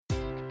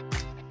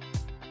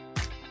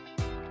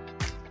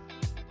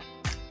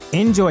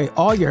Enjoy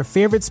all your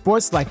favorite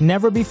sports like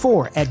never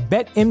before at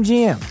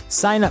BetMGM.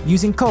 Sign up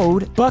using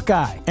code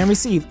Buckeye and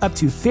receive up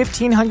to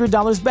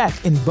 $1,500 back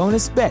in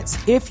bonus bets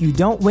if you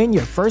don't win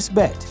your first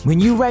bet. When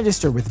you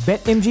register with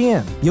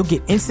BetMGM, you'll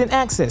get instant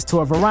access to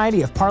a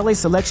variety of parlay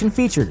selection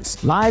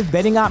features, live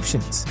betting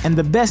options, and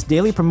the best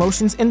daily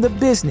promotions in the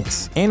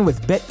business. And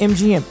with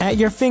BetMGM at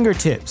your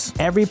fingertips,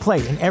 every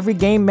play and every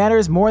game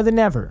matters more than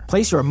ever.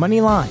 Place your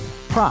money line,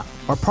 prop,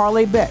 or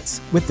parlay bets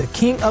with the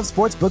king of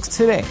sportsbooks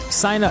today.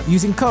 Sign up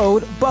using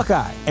code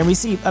Buckeye and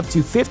receive up to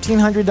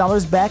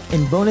 $1,500 back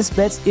in bonus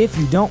bets if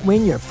you don't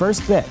win your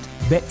first bet.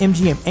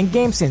 BetMGM and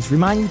GameSense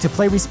remind you to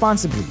play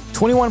responsibly.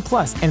 21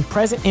 plus and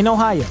present in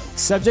Ohio,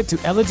 subject to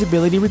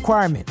eligibility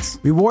requirements.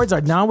 Rewards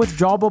are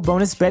non-withdrawable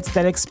bonus bets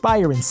that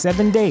expire in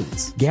 7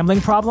 days. Gambling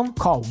problem?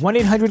 Call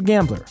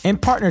 1-800-GAMBLER. In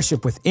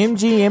partnership with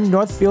MGM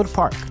Northfield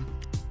Park.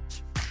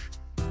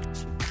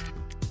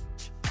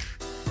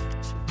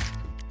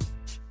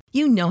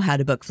 You know how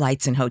to book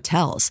flights and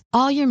hotels.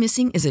 All you're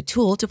missing is a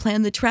tool to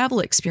plan the travel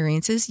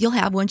experiences you'll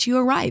have once you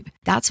arrive.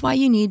 That's why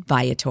you need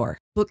Viator.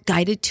 Book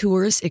guided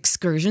tours,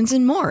 excursions,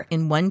 and more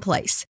in one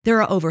place. There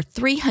are over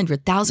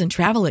 300,000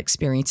 travel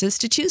experiences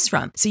to choose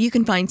from, so you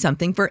can find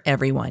something for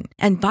everyone.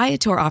 And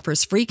Viator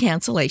offers free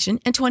cancellation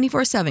and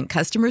 24/7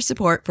 customer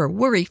support for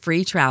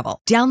worry-free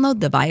travel.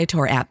 Download the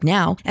Viator app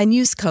now and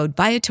use code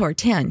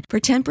Viator10 for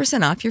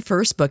 10% off your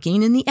first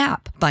booking in the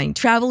app. Find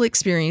travel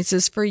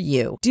experiences for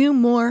you. Do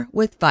more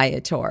with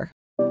Viator.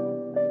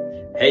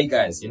 Hey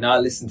guys, you're now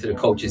listening to the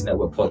Coaches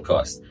Network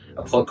podcast,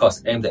 a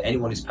podcast aimed at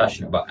anyone who's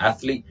passionate about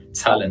athlete,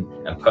 talent,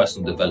 and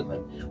personal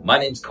development. My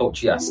name's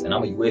Coach Yas, and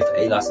I'm a UEFA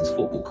A-licensed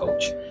football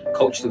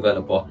coach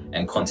developer,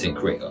 and content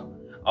creator.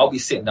 I'll be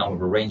sitting down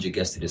with a range of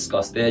guests to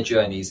discuss their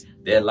journeys,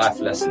 their life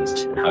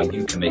lessons, and how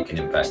you can make an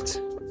impact.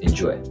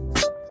 Enjoy.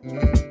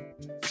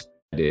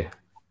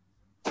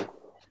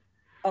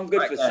 I'm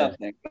good for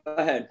something. Go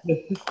ahead.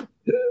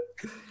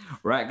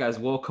 Right, guys,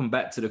 welcome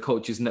back to the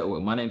Coaches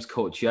Network. My name's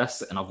Coach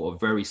Yas, and I've got a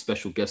very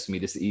special guest with me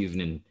this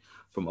evening.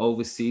 From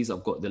overseas,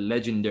 I've got the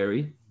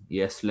legendary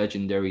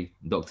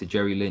Dr.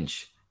 Jerry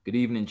Lynch. Good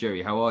evening,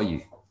 Jerry. How are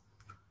you?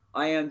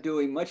 I am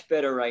doing much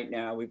better right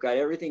now. We've got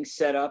everything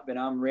set up, and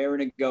I'm raring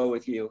to go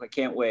with you. I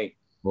can't wait.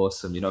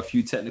 Awesome. A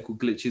few technical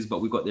glitches,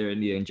 but we got there in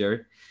the end,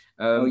 Jerry.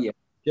 Yeah.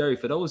 Jerry,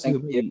 for those who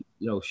maybe,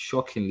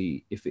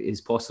 shockingly, if it is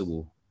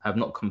possible, have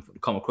not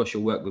come across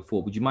your work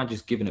before, would you mind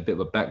just giving a bit of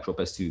a backdrop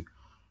as to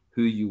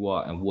who you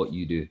are and what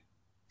you do?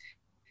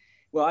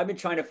 Well, I've been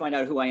trying to find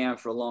out who I am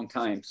for a long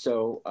time.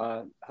 So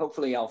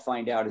hopefully I'll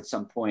find out at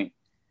some point.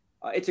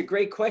 It's a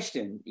great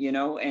question,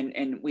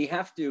 and we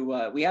have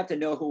to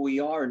know who we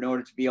are in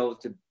order to be able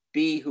to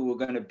be who we're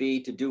going to be,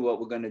 to do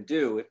what we're going to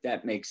do, if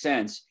that makes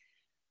sense.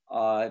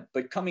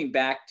 But coming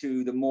back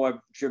to the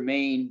more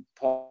germane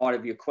part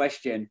of your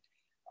question,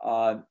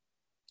 I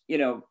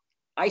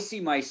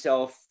see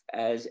myself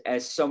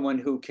as someone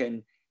who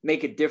can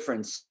make a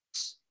difference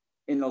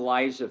in the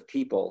lives of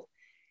people.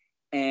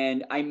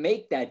 And I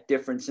make that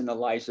difference in the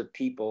lives of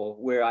people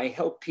where I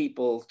help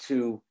people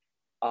to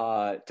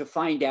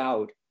find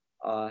out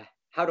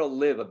how to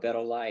live a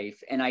better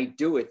life. And I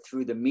do it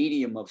through the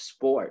medium of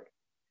sport.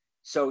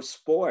 So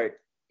sport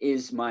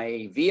is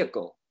my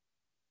vehicle.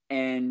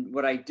 And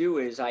what I do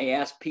is I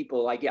ask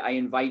people, I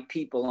invite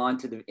people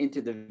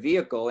into the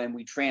vehicle, and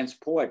we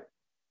transport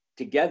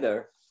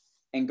together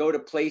and go to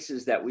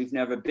places that we've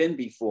never been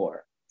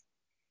before.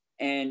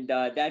 And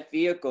that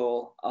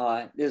vehicle,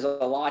 there's a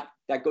lot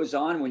that goes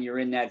on when you're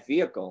in that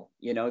vehicle.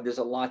 There's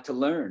a lot to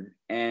learn.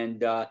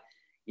 And,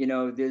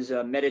 there's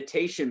a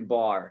meditation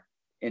bar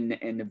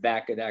in the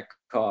back of that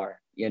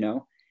car,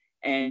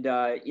 and,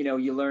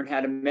 you learn how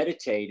to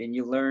meditate, and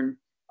you learn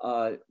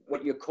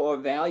what your core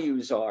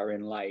values are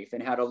in life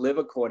and how to live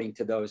according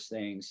to those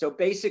things. So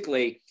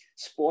basically,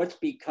 sports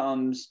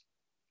becomes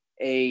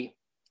a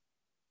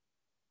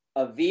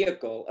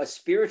vehicle, a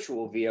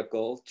spiritual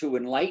vehicle to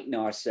enlighten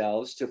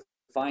ourselves, to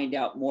find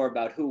out more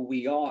about who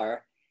we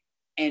are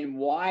and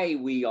why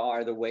we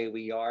are the way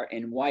we are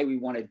and why we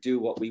want to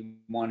do what we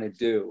want to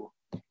do.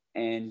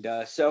 And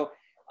so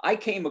I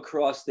came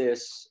across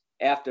this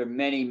after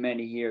many,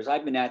 many years.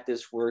 I've been at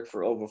this work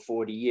for over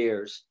 40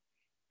 years.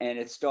 And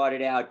it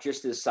started out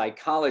just as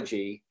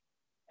psychology.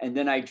 And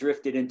then I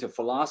drifted into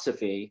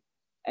philosophy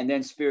and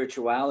then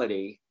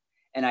spirituality.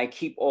 And I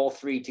keep all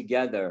three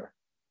together.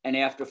 And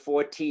after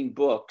 14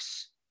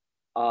 books,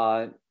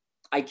 I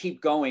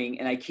keep going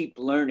and I keep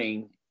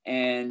learning.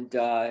 And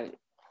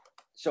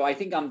so I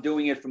think I'm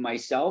doing it for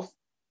myself.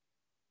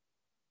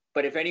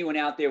 But if anyone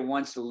out there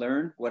wants to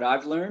learn what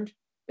I've learned,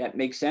 that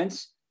makes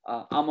sense,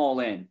 I'm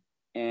all in.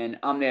 And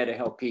I'm there to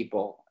help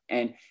people.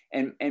 And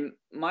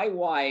my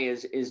why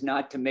is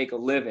not to make a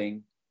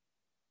living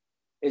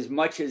as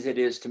much as it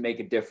is to make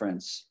a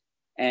difference.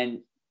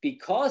 And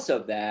because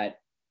of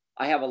that,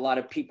 I have a lot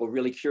of people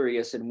really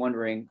curious and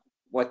wondering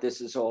what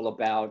this is all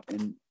about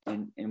and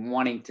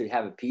wanting to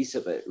have a piece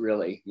of it,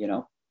 really,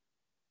 No,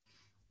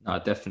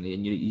 definitely.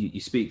 And you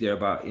speak there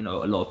about, a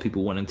lot of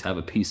people wanting to have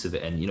a piece of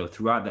it. And,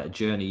 throughout that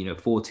journey,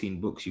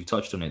 14 books, you've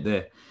touched on it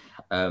there.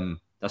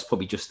 That's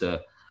probably just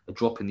a a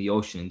drop in the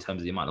ocean in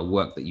terms of the amount of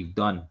work that you've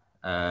done.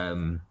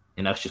 And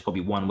that's just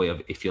probably one way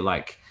of, if you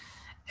like,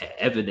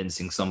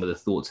 evidencing some of the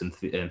thoughts and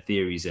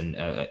theories and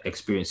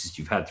experiences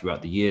you've had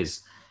throughout the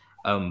years.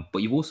 But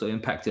you've also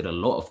impacted a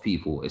lot of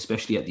people,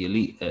 especially at the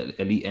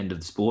elite end of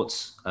the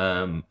sports,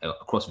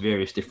 across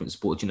various different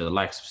sports. The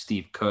likes of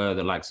Steve Kerr,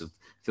 the likes of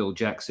Phil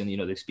Jackson.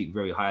 They speak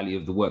very highly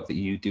of the work that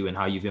you do and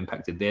how you've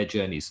impacted their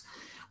journeys.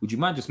 Would you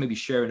mind just maybe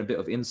sharing a bit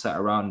of insight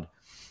around,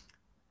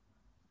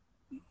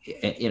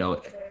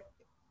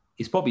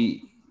 it's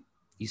probably,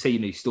 you say,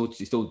 you're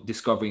still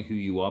discovering who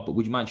you are, but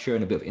would you mind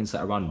sharing a bit of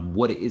insight around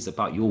what it is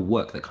about your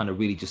work that kind of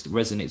really just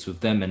resonates with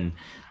them, and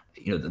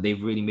that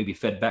they've really maybe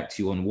fed back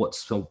to you on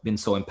what's been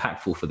so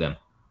impactful for them?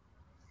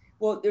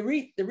 Well, the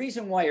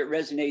reason why it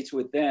resonates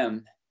with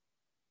them,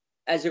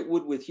 as it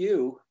would with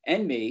you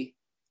and me,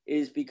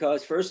 is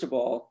because, first of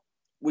all,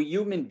 we're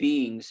human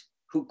beings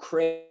who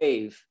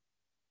crave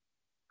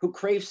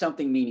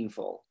something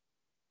meaningful.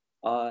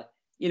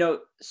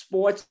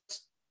 Sports,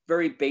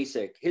 very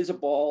basic. Here's a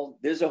ball,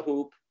 there's a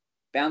hoop,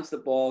 bounce the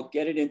ball,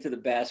 get it into the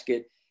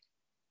basket.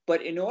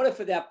 But in order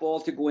for that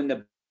ball to go in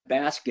the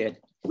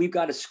basket, we've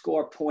got to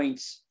score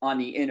points on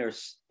the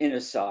inner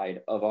side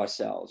of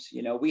ourselves.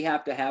 We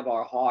have to have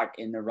our heart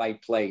in the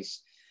right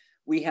place.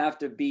 We have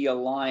to be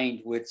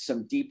aligned with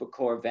some deeper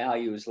core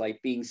values,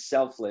 like being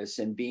selfless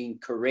and being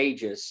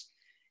courageous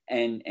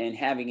and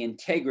having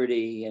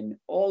integrity and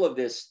all of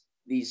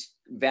these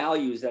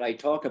values that I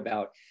talk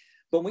about.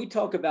 When we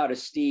talk about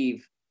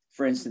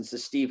for instance, a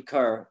Steve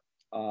Kerr,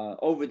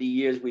 over the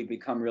years, we've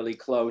become really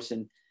close,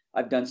 and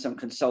I've done some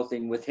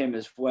consulting with him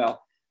as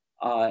well.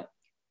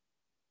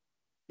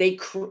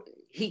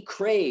 He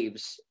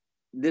craves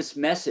this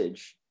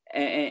message,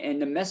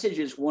 and the message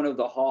is one of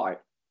the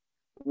heart,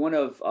 one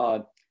of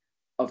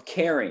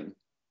caring,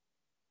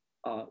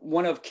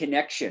 one of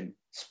connection.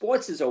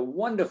 Sports is a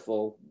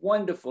wonderful,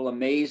 wonderful,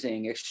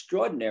 amazing,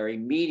 extraordinary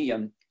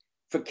medium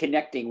for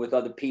connecting with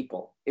other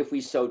people, if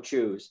we so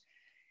choose.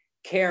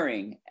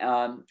 Caring,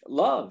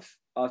 love.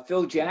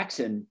 Phil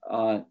Jackson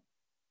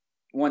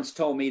once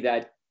told me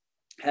that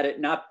had it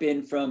not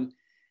been from,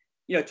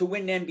 to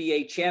win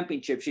NBA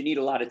championships, you need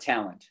a lot of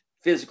talent,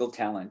 physical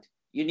talent.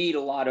 You need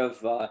a lot of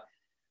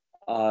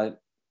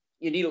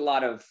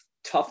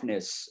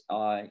toughness.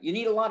 You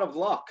need a lot of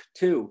luck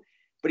too.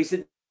 But he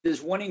said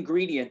there's one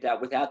ingredient that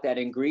without that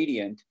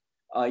ingredient,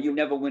 you'll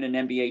never win an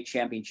NBA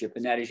championship,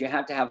 and that is you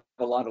have to have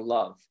a lot of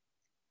love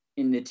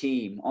in the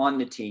team, on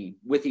the team,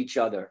 with each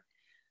other.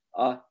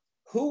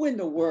 Who in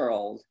the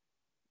world,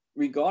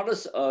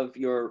 regardless of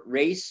your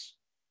race,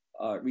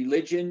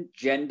 religion,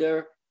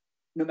 gender,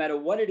 no matter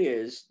what it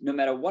is, no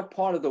matter what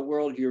part of the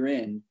world you're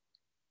in,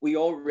 we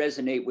all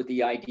resonate with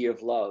the idea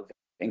of love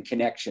and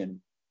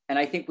connection. And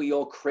I think we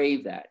all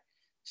crave that.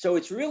 So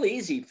it's really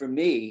easy for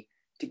me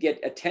to get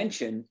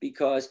attention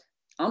because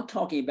I'm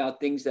talking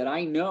about things that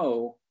I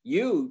know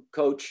you,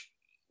 Coach,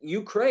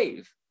 you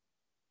crave.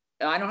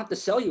 I don't have to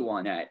sell you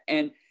on that.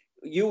 And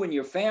you and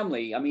your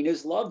family,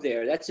 there's love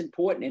there. That's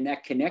important in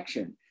that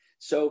connection.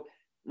 So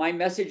my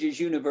message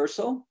is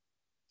universal.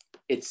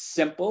 It's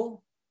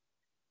simple,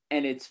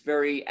 and it's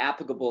very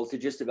applicable to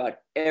just about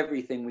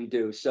everything we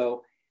do.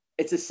 So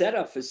it's a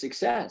setup for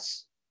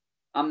success.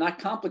 I'm not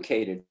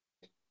complicated.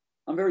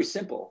 I'm very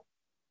simple.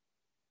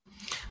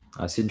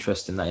 That's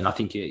interesting. And I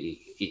think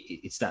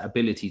it's that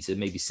ability to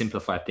maybe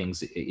simplify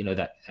things,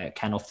 that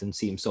can often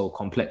seem so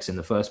complex in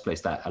the first place,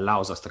 that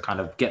allows us to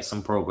kind of get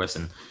some progress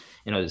and,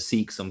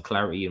 seek some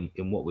clarity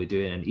in what we're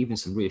doing, and even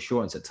some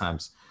reassurance at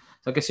times.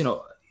 So I guess,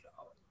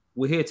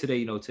 we're here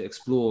today, to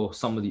explore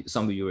some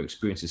of your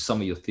experiences, some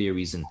of your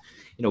theories, and,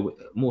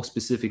 more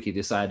specifically,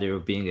 this idea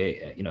of being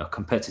a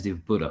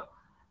competitive Buddha.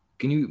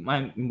 Would you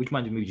mind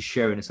maybe just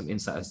sharing some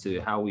insight as to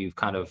how we've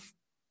kind of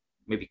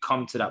maybe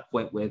come to that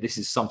point where this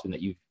is something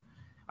that you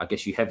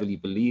heavily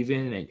believe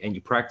in and you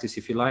practice,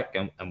 if you like,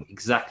 and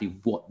exactly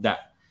what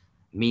that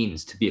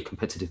means to be a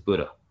competitive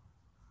Buddha?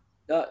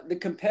 The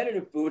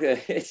competitive Buddha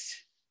is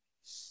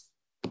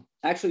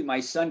actually,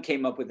 my son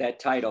came up with that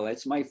title.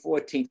 It's my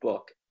 14th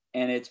book,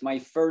 and it's my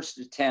first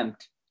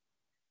attempt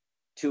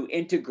to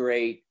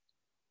integrate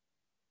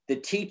the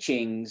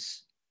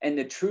teachings and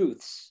the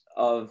truths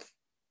of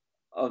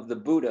the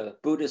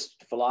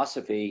Buddhist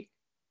philosophy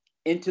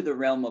into the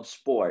realm of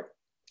sport.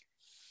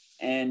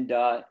 And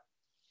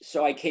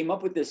so I came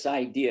up with this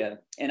idea,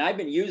 and I've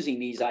been using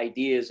these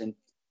ideas and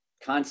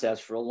concepts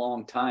for a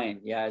long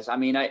time. Yes.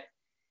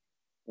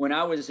 When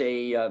I was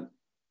a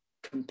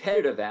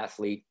competitive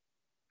athlete,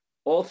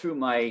 all through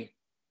my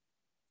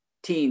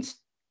teens,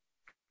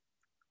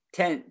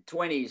 10,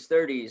 20s,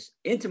 30s,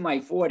 into my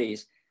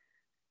 40s,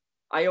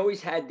 I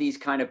always had these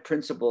kind of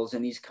principles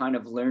and these kind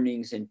of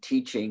learnings and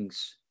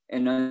teachings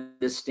and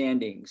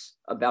understandings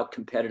about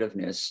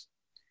competitiveness.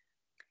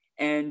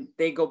 And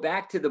they go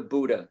back to the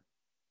Buddha.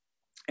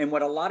 And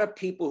what a lot of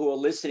people who are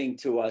listening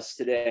to us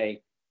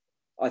today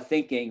are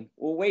thinking,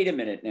 well, wait a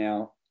minute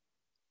now.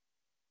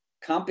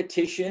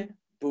 Competition,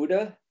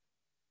 Buddha,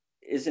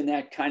 isn't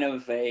that kind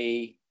of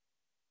a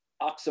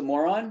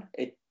oxymoron?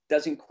 It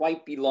doesn't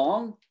quite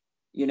belong.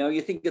 You know,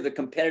 you think of the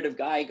competitive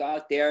guy, go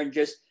out there and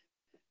just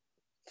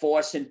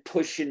force and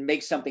push and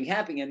make something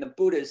happen. And the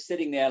Buddha is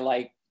sitting there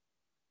like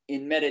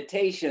in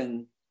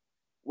meditation,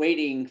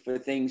 waiting for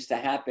things to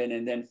happen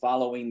and then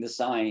following the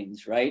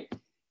signs, right?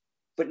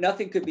 But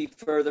nothing could be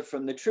further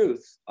from the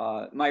truth.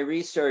 My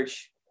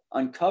research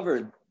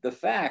uncovered the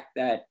fact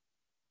that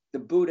the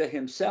Buddha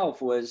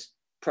himself was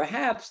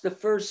perhaps the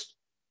first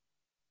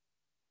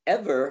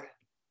ever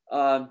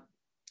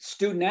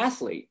student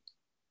athlete.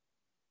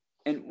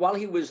 And while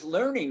he was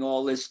learning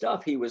all this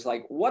stuff, he was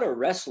like, what a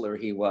wrestler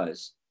he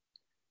was.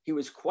 He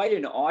was quite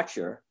an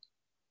archer,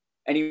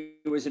 and he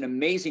was an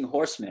amazing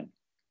horseman,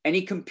 and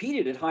he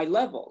competed at high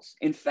levels.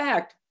 In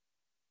fact,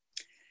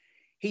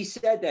 he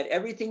said that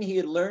everything he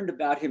had learned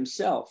about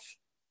himself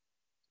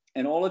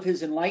and all of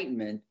his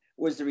enlightenment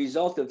was the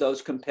result of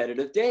those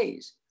competitive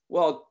days.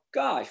 Well,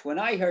 gosh, when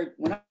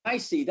I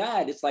see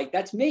that, it's like,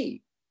 that's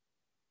me.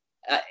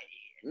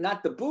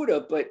 Not the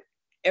Buddha, but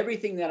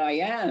everything that I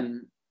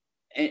am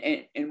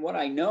and what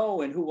I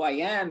know and who I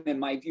am and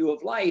my view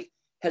of life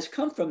has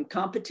come from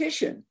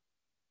competition.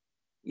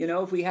 You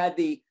know, if we had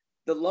the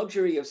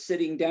luxury of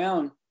sitting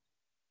down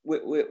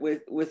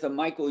with a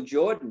Michael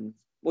Jordan,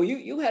 well,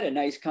 you had a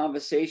nice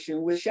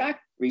conversation with Shaq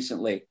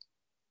recently.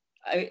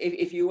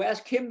 If you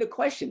ask him the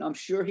question, I'm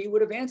sure he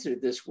would have answered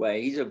it this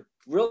way. He's a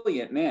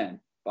brilliant man,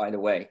 by the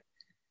way,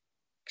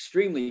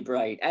 extremely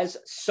bright, as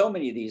so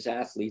many of these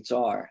athletes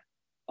are.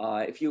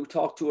 If you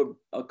talk to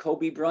a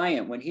Kobe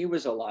Bryant when he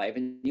was alive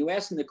and you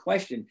ask him the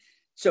question,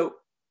 so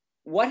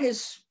what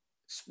has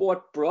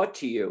sport brought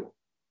to you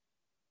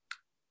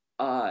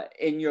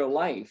in your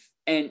life?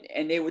 And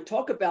they would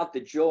talk about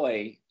the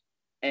joy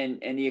and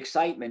the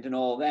excitement and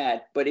all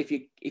that. But if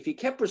you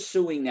kept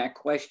pursuing that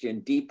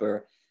question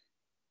deeper,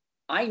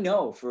 I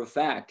know for a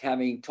fact,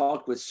 having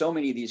talked with so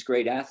many of these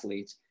great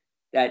athletes,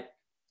 that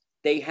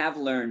they have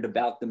learned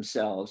about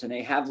themselves and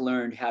they have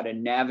learned how to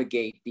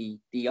navigate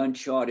the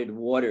uncharted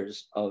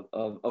waters of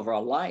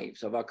our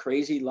lives, of our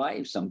crazy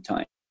lives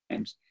sometimes.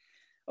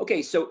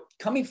 Okay, so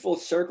coming full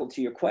circle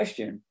to your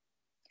question,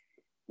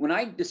 when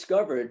I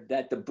discovered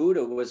that the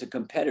Buddha was a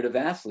competitive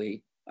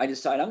athlete, I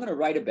decided I'm going to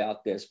write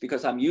about this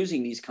because I'm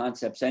using these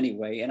concepts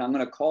anyway, and I'm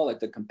going to call it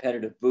the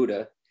competitive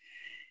Buddha.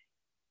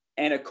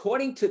 And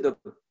according to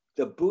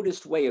the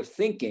Buddhist way of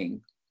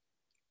thinking,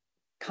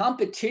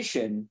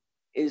 competition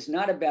is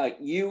not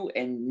about you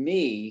and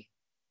me,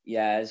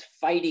 Yaz,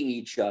 fighting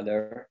each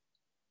other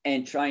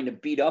and trying to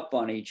beat up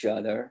on each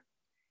other.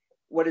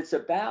 What it's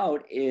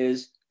about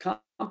is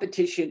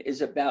competition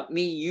is about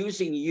me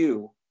using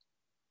you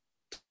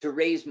to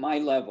raise my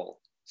level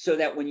so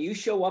that when you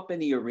show up in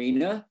the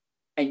arena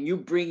and you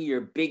bring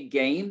your big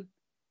game,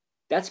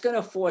 that's going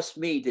to force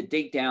me to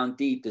dig down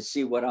deep to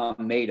see what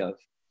I'm made of.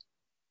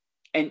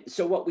 And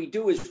so what we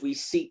do is we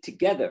seek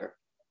together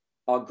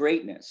our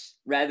greatness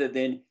rather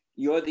than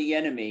you're the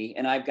enemy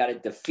and I've got to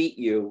defeat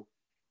you.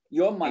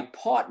 You're my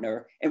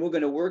partner and we're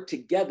going to work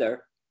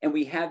together. And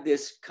we have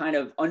this kind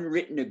of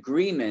unwritten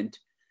agreement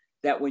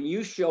that when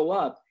you show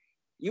up,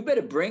 you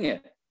better bring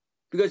it.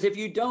 Because if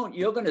you don't,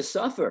 you're going to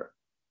suffer,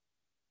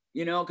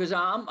 you know, because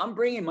I'm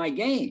bringing my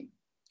game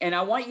and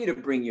I want you to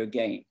bring your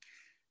game.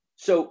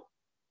 So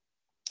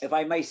if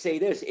I may say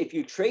this, if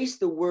you trace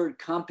the word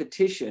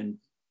competition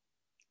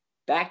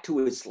back to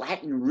its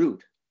Latin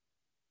root,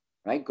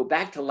 right? Go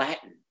back to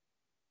Latin.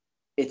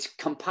 It's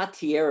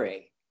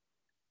compatiere.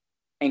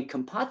 And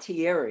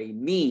compatiere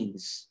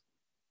means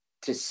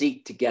to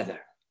seek together.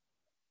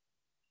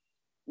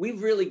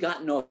 We've really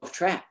gotten off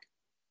track.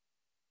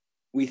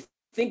 We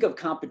think of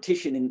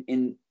competition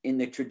in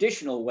the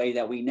traditional way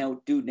that we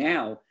now do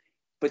now,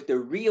 but the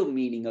real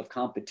meaning of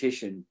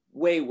competition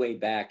way, way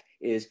back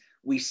is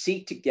we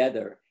seek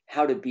together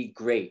how to be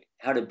great,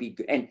 how to be,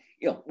 and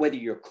you know, whether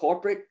you're a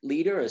corporate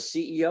leader, a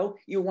CEO,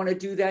 you want to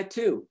do that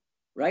too,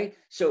 right?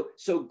 So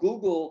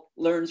Google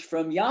learns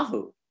from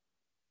Yahoo,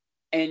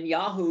 and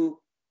Yahoo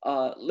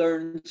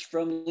learns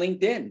from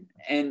LinkedIn,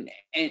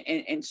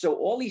 and so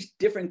all these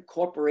different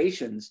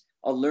corporations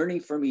are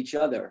learning from each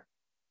other,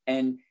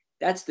 and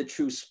that's the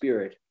true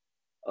spirit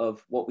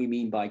of what we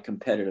mean by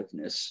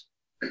competitiveness.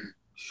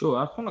 Sure.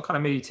 I want to kind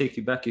of maybe take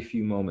you back a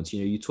few moments.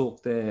 You know, you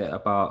talked there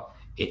about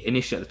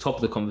initially at the top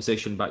of the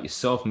conversation about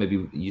yourself.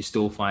 Maybe you're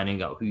still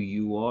finding out who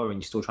you are and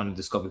you're still trying to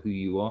discover who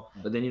you are.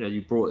 But then, you know,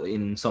 you brought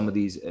in some of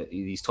these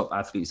top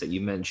athletes that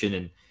you mentioned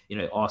and, you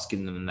know,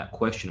 asking them that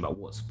question about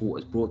what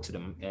sport has brought to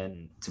them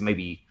and to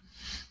maybe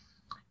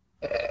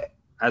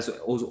as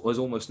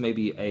almost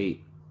maybe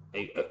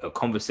a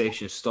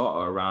conversation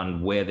starter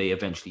around where they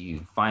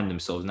eventually find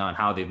themselves now and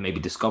how they've maybe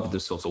discovered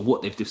themselves or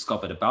what they've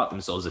discovered about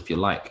themselves, if you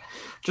like.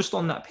 Just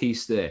on that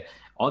piece there,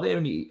 are there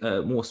any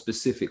more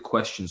specific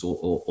questions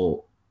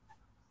or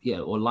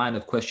line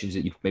of questions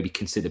that you'd maybe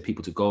consider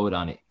people to go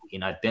down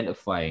in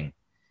identifying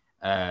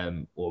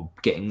or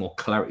getting more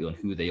clarity on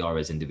who they are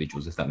as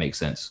individuals, if that makes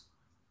sense?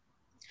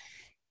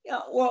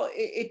 Yeah, well,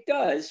 it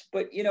does.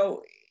 But, you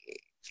know,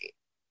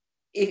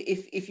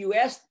 if you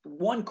ask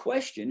one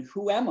question,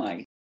 who am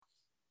I?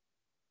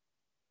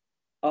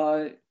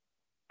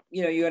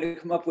 you got to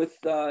come up with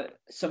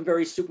some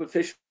very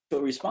superficial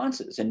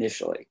responses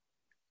initially.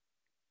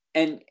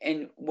 And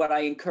what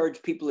I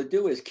encourage people to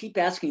do is keep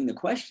asking the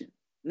question.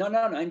 No,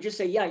 and just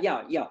say,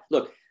 yeah.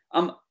 Look,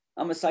 I'm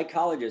a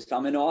psychologist.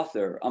 I'm an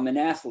author. I'm an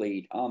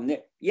athlete.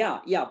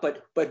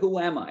 But who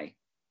am I?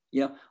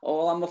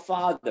 Oh, I'm a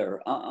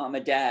father. I'm a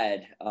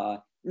dad.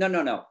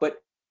 No.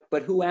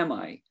 But who am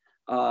I?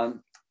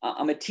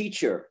 I'm a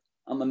teacher.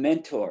 I'm a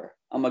mentor.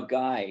 I'm a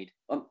guide.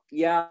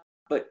 Yeah,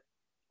 but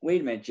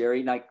wait a minute,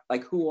 Jerry.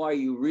 Like who are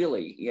you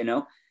really?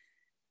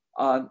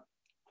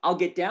 I'll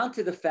get down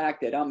to the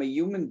fact that I'm a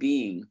human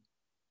being,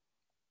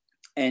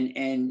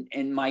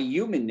 and my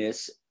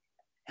humanness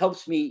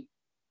helps me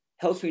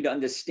to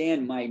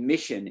understand my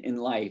mission in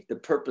life, the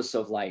purpose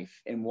of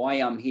life, and why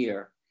I'm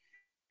here.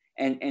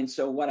 And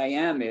so what I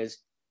am is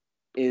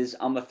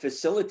I'm a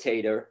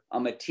facilitator.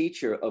 I'm a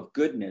teacher of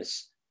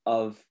goodness,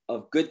 of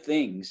good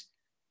things,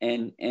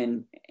 and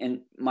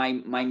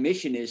my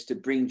mission is to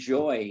bring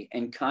joy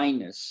and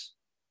kindness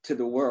to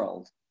the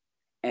world.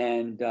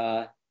 And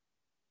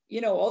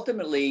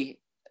ultimately,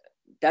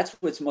 that's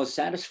what's most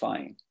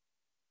satisfying.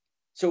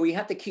 So we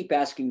have to keep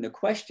asking the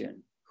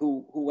question,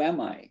 who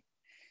am I?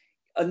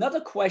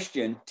 Another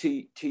question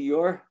to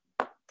your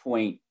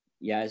point,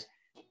 Yaz,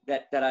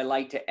 that I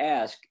like to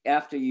ask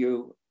after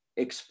you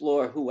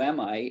explore who am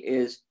I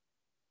is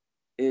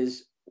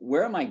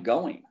where am I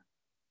going?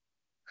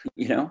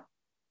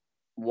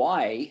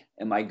 Why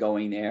am I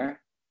going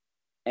there?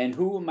 And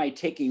who am I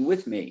taking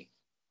with me?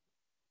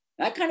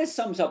 That kind of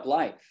sums up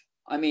life.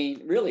 I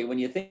mean, really, when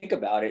you think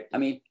about it,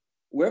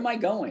 where am I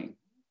going?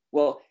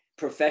 Well,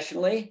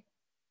 professionally,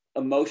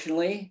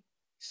 emotionally,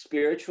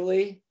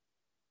 spiritually,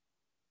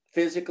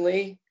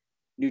 physically,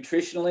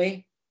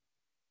 nutritionally,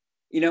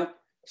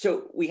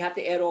 so we have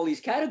to add all these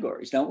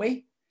categories, don't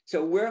we?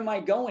 So where am I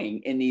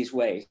going in these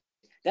ways?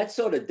 That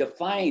sort of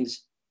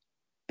defines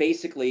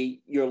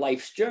basically your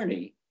life's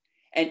journey.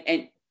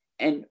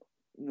 And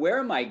where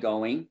am I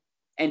going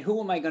and who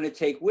am I going to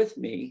take with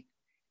me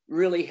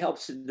really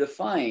helps to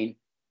define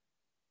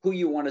who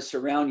you want to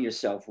surround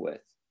yourself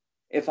with.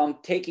 If I'm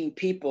taking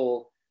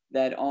people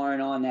that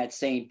aren't on that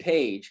same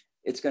page,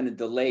 it's going to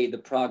delay the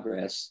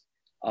progress.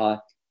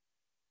 I'll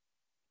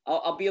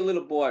be a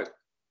little more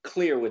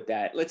clear with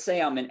that. Let's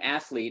say I'm an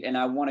athlete and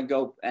I want to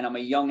go, and I'm a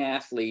young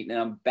athlete and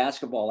I'm a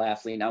basketball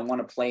athlete and I want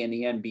to play in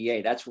the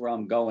NBA. That's where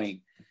I'm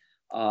going.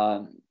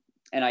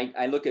 And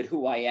I look at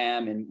who I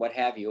am and what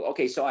have you.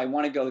 Okay, so I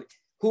want to go,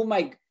 who am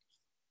I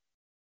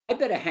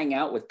better hang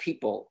out with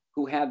people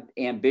who have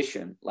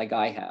ambition like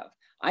I have.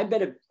 I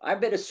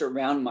better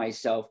surround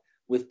myself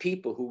with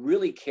people who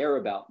really care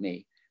about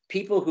me,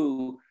 people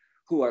who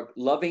are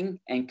loving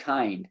and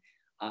kind.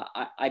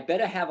 I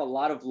better have a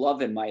lot of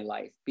love in my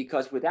life,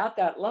 because without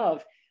that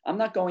love, I'm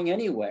not going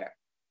anywhere.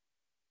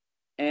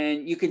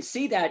 And you can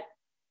see that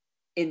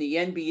in the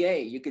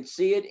NBA. You can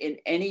see it in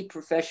any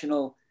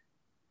professional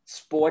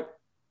sport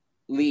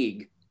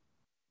league.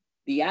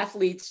 The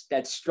athletes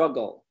that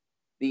struggle,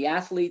 the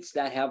athletes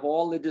that have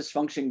all the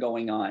dysfunction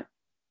going on,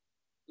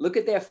 look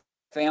at their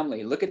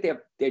family, look at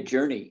their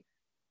journey.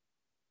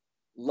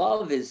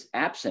 Love is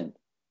absent.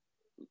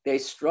 They're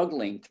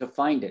struggling to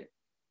find it.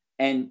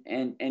 And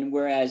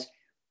whereas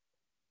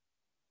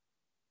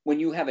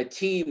when you have a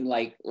team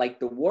like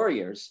the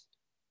Warriors,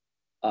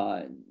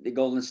 the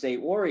Golden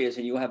State Warriors,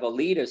 and you have a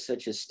leader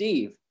such as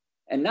Steve,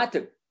 and not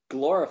to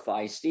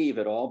glorify Steve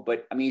at all,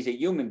 but he's a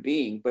human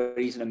being, but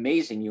he's an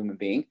amazing human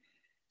being.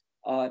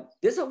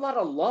 There's a lot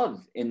of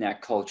love in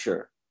that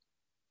culture.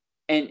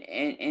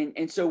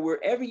 And so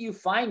wherever you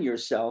find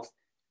yourself,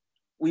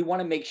 we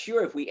want to make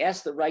sure, if we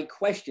ask the right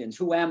questions,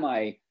 who am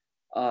I?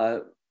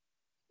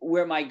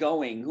 Where am I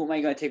going? Who am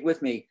I going to take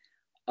with me?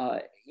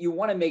 You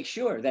want to make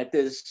sure that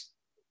there's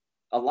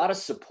a lot of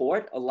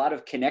support, a lot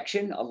of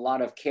connection, a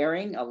lot of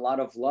caring, a lot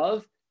of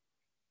love,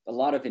 a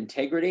lot of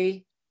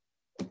integrity.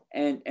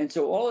 And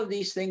so all of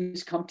these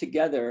things come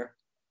together.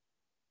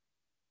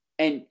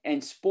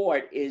 And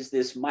sport is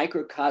this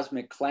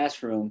microcosmic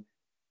classroom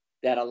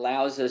that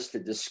allows us to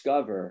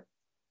discover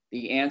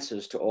the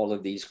answers to all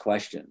of these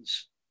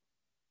questions.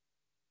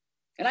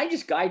 And I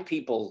just guide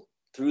people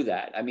through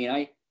that.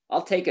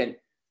 I'll take a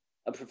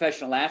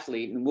professional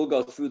athlete and we'll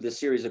go through the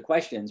series of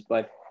questions,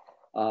 but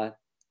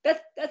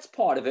that's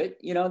part of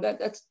it.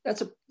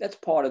 That's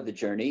part of the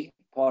journey,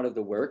 part of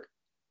the work.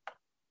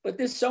 But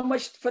there's so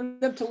much for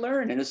them to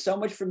learn, and there's so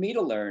much for me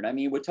to learn.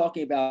 We're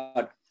talking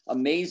about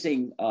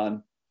amazing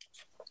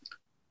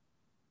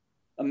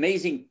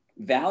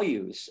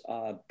values,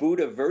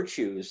 Buddha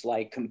virtues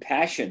like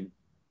compassion.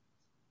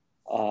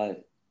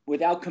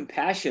 Without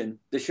compassion,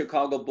 the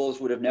Chicago Bulls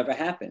would have never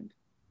happened.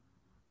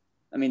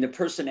 The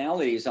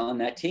personalities on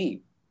that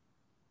team.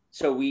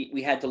 So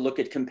we had to look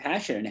at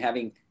compassion and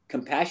having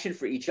compassion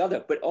for each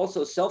other, but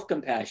also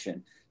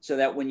self-compassion, so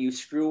that when you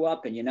screw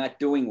up and you're not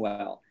doing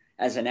well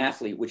as an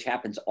athlete, which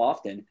happens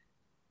often,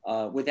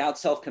 without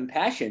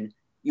self-compassion,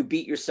 you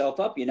beat yourself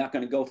up. You're not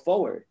going to go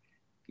forward.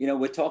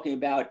 We're talking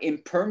about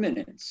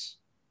impermanence,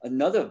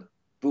 another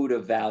Buddha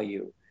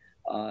value.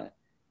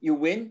 You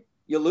win,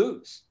 you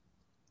lose.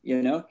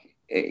 You know,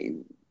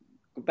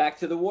 back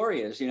to the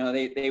Warriors,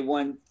 they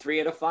won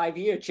 3 out of 5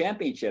 year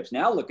championships.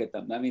 Now look at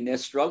them. I mean, they're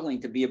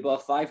struggling to be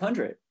above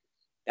 500.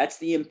 That's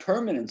the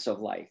impermanence of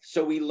life.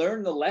 So we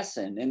learn the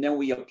lesson and then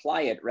we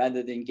apply it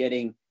rather than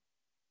getting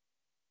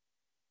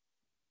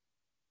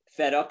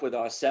fed up with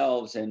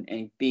ourselves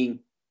and being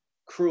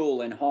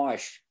cruel and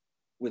harsh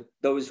with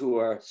those who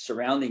are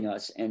surrounding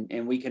us.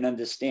 And we can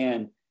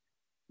understand,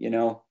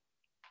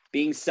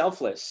 being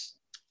selfless.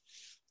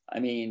 I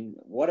mean,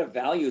 what a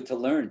value to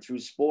learn through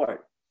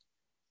sport.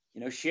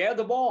 Share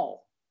the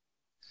ball.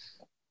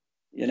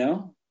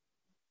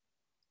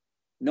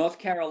 North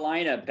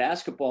Carolina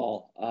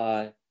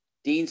basketball,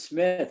 Dean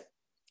Smith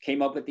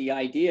came up with the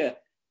idea,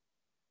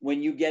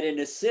 when you get an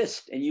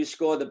assist and you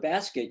score the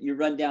basket, you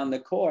run down the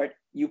court,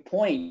 you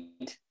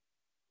point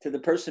to the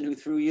person who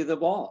threw you the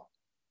ball.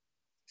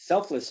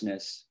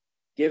 Selflessness,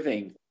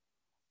 giving.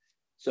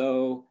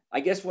 So I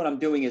guess what I'm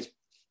doing is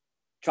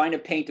trying to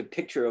paint a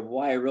picture of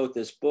why I wrote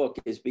this book,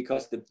 is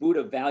because the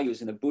Buddha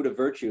values and the Buddha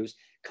virtues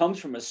comes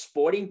from a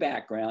sporting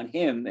background,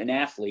 him, an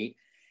athlete,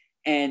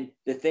 and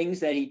the things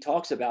that he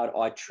talks about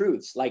are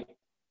truths, like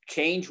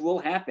change will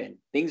happen.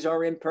 Things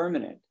are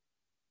impermanent.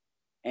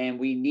 And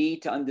we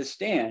need to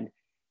understand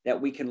that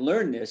we can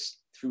learn this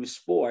through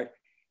sport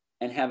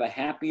and have a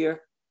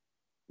happier,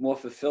 more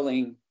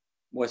fulfilling,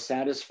 more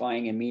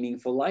satisfying and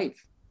meaningful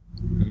life.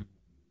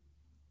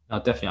 No,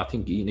 definitely. I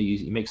think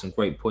you make some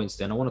great points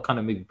there. And I want to kind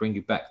of maybe bring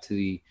you back to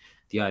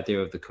the idea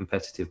of the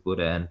competitive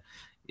Buddha and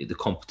the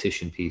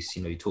competition piece.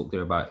 You talked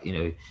there about,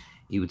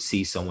 you would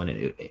see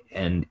someone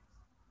and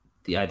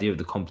the idea of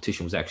the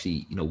competition was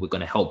actually, we're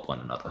going to help one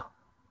another.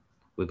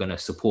 We're going to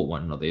support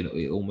one another.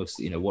 It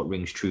almost, what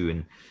rings true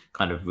and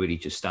kind of really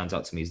just stands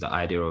out to me is the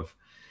idea of,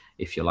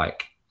 if you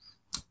like,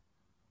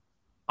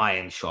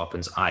 iron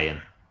sharpens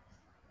iron.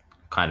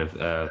 Kind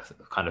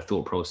of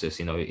thought process,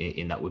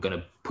 in that we're going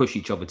to push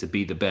each other to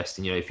be the best.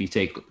 And, if you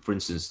take, for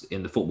instance,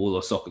 in the football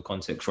or soccer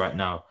context right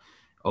now,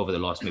 over the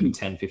last maybe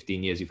 10,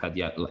 15 years, you've had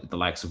the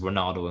likes of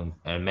Ronaldo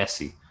and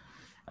Messi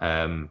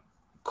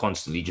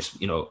constantly just,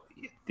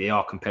 they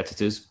are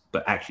competitors,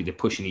 but actually they're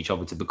pushing each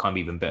other to become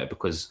even better,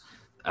 because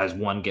as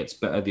one gets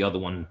better, the other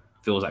one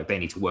feels like they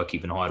need to work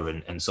even harder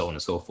and so on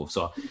and so forth.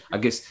 So I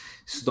guess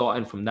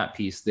starting from that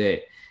piece there,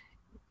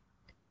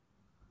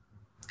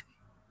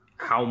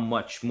 how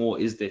much more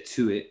is there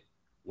to it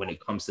when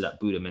it comes to that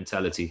Buddha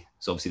mentality?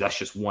 So obviously that's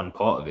just one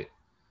part of it.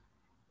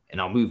 And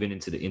now moving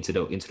into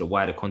the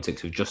wider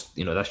context of just,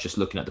 that's just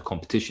looking at the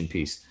competition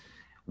piece.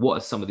 What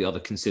are some of the other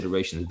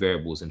considerations,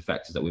 variables and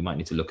factors that we might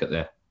need to look at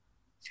there?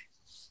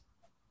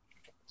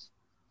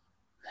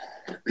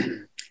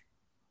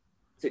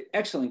 It's an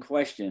excellent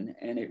question.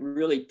 And it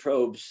really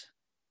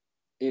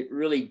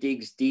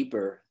digs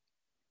deeper,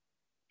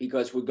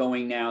 because we're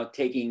going now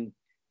taking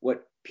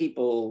what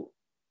people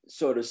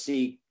sort of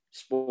see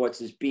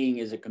sports as being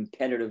as a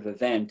competitive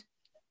event,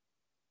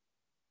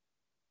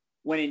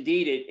 when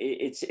indeed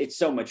it's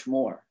so much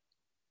more.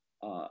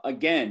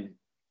 It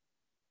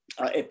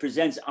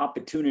presents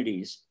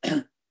opportunities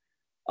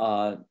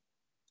of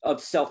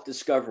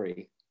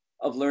self-discovery,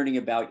 of learning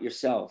about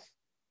yourself,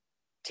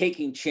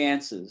 taking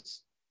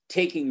chances,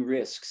 taking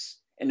risks,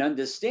 and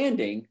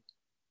understanding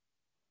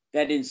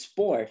that in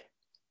sport,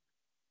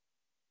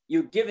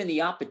 you're given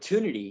the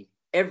opportunity.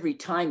 Every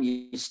time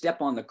you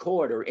step on the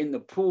court or in the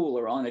pool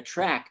or on a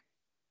track,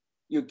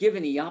 you're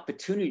given the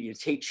opportunity to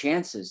take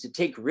chances, to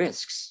take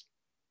risks.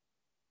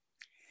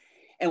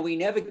 And we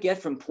never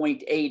get from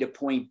point A to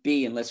point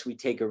B unless we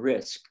take a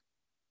risk.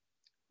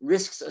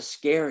 Risks are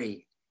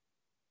scary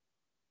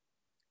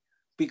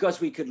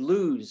because we could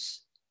lose.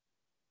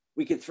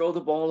 We could throw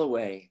the ball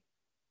away,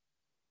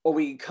 or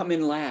we could come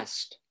in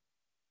last.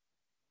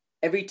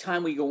 Every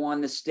time we go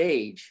on the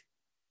stage,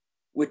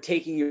 we're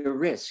taking a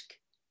risk.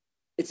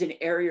 It's an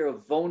area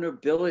of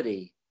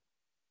vulnerability.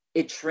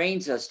 It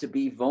trains us to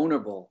be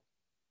vulnerable.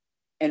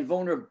 And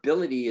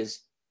vulnerability is,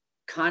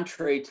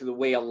 contrary to the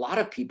way a lot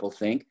of people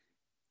think,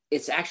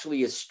 it's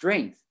actually a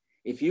strength.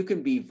 If you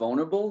can be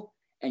vulnerable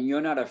and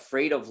you're not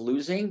afraid of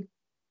losing,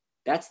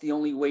 that's the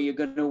only way you're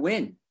going to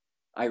win,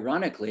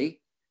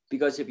 ironically,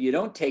 because if you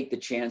don't take the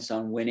chance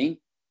on winning,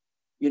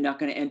 you're not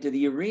going to enter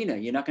the arena.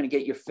 You're not going to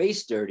get your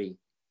face dirty.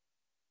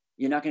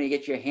 You're not going to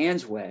get your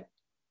hands wet.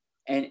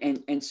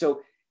 And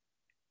so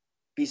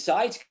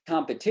besides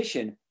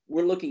competition,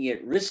 we're looking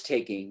at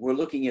risk-taking. We're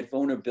looking at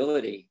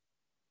vulnerability.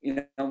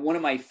 One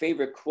of my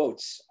favorite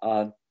quotes,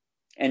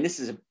 and this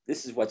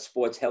is what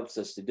sports helps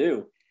us to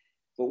do,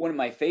 but one of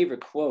my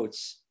favorite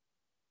quotes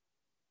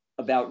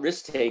about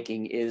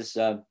risk-taking is,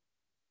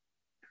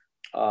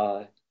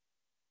 okay,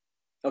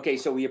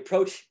 so we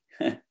approach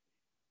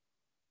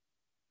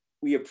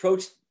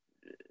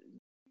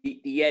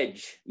the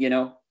edge,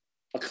 a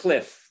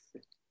cliff.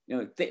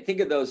 Think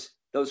of those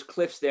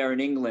cliffs there in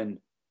England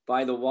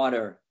by the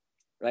water,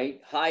 right?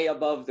 High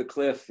above the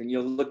cliff, and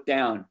you'll look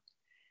down,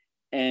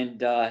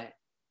 and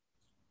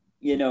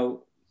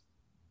you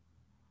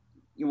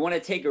want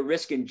to take a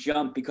risk and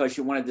jump because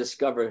you want to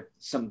discover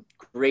some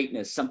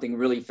greatness, something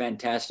really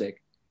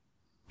fantastic.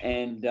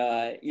 And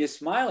you're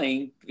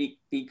smiling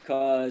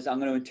because I'm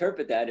going to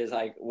interpret that as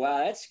like, wow,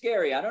 that's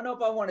scary. I don't know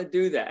if I want to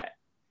do that.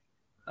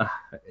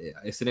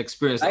 It's an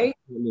experience, right?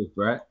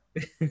 Right?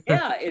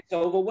 Yeah, it's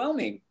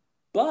overwhelming.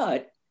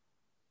 But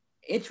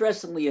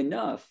interestingly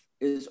enough,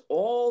 is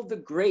all the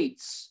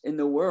greats in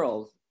the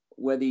world,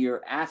 whether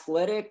you're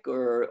athletic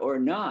or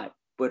not,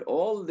 but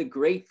all of the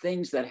great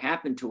things that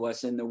happen to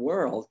us in the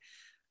world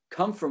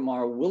come from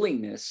our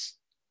willingness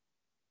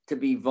to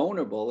be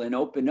vulnerable and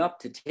open up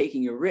to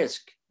taking a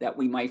risk that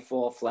we might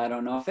fall flat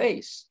on our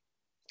face.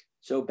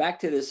 So back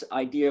to this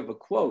idea of a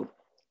quote.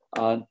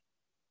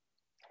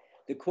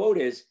 The quote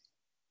is,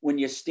 when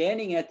you're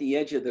standing at the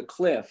edge of the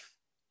cliff,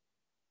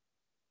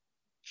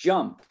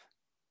 jump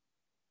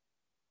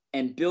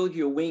and build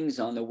your wings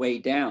on the way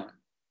down.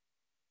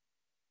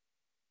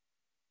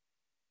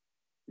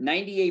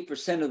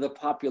 98% of the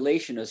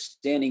population are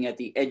standing at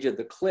the edge of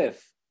the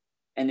cliff,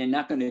 and they're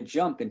not going to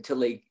jump until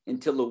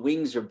the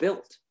wings are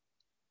built.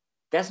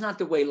 That's not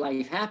the way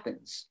life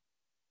happens.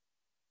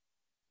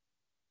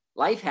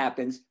 Life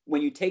happens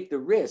when you take the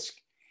risk.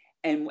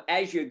 And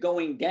as you're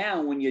going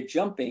down, when you're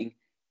jumping,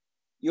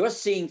 you're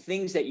seeing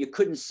things that you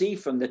couldn't see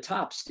from the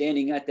top,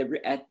 standing at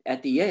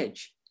the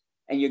edge.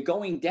 And you're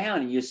going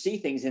down and you see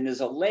things, and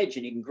there's a ledge,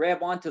 and you can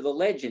grab onto the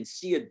ledge and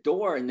see a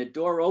door, and the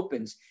door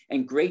opens,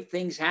 and great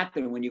things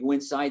happen when you go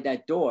inside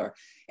that door.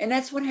 And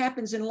that's what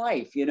happens in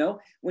life,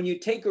 when you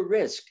take a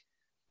risk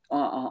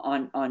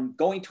on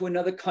going to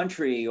another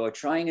country, or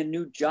trying a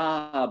new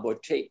job, or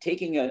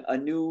taking a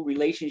new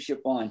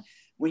relationship on.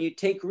 When you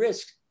take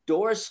risks,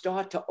 doors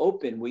start to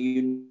open where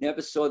you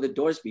never saw the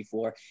doors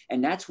before.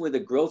 And that's where the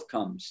growth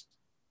comes.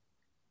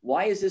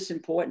 Why is this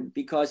important?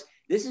 Because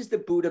this is the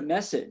Buddha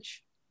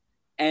message.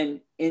 And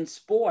in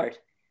sport,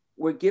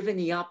 we're given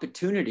the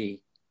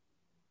opportunity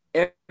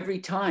every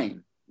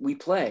time we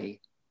play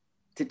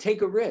to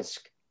take a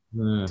risk,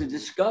 to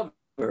discover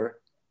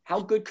how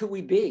good could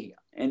we be,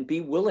 and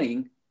be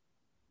willing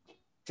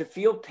to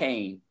feel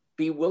pain,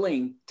 be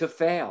willing to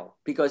fail.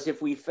 Because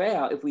if we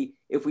fail,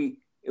 if we're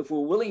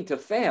willing to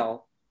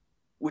fail,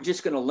 we're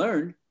just going to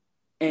learn,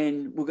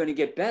 and we're going to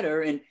get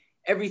better. And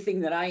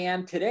everything that I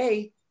am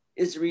today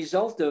is a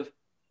result of,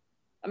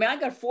 I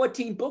got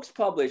 14 books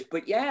published,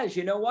 but yes,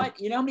 you know what?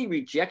 You know how many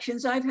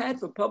rejections I've had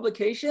for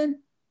publication?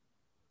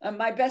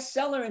 My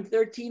bestseller in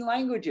 13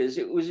 languages,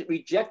 it was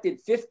rejected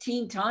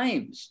 15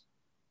 times.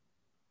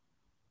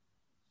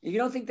 If you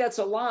don't think that's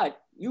a lot,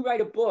 you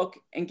write a book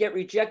and get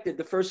rejected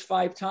the first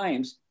 5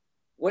 times.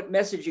 What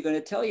message are you going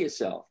to tell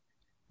yourself?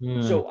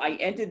 So I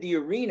entered the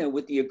arena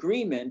with the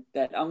agreement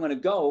that I'm going to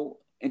go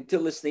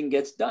until this thing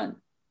gets done.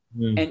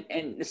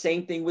 And the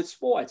same thing with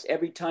sports.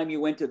 Every time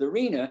you enter the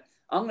arena,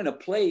 I'm going to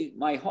play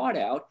my heart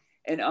out,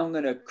 and I'm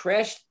going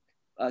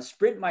to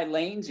sprint my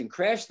lanes and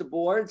crash the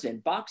boards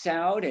and box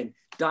out and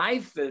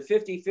dive for the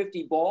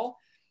 50-50 ball.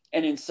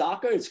 And in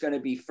soccer, it's going to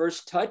be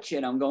first touch,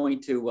 and I'm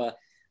going to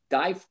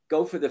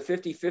go for the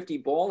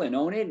 50-50 ball and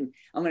own it. And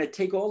I'm going to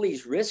take all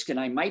these risks, and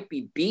I might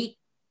be beat,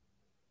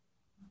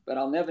 but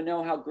I'll never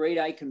know how great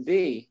I can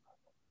be,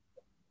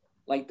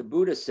 like the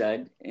Buddha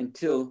said,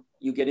 until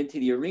you get into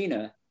the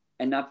arena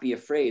and not be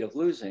afraid of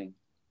losing.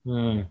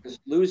 Because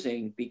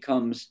losing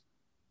becomes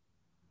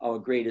our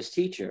greatest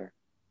teacher.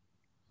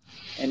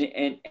 And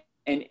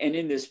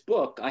in this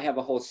book, I have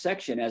a whole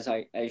section,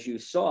 as you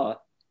saw,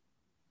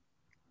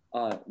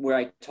 where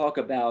I talk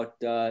about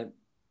the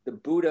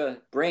Buddha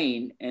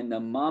brain and the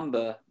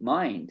Mamba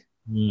mind.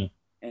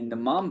 And the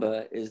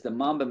Mamba is the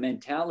Mamba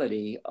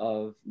mentality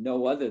of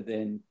no other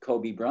than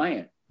Kobe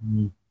Bryant.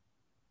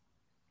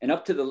 And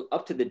up to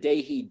the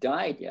day he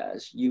died,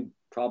 yes, you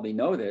probably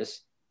know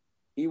this,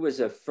 he was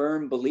a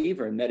firm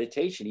believer in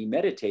meditation. He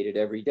meditated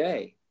every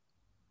day,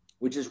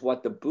 which is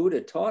what the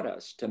Buddha taught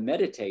us, to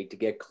meditate, to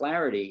get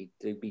clarity,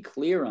 to be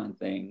clear on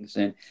things.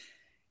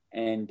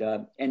 And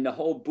the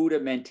whole Buddha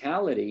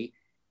mentality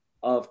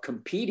of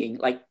competing.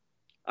 Like,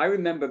 I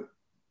remember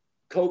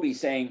Kobe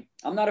saying,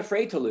 "I'm not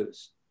afraid to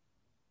lose."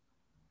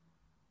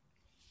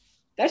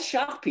 That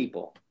shocked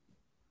people.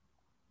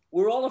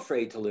 We're all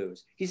afraid to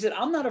lose. He said,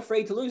 "I'm not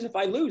afraid to lose. If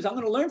I lose, I'm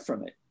going to learn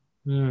from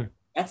it."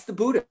 That's the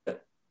Buddha.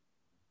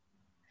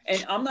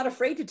 And I'm not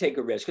afraid to take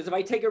a risk, because if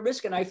I take a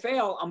risk and I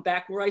fail, I'm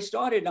back where I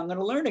started, and I'm going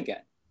to learn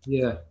again.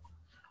 Yeah.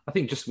 I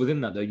think just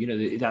within that, though,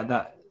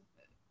 that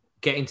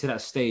getting to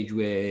that stage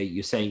where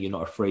you're saying you're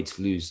not afraid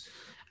to lose,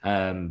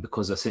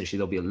 because essentially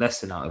there'll be a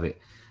lesson out of it.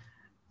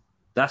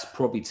 That's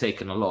probably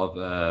taken a lot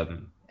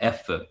of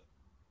effort,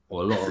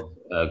 or a lot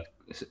of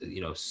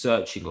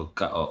searching, or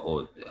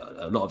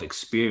a lot of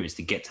experience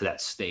to get to that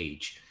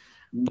stage.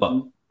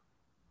 But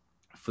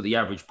for the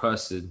average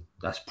person,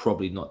 that's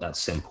probably not that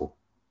simple.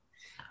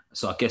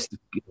 So I guess,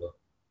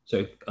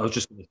 so I was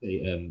just going to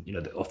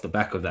say, off the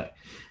back of that,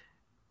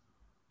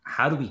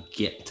 how do we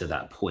get to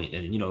that point?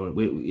 And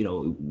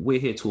we're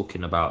here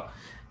talking about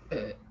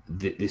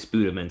this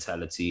Buddha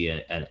mentality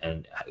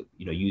and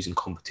using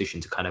competition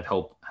to kind of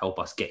help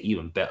us get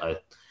even better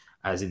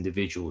as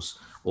individuals,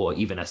 or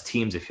even as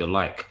teams, if you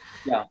like.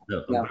 I'm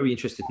very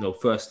interested to know,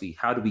 firstly,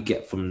 how do we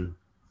get from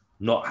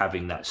not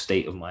having that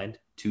state of mind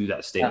to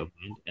that state of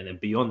mind? And then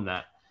beyond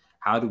that,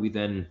 how do we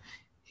then,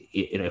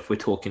 if we're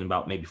talking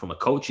about maybe from a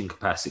coaching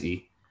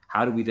capacity,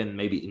 how do we then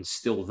maybe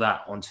instill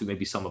that onto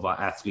maybe some of our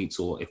athletes,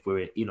 or if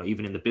we're,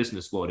 even in the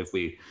business world, if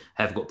we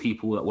have got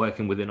people that are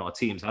working within our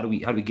teams, how do we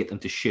get them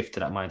to shift to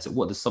that mindset?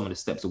 What are some of the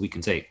steps that we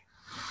can take?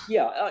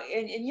 Yeah,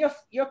 and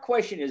your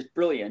question is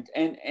brilliant,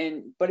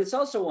 but it's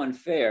also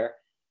unfair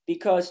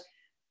because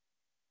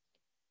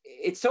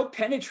it's so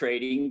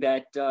penetrating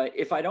that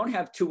if I don't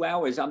have 2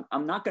 hours,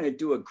 I'm not going to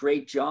do a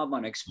great job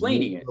on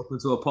explaining it. Open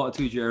to a part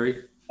 2,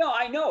 Jerry. No,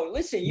 I know.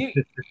 Listen,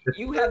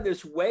 you have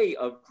this way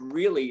of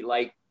really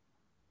like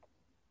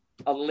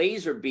a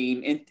laser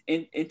beam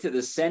into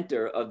the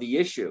center of the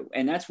issue,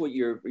 and that's what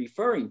you're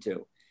referring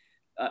to.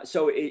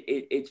 So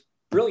it's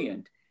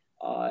brilliant.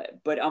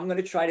 But I'm going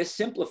to try to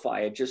simplify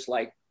it, just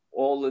like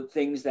all the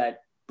things that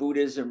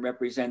Buddhism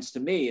represents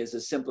to me is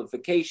a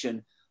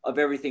simplification of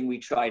everything we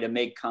try to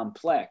make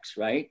complex,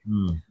 right?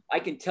 I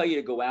can tell you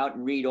to go out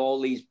and read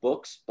all these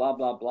books, blah,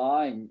 blah,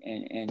 blah,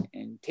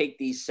 and take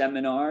these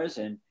seminars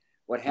and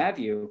what have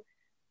you.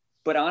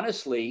 But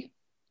honestly,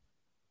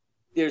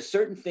 there's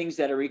certain things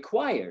that are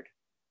required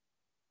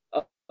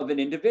of an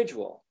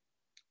individual.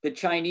 The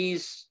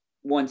Chinese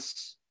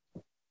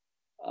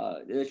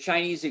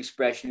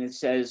expression, it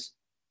says,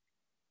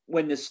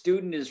 when the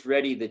student is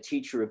ready, the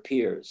teacher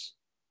appears.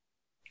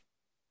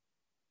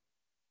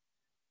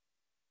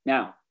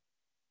 Now,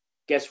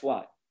 guess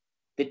what?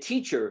 The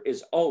teacher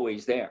is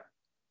always there,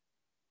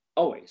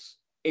 always,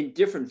 in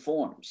different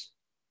forms.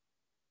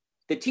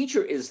 The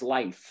teacher is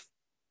life.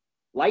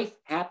 Life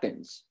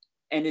happens,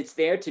 and it's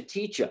there to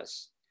teach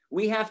us.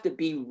 We have to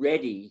be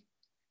ready.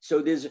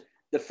 So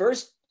the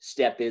first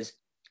step is,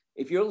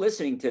 if you're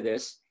listening to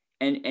this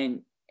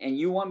and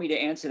you want me to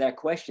answer that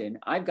question,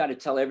 I've got to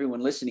tell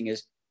everyone listening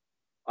is,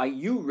 are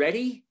you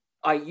ready?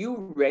 Are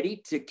you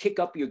ready to kick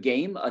up your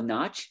game a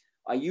notch?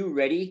 Are you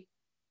ready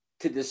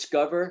to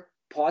discover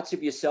parts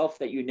of yourself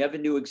that you never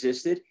knew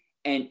existed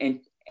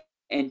and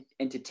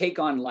to take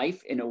on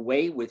life in a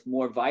way with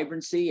more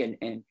vibrancy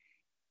and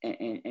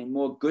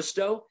more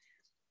gusto?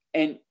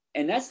 And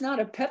that's not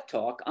a pep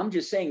talk. I'm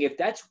just saying,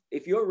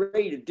 if you're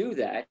ready to do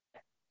that,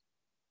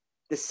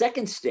 the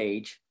second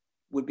stage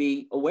would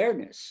be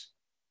awareness.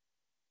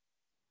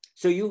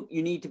 So you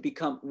need to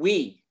become,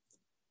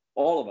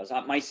 all of us,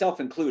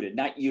 myself included,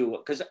 not you,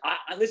 because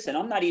listen,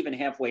 I'm not even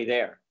halfway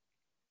there.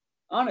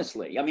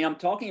 Honestly, I mean, I'm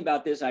talking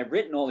about this. I've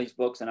written all these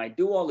books and I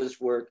do all this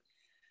work,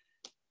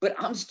 but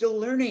I'm still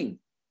learning.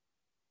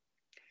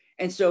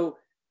 And so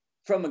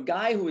from a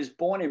guy who was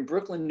born in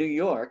Brooklyn, New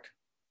York,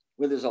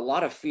 where there's a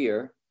lot of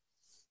fear,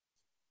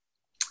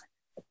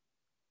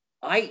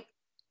 I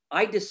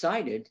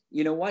decided,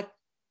 you know what?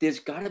 There's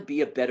got to be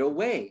a better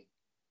way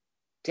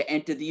to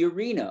enter the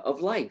arena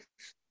of life,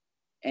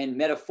 and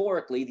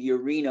metaphorically, the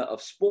arena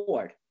of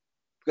sport.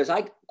 Because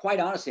quite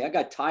honestly, I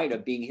got tired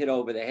of being hit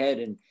over the head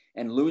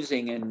and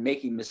losing and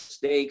making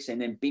mistakes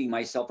and then beating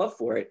myself up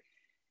for it.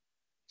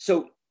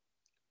 So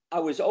I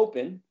was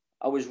open.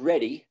 I was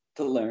ready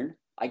to learn.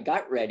 I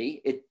got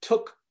ready. It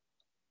took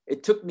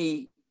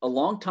me a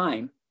long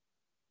time.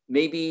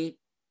 Maybe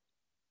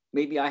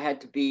I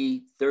had to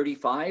be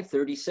 35,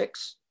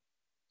 36.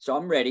 So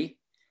I'm ready.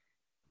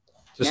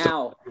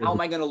 Now, how am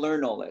I going to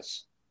learn all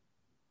this?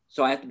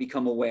 So I have to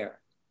become aware.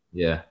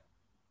 Yeah.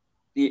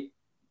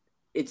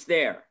 It's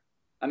there.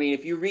 I mean,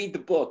 if you read the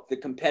book, The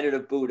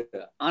Competitive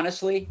Buddha,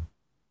 honestly,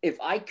 if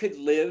I could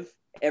live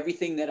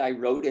everything that I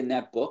wrote in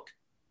that book,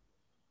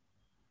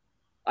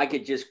 I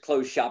could just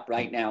close shop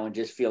right now and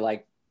just feel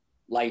like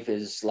life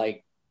is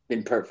like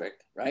been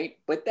perfect, right?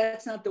 But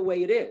that's not the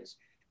way it is.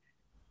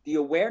 The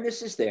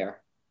awareness is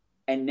there,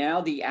 and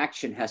now the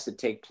action has to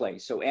take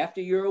place. So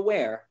after you're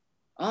aware,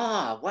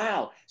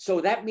 wow.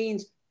 So that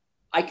means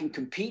I can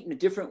compete in a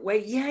different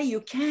way? Yeah,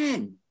 you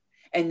can.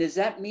 And does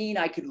that mean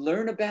I could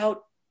learn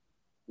about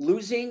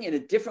losing in a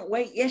different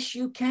way? Yes,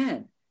 you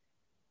can.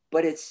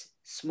 But it's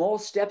small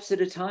steps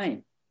at a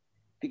time.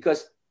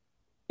 Because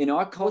in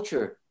our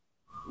culture,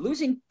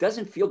 losing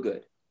doesn't feel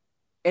good.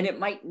 And it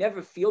might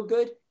never feel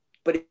good.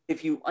 But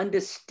if you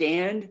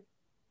understand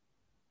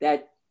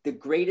that the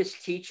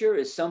greatest teacher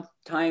is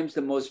sometimes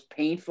the most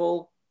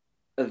painful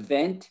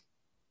event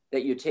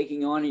that you're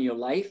taking on in your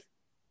life,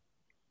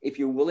 if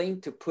you're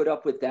willing to put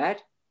up with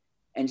that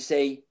and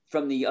say,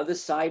 from the other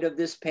side of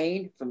this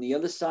pain, from the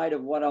other side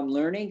of what I'm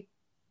learning,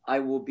 I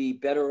will be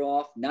better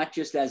off, not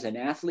just as an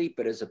athlete,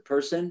 but as a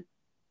person.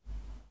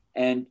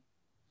 And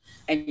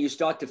you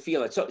start to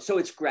feel it. So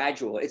it's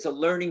gradual. It's a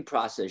learning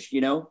process,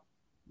 you know?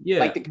 Yeah.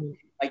 Like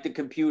the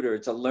computer,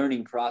 it's a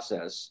learning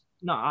process.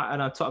 No,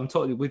 I'm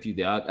totally with you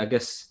there. I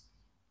guess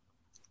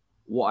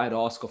what I'd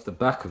ask off the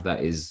back of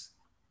that is,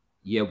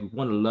 yeah, we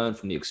want to learn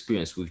from the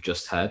experience we've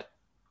just had,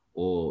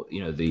 or,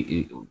 you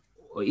know,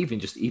 or even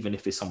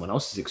if it's someone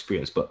else's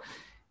experience. But,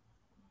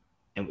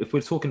 and if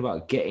we're talking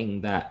about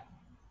getting that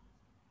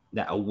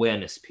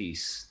awareness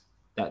piece,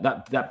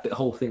 that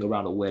whole thing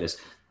around awareness,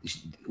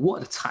 what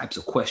are the types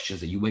of questions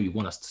that you maybe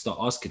want us to start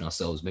asking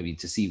ourselves, maybe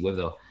to see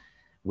whether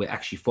we're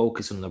actually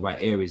focusing on the right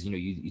areas. You know,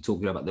 you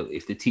talking about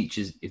if the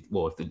teachers, if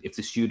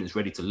the student's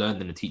ready to learn,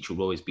 then the teacher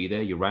will always be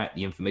there. You're right.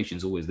 The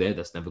information's always there.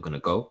 That's never going to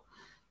go.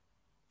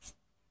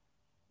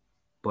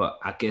 But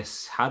I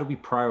guess, how do we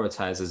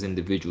prioritize as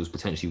individuals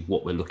potentially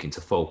what we're looking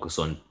to focus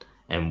on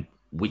and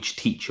which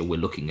teacher we're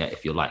looking at,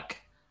 if you like?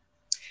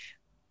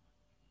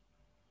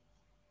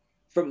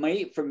 For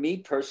me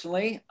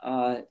personally,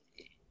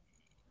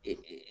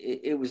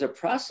 it was a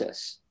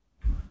process.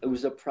 It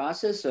was a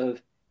process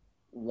of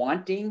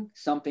wanting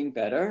something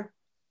better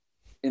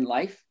in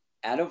life,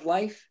 out of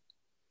life.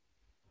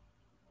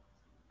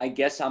 I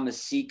guess I'm a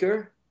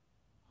seeker.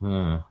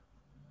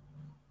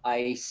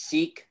 I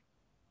seek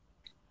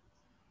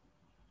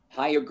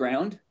higher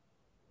ground.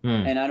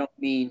 And I don't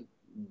mean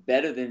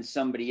better than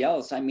somebody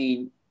else. I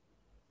mean,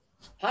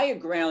 higher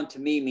ground to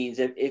me means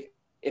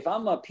if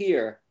I'm up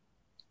here,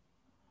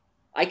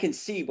 I can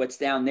see what's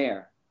down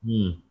there.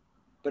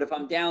 But if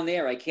I'm down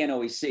there, I can't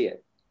always see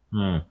it.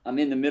 I'm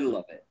in the middle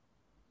of it.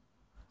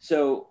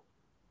 So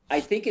I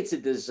think it's a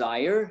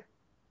desire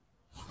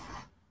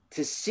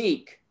to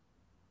seek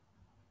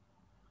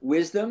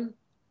wisdom,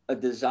 a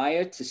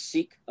desire to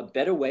seek a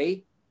better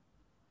way.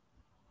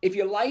 If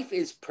your life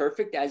is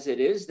perfect as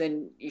it is,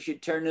 then you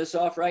should turn this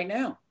off right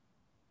now.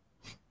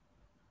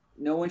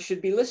 No one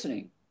should be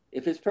listening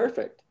if it's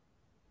perfect,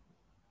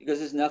 because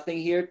there's nothing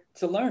here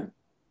to learn.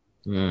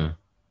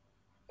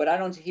 But I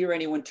don't hear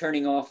anyone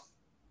turning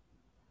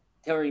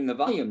the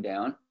volume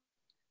down.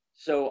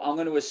 So I'm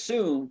going to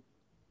assume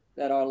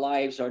that our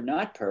lives are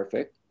not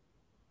perfect,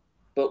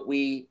 but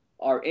we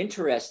are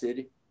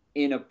interested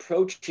in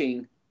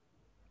approaching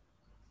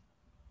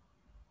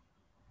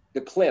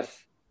the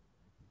cliff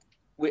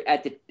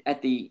at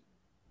the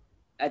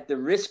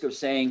risk of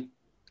saying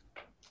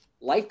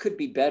life could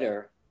be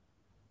better,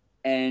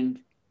 and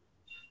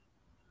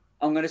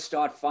I'm going to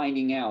start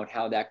finding out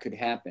how that could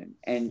happen.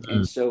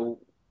 And so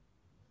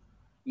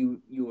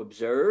you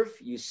observe,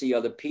 you see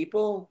other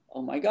people.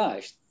 Oh my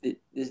gosh,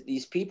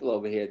 these people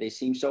over here, they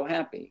seem so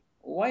happy.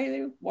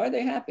 Why are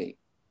they happy?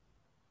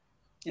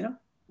 You know,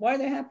 why are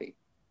they happy?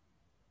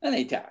 And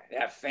they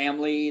have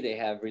family, they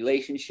have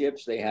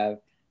relationships, they have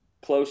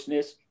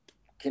closeness,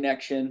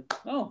 connection.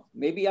 Oh,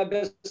 maybe I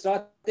best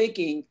start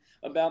thinking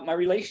about my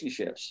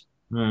relationships.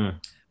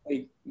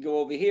 You go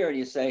over here and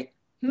you say,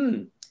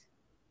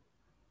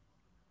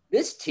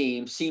 this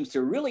team seems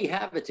to really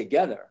have it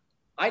together.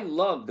 I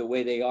love the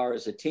way they are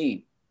as a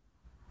team.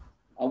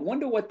 I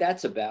wonder what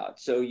that's about.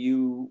 So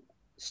you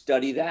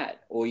study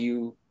that, or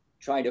you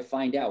try to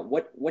find out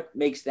what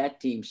makes that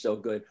team so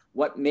good.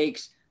 What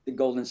makes the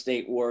Golden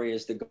State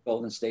Warriors the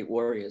Golden State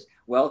Warriors?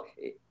 Well,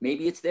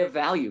 maybe it's their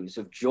values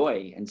of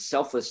joy and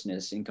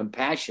selflessness and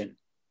compassion.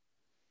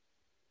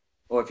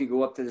 Or if you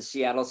go up to the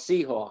Seattle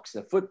Seahawks,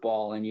 the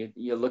football, and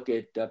you look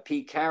at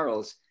Pete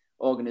Carroll's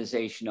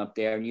organization up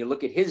there, and you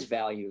look at his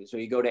values, or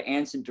you go to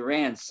Anson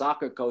Durant,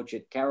 soccer coach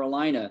at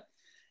Carolina,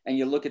 and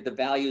you look at the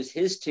values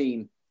his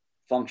team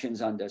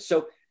functions under.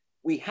 So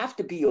we have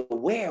to be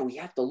aware, we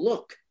have to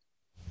look,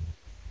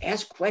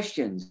 ask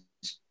questions,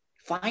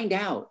 find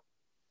out.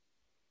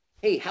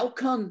 Hey, how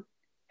come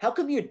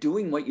you're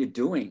doing what you're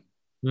doing?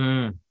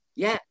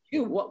 Yeah,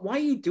 why are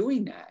you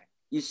doing that?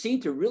 You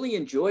seem to really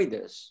enjoy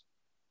this.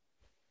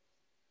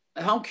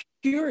 How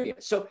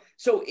curious. So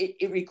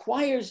it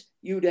requires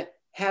you to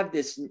have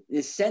this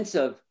sense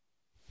of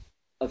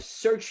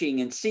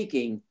searching and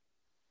seeking,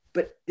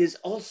 but there's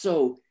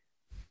also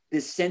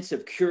this sense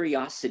of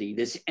curiosity,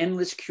 this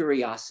endless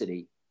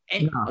curiosity,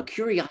 and a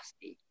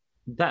curiosity.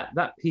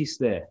 That piece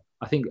there,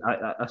 I think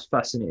that's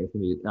fascinating for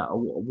me. I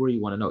really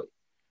want to know,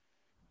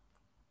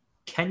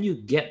 can you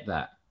get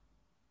that,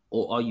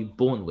 or are you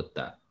born with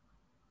that?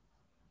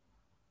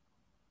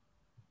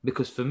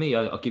 Because for me,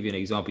 I'll give you an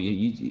example.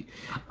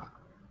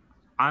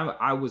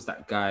 I was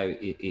that guy,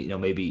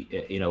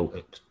 maybe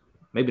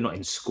not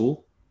in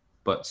school,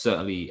 but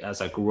certainly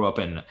as I grew up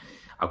and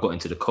I got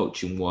into the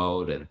coaching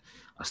world, and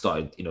I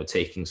started,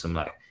 taking some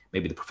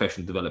maybe the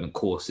professional development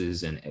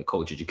courses and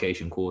coach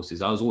education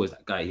courses. I was always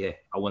that guy. Yeah,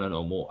 I want to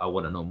know more. I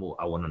want to know more.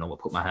 I want to know more.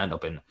 Put my hand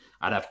up, and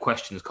I'd have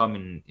questions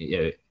coming,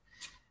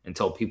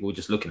 until people were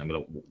just looking at me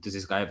like, does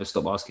this guy ever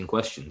stop asking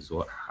questions?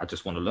 Or I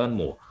just want to learn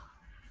more.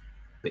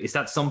 But is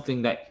that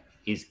something that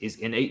is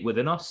innate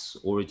within us,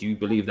 or do you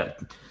believe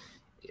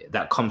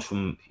that comes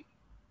from,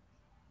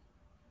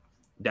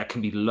 that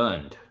can be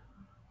learned?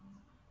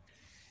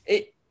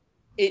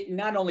 It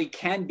not only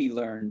can be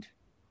learned,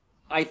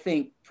 I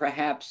think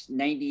perhaps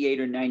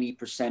 98 or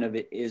 90% of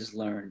it is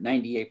learned.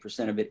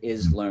 98% of it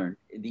is learned.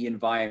 The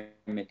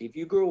environment. If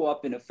you grew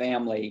up in a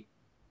family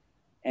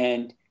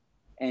and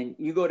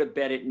you go to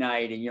bed at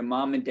night and your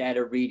mom and dad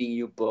are reading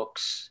you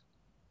books,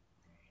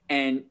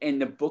 and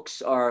the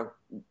books are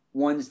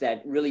ones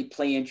that really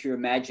play into your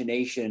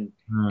imagination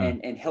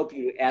and help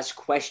you to ask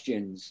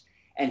questions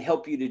and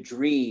help you to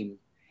dream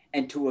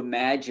and to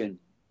imagine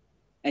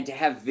and to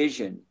have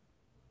vision.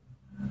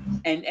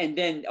 And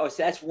then, so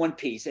that's one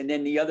piece. And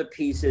then the other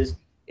piece is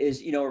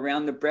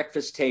around the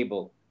breakfast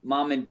table,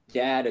 mom and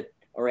dad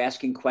are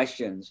asking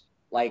questions.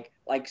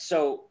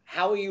 So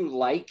how are you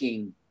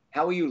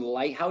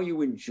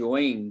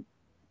enjoying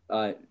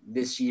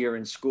this year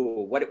in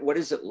school? What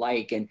is it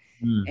like?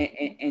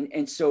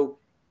 And so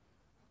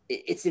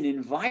it's an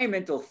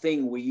environmental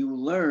thing where you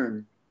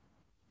learn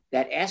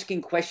that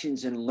asking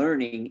questions and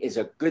learning is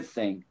a good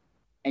thing,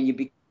 and you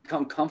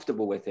become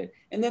comfortable with it.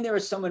 And then there are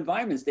some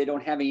environments, they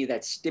don't have any of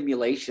that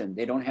stimulation.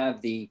 They don't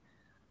have the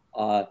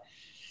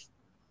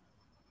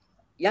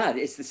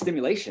it's the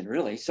stimulation,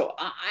 really. So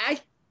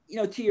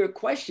to your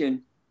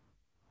question,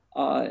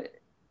 for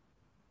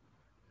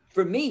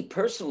me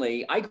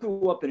personally, I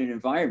grew up in an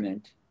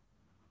environment,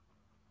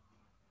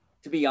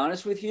 to be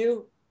honest with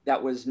you,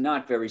 that was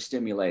not very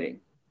stimulating.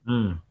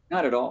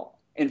 Not at all.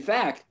 In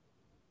fact,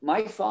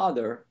 my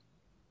father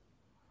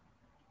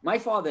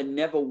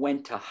never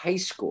went to high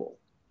school.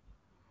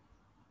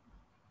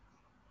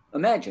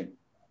 Imagine,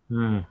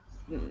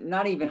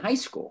 not even high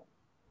school.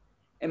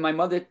 And my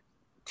mother,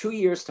 2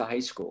 years to high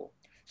school.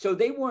 So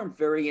they weren't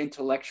very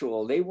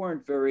intellectual. They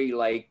weren't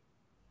very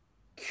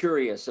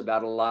curious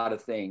about a lot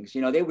of things.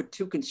 They were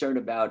too concerned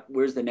about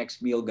where's the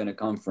next meal going to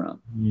come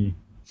from.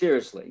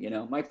 Seriously,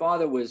 my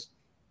father was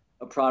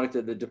a product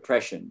of the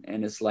Depression.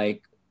 And it's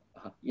like,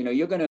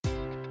 you're going to.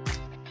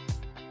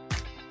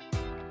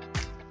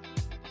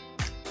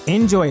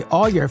 Enjoy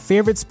all your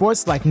favorite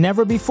sports like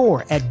never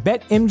before at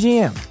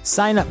BetMGM.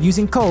 Sign up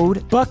using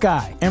code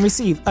Buckeye and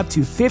receive up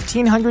to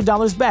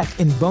 $1,500 back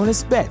in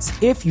bonus bets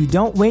if you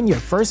don't win your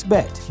first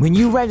bet. When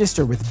you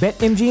register with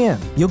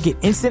BetMGM, you'll get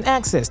instant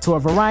access to a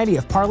variety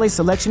of parlay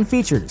selection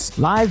features,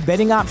 live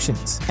betting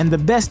options, and the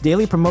best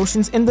daily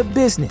promotions in the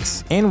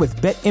business. And with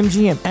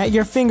BetMGM at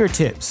your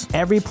fingertips,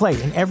 every play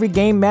and every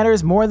game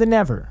matters more than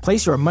ever.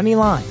 Place your money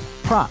line,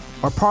 prop,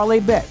 or parlay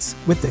bets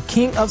with the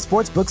king of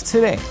sportsbooks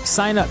today.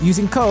 Sign up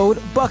using code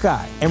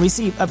Buckeye and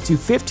receive up to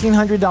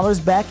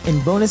 $1,500 back in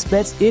bonus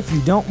bets if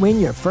you don't win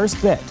your first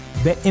bet.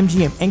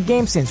 BetMGM and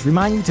GameSense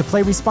remind you to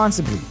play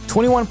responsibly.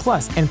 21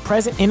 plus and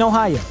present in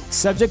Ohio,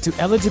 subject to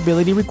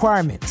eligibility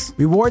requirements.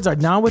 Rewards are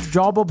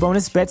non-withdrawable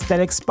bonus bets that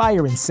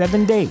expire in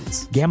 7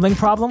 days. Gambling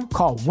problem?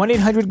 Call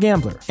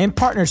 1-800-GAMBLER in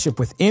partnership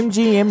with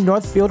MGM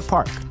Northfield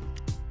Park.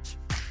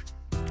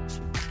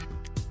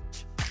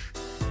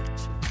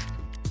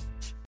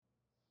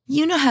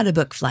 You know how to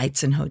book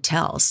flights and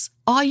hotels.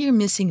 All you're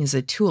missing is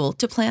a tool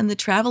to plan the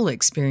travel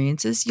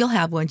experiences you'll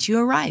have once you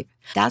arrive.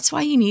 That's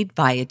why you need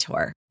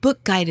Viator.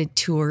 Book guided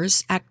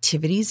tours,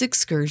 activities,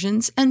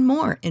 excursions, and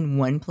more in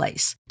one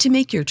place to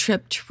make your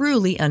trip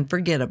truly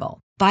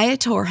unforgettable.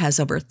 Viator has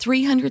over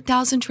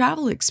 300,000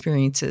 travel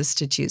experiences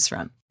to choose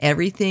from.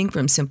 Everything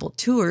from simple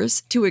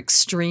tours to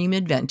extreme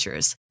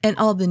adventures and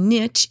all the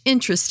niche,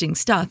 interesting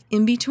stuff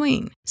in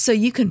between. So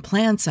you can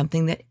plan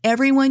something that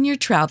everyone you're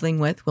traveling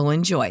with will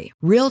enjoy.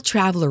 Real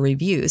traveler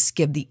reviews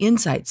give the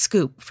inside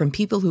scoop from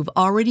people who've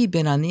already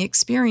been on the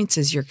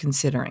experiences you're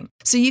considering.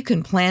 So you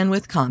can plan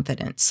with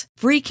confidence.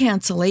 Free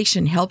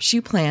cancellation helps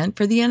you plan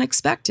for the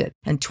unexpected.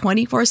 And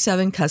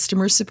 24/7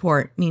 customer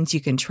support means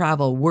you can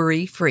travel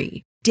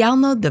worry-free.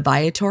 Download the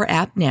Viator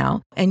app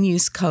now and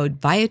use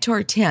code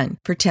Viator10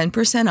 for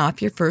 10%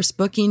 off your first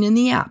booking in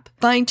the app.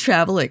 Find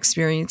travel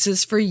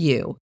experiences for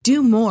you.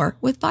 Do more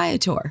with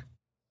Viator.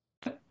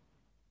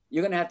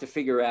 You're going to have to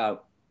figure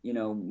out,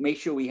 make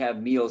sure we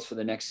have meals for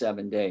the next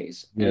 7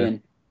 days. Yeah.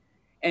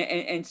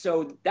 And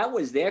so that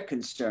was their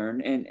concern.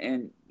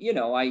 And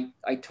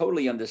I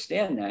totally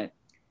understand that.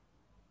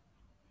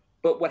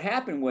 But what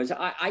happened was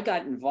I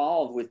got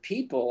involved with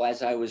people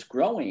as I was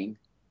growing,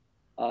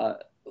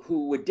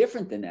 who were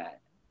different than that.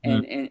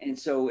 And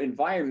so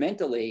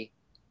environmentally,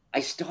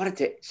 I started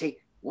to say,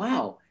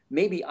 wow,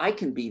 maybe I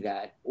can be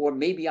that, or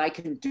maybe I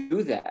can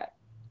do that.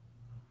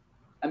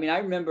 I mean, I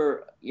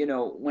remember,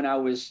 when I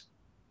was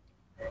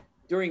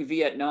during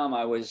Vietnam,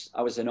 I was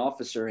an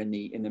officer in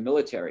the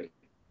military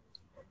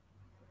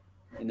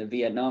in the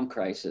Vietnam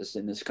crisis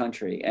in this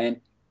country. And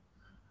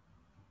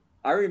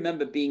I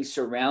remember being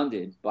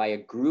surrounded by a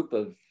group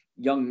of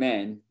young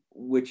men,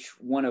 which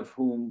one of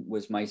whom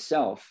was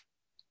myself,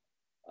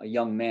 a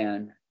young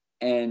man,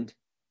 and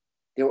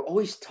they were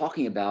always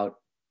talking about,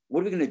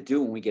 what are we going to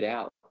do when we get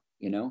out?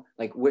 I'm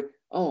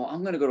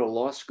going to go to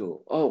law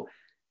school. Oh,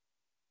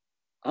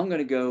 I'm going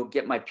to go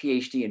get my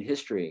PhD in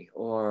history,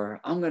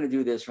 or I'm going to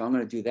do this, or I'm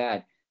going to do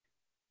that.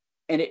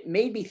 And it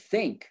made me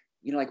think,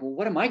 well,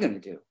 what am I going to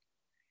do?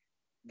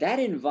 That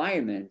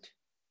environment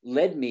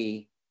led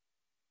me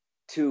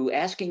to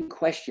asking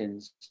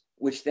questions,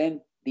 which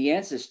then the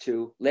answers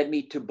to led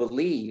me to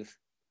believe,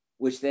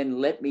 which then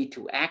led me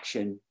to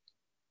action,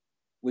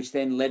 which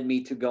then led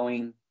me to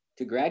going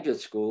to graduate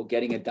school,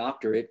 getting a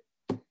doctorate,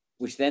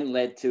 which then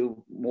led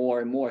to more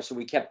and more. So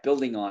we kept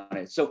building on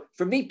it. So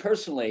for me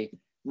personally,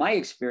 my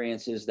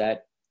experience is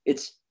that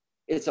it's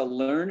a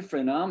learned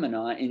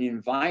phenomenon in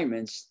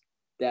environments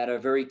that are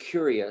very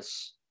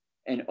curious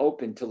and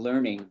open to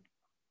learning.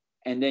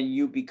 And then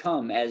you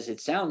become, as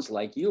it sounds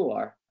like you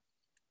are,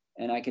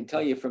 and I can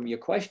tell you from your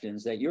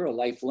questions that you're a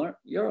life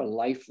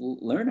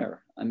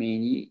learner. I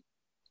mean,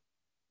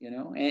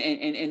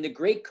 and the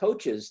great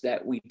coaches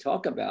that we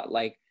talk about,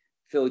 like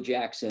Phil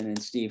Jackson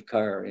and Steve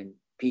Kerr and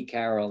Pete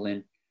Carroll,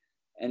 and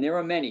there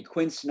are many,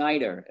 Quinn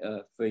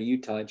Snyder for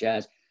Utah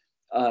Jazz.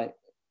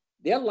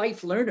 They're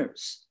life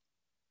learners.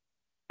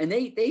 And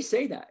they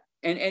say that.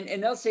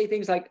 And they'll say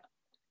things like,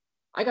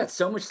 I got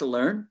so much to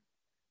learn,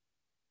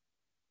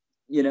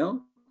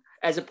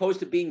 as opposed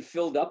to being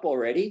filled up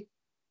already.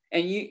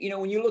 And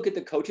when you look at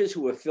the coaches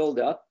who are filled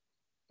up,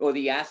 or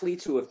the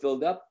athletes who are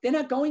filled up, they're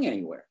not going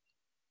anywhere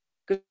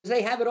because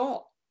they have it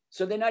all.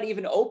 So they're not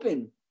even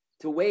open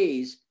to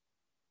ways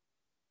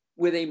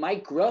where they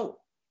might grow.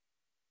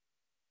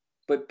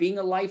 But being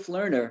a life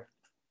learner,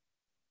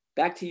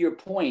 back to your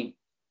point,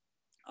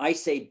 I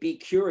say be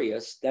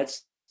curious.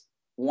 That's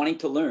wanting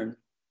to learn,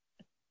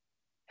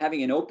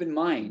 having an open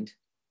mind,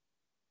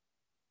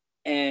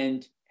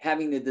 and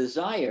having the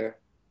desire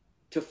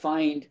to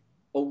find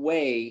a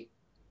way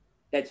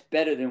that's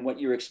better than what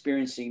you're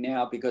experiencing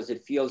now because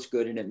it feels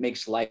good and it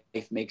makes life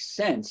make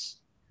sense.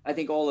 I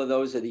think all of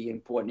those are the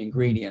important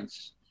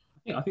ingredients.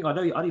 Yeah, I think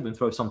I'd even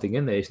throw something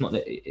in there. It's not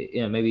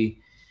that,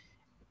 maybe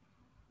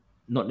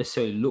not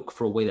necessarily look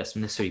for a way that's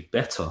necessarily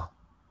better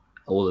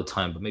all the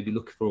time, but maybe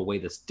look for a way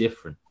that's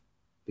different,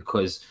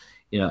 because,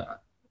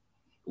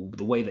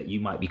 the way that you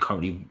might be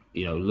currently,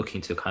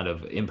 looking to kind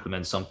of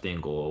implement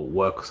something or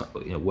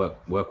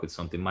work with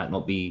something might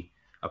not be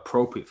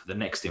appropriate for the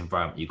next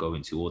environment you go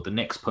into or the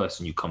next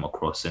person you come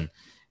across. And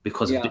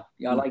because I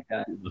like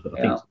that.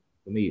 I think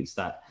for me it's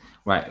that,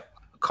 right,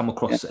 come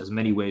across as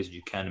many ways as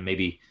you can, and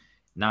maybe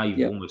now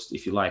you've almost,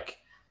 if you like,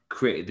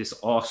 created this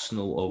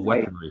arsenal of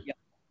weaponry.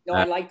 No,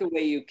 I like the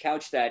way you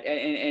couch that,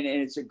 and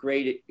it's a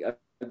great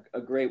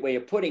way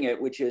of putting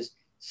it, which is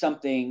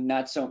something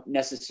not so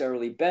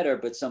necessarily better,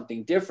 but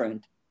something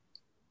different,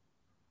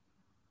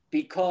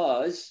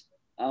 because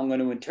I'm going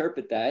to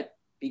interpret that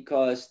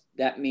because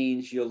that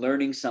means you're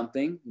learning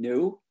something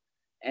new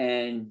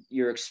and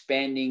you're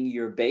expanding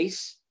your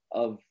base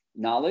of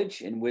knowledge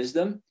and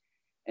wisdom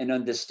and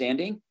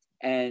understanding.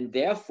 And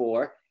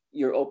therefore,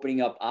 you're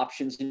opening up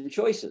options and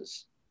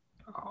choices.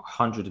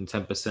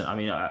 110%. I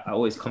mean, I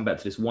always come back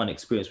to this one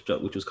experience,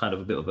 which was kind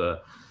of a bit of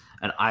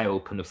an eye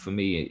opener for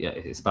me.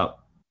 It's about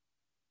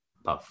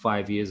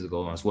 5 years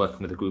ago. I was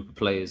working with a group of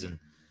players, and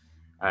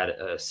I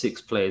had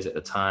 6 players at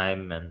the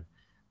time, and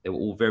they were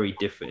all very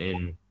different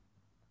in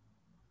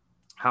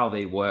how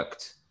they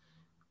worked.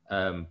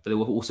 But they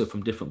were also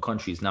from different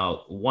countries.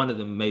 Now, one of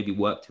them maybe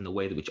worked in the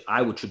way that which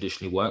I would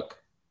traditionally work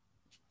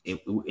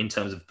in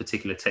terms of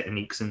particular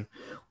techniques and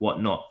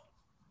whatnot.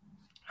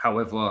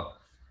 However,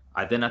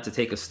 I then had to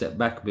take a step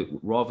back a bit,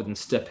 rather than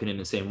stepping in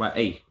and saying, right,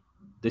 hey,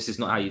 this is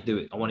not how you do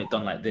it. I want it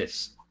done like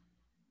this.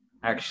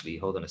 Actually,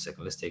 hold on a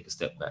second. Let's take a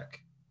step back.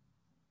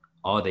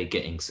 Are they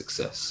getting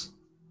success?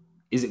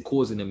 Is it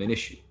causing them an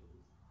issue?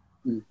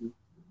 Mm-hmm.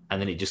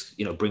 And then it just,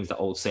 brings the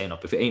old saying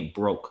up. If it ain't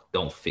broke,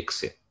 don't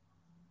fix it.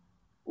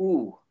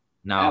 Ooh,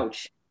 now,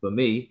 ouch. For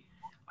me,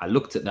 I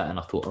looked at that and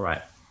I thought, all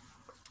right,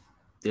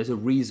 there's a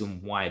reason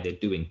why they're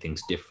doing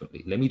things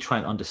differently. Let me try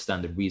and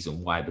understand the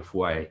reason why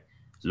before I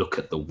look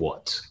at the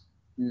what.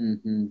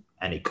 Mm-hmm.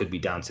 And it could be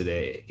down to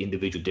their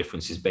individual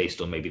differences based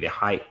on maybe their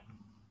height,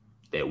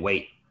 their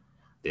weight,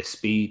 their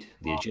speed,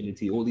 the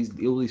agility, all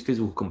these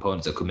physical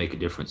components that could make a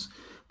difference.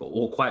 But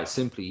all quite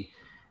simply,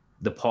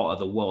 the part of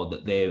the world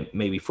that they're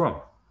maybe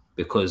from,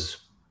 because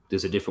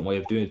there's a different way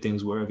of doing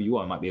things wherever you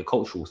are. It might be a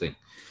cultural thing.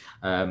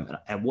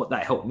 And what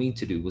that helped me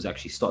to do was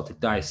actually start to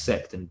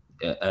dissect and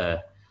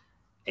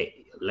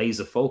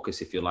laser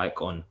focus, if you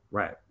like, on,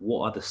 right,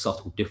 what are the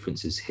subtle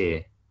differences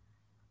here?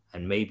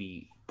 And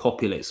maybe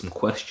populate some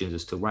questions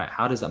as to, right,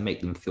 how does that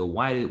make them feel?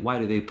 Why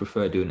do they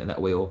prefer doing it that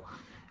way? Or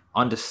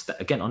understand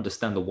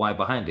the why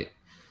behind it.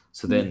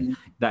 So then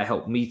that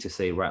helped me to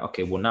say, right,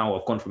 okay, well, now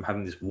I've gone from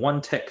having this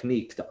one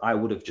technique that I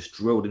would have just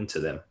drilled into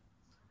them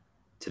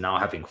to now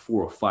having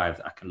 4 or 5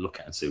 that I can look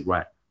at and say,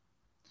 right,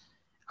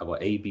 I've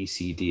got A, B,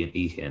 C, D, and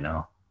E here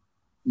now.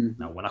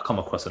 Now, when I come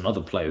across another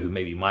player who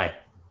maybe my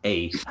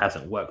A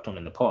hasn't worked on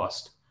in the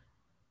past,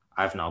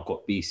 I've now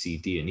got B, C,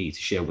 D, and E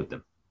to share with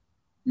them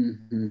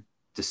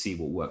to see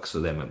what works for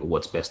them and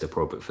what's best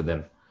appropriate for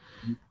them.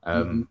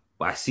 But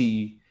I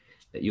see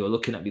that you're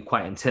looking at me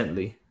quite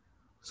intently.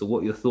 So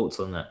what are your thoughts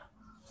on that?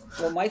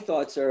 Well, my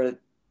thoughts are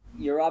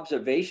your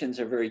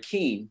observations are very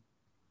keen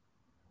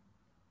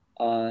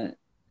and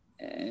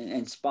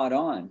spot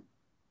on.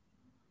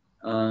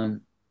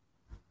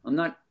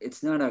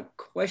 It's not a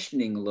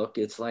questioning look.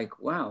 It's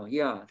like, wow,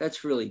 yeah,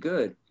 that's really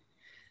good.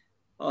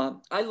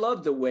 I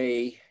love the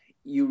way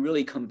you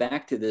really come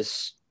back to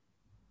this.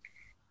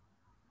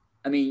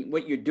 I mean,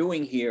 what you're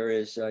doing here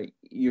is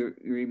you're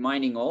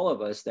reminding all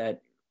of us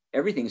that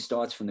everything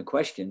starts from the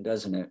question,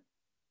 doesn't it?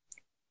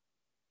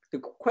 The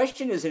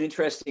question is an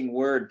interesting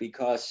word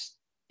because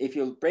if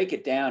you break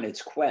it down,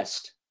 it's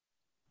quest.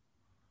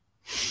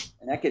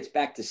 And that gets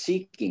back to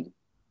seeking.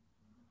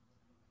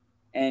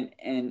 And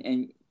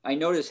I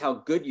notice how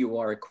good you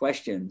are at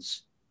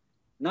questions,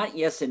 not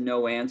yes and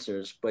no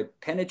answers,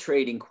 but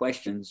penetrating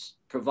questions,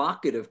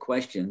 provocative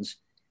questions.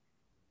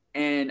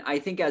 And I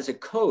think as a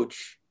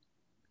coach,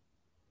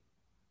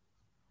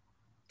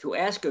 to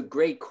ask a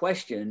great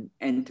question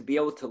and to be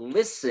able to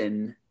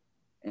listen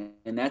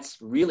and that's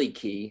really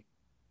key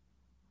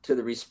to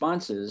the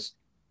responses,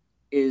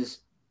 is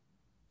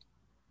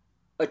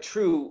a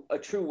true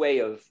way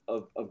of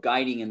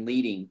guiding and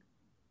leading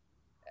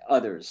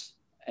others.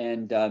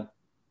 And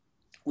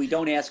we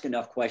don't ask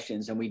enough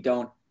questions, and we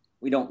don't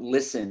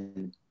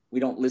listen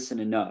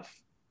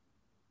enough,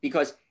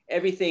 because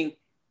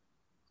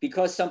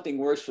something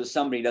works for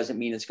somebody doesn't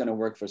mean it's going to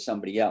work for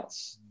somebody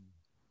else.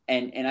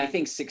 And I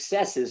think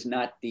success is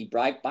not the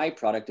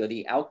byproduct or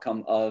the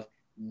outcome of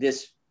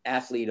this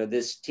athlete or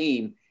this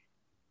team.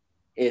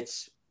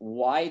 It's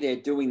why they're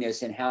doing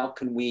this, and how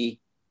can we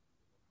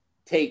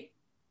take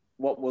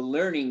what we're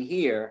learning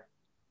here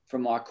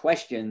from our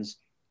questions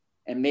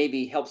and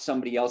maybe help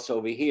somebody else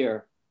over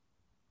here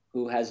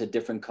who has a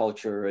different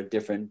culture or a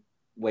different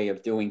way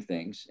of doing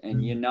things.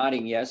 And you're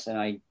nodding yes, and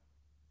I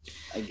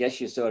guess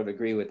you sort of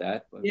agree with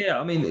that. But. Yeah,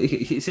 I mean,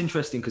 it's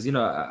interesting because, you're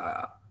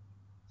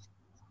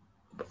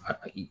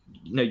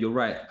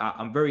right.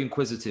 I'm very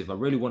inquisitive. I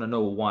really want to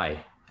know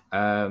why,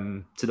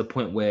 to the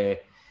point where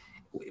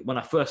when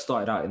I first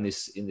started out in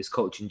this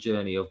coaching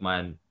journey of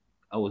mine,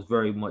 I was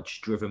very much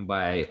driven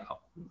by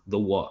the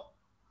what.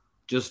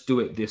 Just do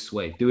it this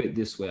way. Do it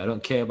this way. I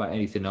don't care about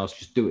anything else.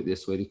 Just do it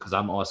this way because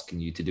I'm asking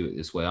you to do it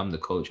this way. I'm the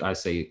coach. I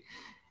say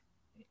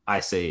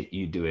it,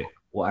 you do it.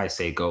 What I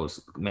say goes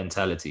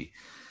mentality.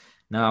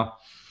 Now,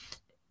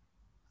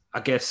 I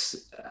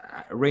guess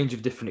a range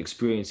of different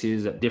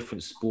experiences at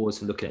different sports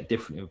and looking at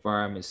different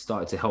environments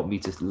started to help me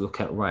to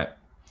look at, right,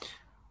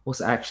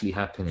 what's actually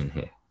happening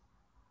here?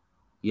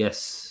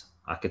 Yes,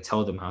 I could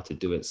tell them how to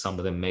do it. Some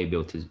of them may be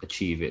able to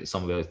achieve it.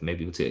 Some of them may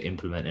be able to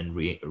implement and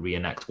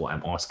reenact what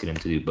I'm asking them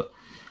to do. But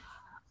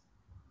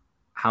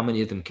how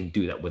many of them can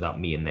do that without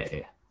me in their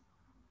ear?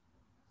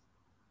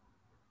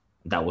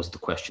 That was the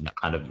question that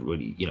kind of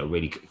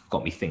really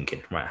got me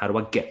thinking, right? How do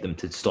I get them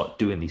to start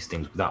doing these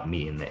things without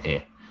me in their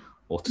ear?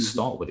 Or to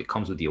start with, it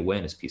comes with the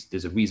awareness piece.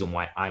 There's a reason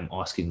why I'm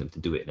asking them to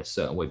do it in a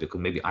certain way,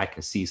 because maybe I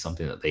can see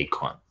something that they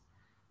can't.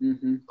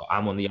 So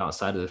I'm on the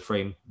outside of the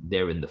frame,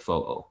 they're in the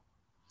photo.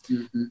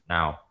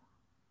 Now,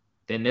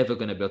 they're never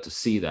going to be able to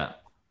see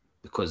that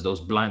because those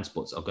blind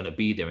spots are going to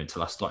be there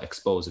until I start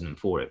exposing them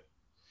for it.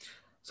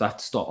 So I have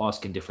to start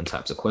asking different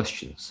types of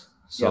questions.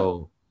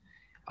 So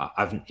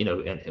I've,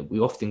 and we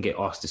often get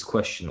asked this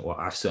question, or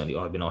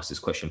I've been asked this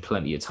question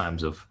plenty of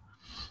times of,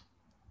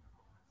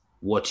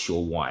 what's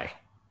your why?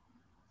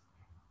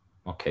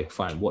 Okay,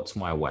 fine. What's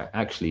my why?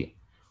 Actually,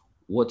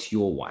 what's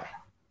your why?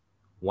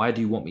 Why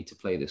do you want me to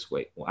play this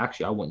way? Well,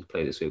 actually, I want you to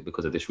play this way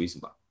because of this reason,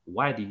 but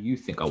why do you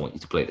think I want you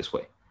to play this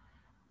way?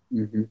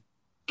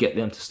 Get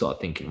them to start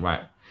thinking,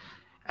 right?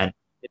 And,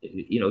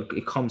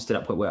 it comes to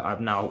that point where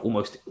I've now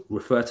almost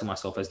referred to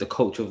myself as the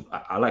coach of,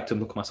 I like to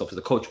look at myself as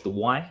the coach of the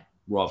why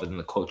rather than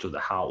the coach of the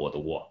how or the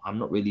what. I'm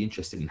not really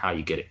interested in how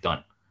you get it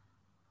done.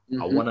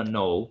 I want to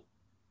know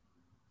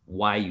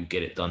why you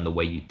get it done the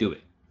way you do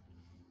it,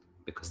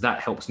 because that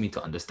helps me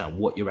to understand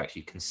what you're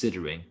actually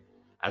considering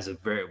as a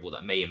variable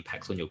that may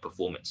impact on your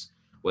performance,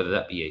 whether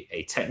that be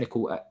a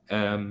technical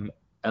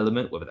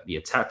element, whether that be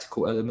a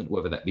tactical element,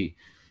 whether that be,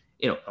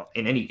 in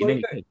any.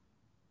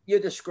 You're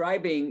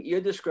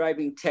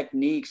describing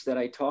techniques that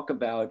I talk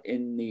about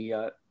in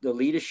the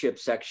leadership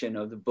section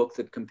of the book,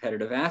 The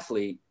Competitive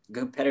Athlete,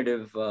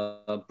 Competitive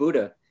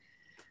Buddha,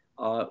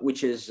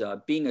 which is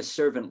being a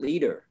servant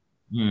leader,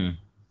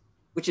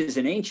 which is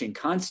an ancient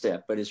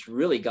concept, but it's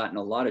really gotten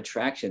a lot of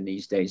traction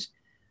these days.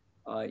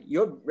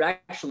 You're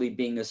actually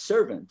being a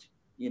servant.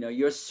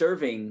 You're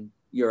serving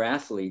your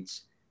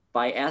athletes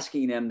by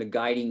asking them the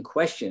guiding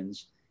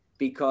questions,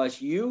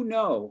 because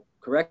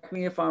correct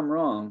me if I'm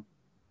wrong,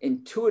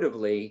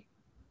 intuitively,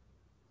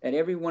 that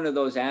every one of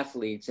those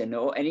athletes and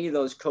any of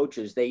those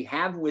coaches, they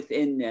have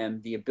within them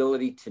the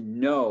ability to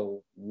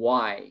know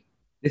why.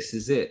 This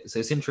is it. So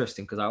it's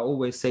interesting because I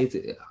always say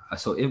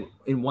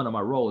in one of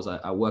my roles,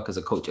 I work as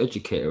a coach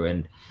educator,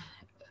 and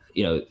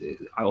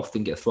I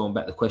often get thrown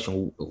back the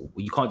question, well,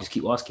 you can't just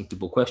keep asking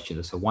people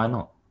questions. So why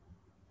not?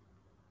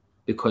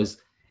 Because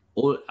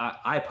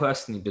I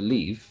personally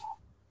believe,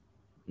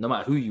 no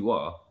matter who you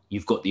are,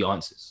 you've got the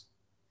answers.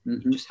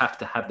 You just have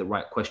to have the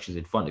right questions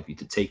in front of you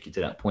to take you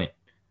to that point.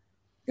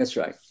 That's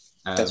right.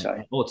 That's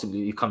right.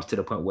 Ultimately, it comes to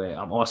the point where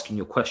I'm asking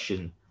you a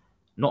question,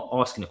 not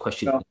asking a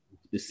question in a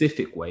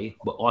specific way,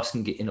 but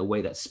asking it in a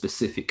way that's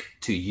specific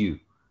to you.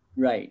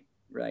 Right.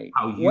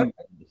 How you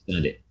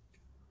understand it.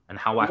 And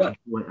how I can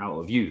draw it out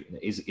of you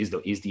is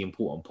the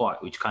important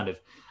part, which kind of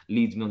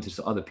leads me on to this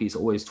other piece I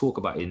always talk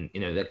about.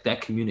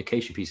 That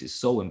communication piece is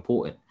so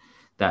important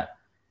that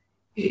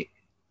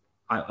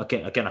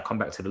I come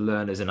back to the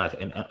learners and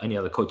any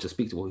other coach I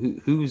speak to. Well,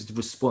 whose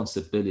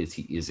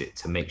responsibility is it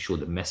to make sure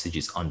the message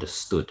is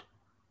understood?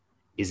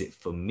 Is it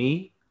for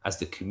me as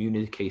the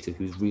communicator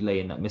who's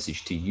relaying that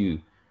message to you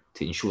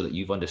to ensure that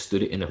you've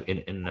understood it in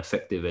an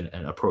effective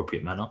and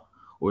appropriate manner,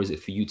 or is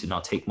it for you to now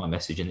take my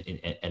message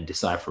and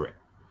decipher it?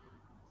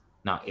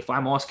 Now, if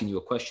I'm asking you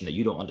a question that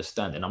you don't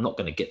understand, then I'm not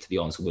going to get to the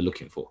answer we're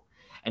looking for.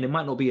 And it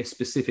might not be a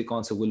specific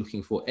answer we're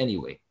looking for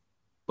anyway,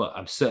 but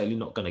I'm certainly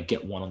not going to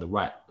get one on the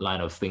right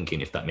line of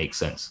thinking, if that makes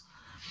sense.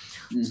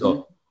 Mm-hmm.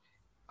 So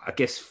I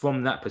guess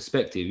from that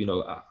perspective, you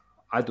know,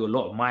 I do a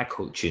lot of my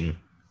coaching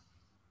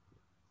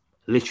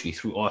literally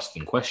through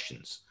asking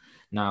questions.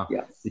 Now,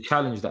 the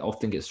challenge that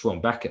often gets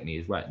thrown back at me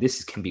is, right,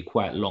 this can be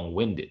quite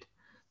long-winded.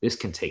 This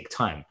can take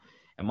time.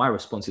 And my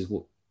response is,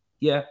 well,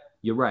 yeah,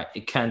 you're right.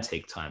 It can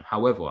take time.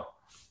 However,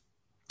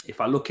 if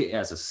I look at it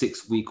as a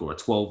 6-week or a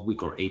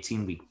 12-week or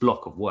 18-week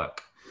block of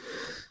work,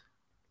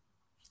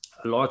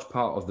 a large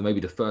part of maybe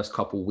the first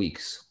couple of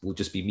weeks will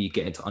just be me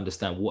getting to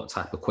understand what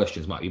type of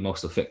questions might be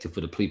most effective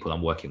for the people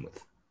I'm working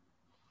with.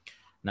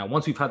 Now,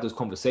 once we've had those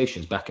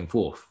conversations back and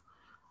forth,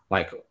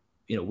 like,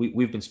 you know,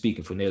 we've been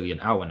speaking for nearly an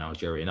hour now,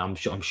 Jerry, and I'm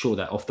sure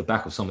that off the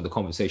back of some of the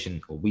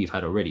conversation we've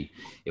had already,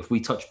 if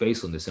we touch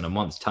base on this in a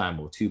month's time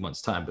or 2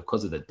 months' time,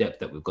 because of the depth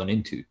that we've gone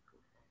into,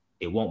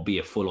 it won't be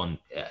a full-on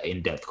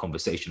in-depth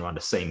conversation around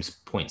the same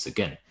points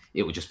again.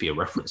 It will just be a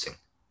referencing.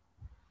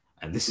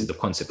 And this is the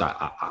concept that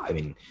I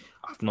mean,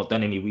 I've not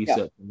done any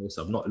research on this.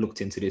 I've not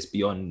looked into this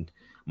beyond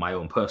my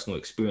own personal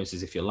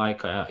experiences, if you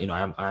like. I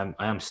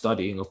am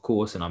studying, of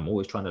course, and I'm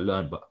always trying to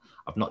learn, but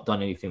I've not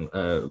done anything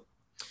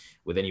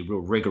with any real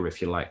rigor, if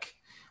you like,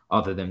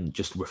 other than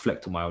just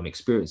reflect on my own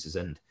experiences.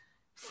 And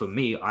for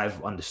me,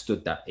 I've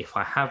understood that if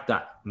I have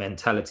that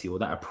mentality or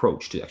that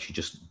approach to actually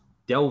just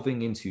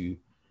delving into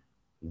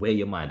where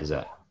your mind is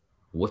at,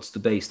 what's the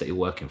base that you're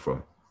working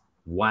from,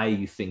 why are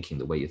you thinking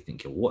the way you're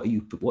thinking, what are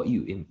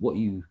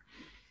you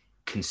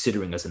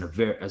considering as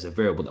a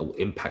variable that will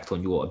impact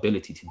on your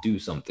ability to do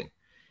something.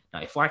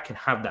 Now, if I can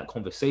have that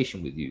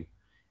conversation with you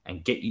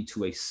and get you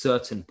to a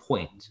certain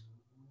point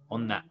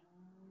on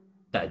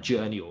that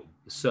journey, or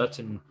a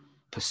certain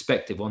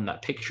perspective on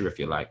that picture, if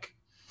you like,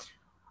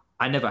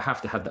 I never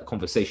have to have that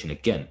conversation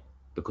again,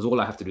 because all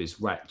I have to do is,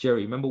 right,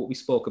 Jerry, remember what we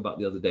spoke about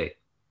the other day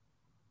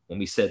when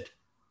we said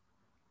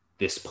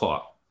this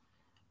part?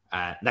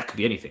 That could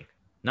be anything.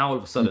 Now, all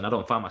of a sudden, I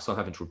don't find myself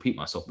having to repeat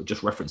myself, but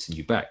just referencing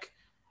you back.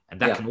 And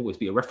that can always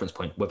be a reference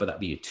point, whether that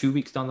be 2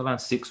 weeks down the line,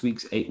 6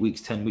 weeks, 8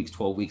 weeks, 10 weeks,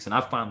 12 weeks. And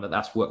I've found that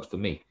that's worked for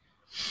me.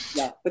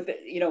 Yeah, but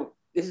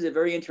this is a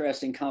very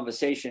interesting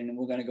conversation, and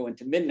we're going to go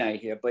into midnight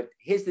here. But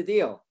here's the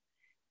deal.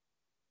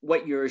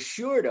 What you're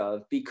assured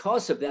of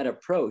because of that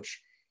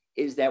approach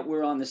is that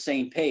we're on the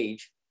same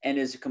page and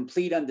there's a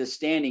complete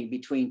understanding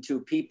between two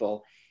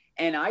people.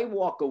 And I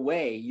walk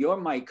away, you're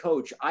my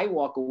coach, I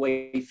walk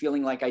away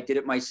feeling like I did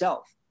it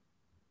myself.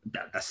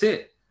 That's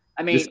it.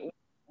 I mean,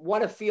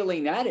 what a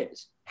feeling that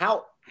is.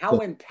 How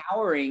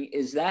empowering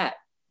is that?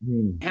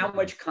 How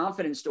much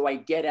confidence do I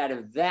get out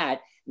of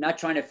that? Not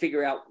trying to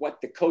figure out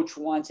what the coach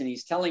wants and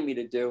he's telling me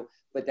to do,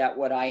 but that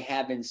what I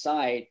have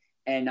inside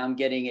and I'm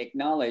getting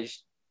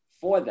acknowledged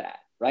for that,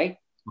 right?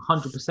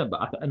 100%.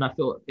 But I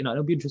feel,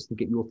 it'll be interesting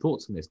to get your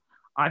thoughts on this.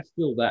 I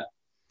feel that,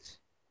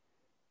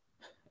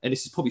 and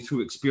this is probably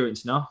through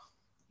experience now,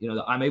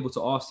 that I'm able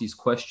to ask these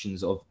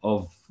questions of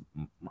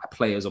my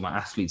players or my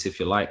athletes, if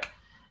you like,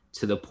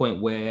 to the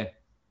point where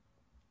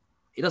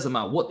it doesn't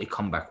matter what they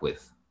come back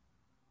with.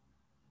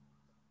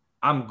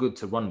 I'm good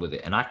to run with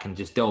it, and I can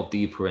just delve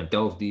deeper and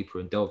delve deeper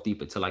and delve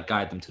deeper till I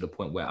guide them to the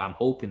point where I'm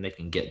hoping they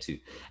can get to.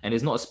 And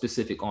there's not a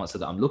specific answer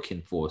that I'm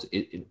looking for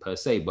per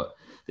se, but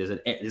there's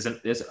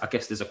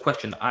a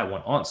question that I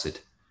want answered,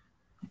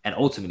 and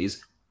ultimately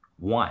is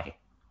why?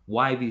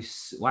 Why have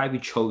you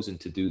chosen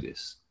to do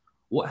this?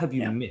 What have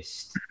you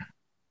missed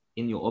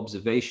in your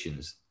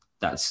observations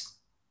that's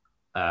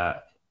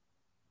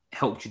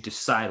helped you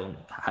decide on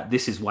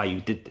this is why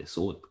you did this,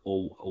 or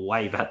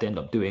why you've had to end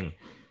up doing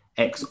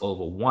X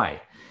over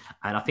Y?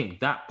 And I think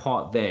that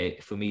part there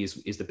for me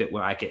is the bit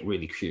where I get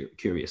really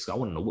curious. I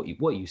want to know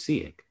what are you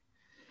seeing.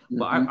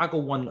 But I go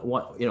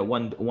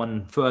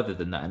one further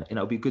than that, and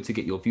it'll be good to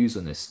get your views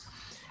on this.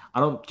 I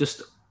don't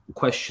just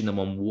question them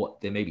on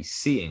what they may be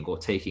seeing or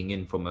taking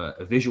in from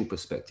a visual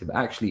perspective, but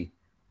actually,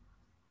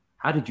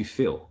 how did you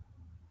feel?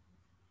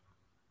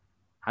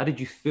 How did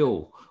you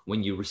feel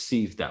when you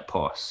received that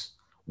pass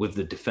with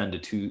the defender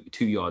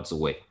two yards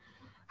away?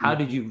 How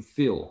did you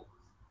feel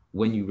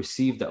when you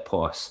received that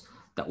pass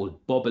that was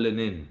bobbling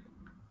in,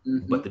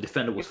 but the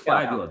defender was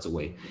 5 yards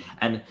away?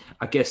 And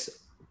I guess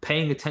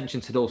paying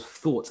attention to those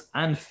thoughts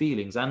and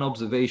feelings and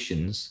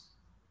observations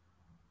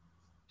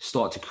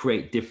start to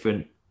create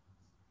different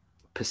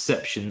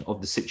perception of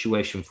the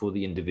situation for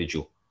the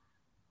individual.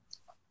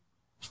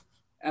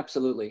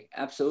 Absolutely.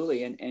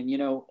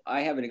 And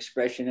I have an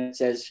expression that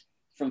says,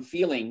 from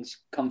feelings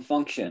come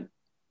function.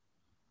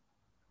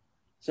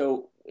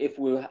 So if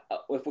we're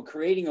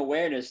creating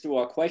awareness through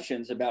our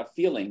questions about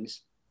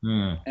feelings,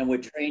 and we're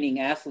training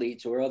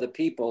athletes or other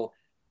people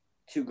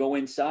to go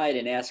inside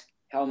and ask,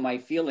 how am I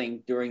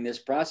feeling during this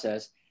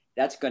process?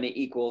 That's going to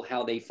equal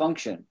how they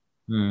function.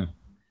 I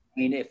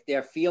mean, if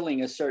they're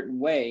feeling a certain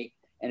way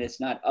and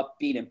it's not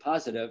upbeat and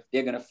positive,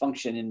 they're going to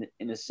function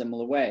in a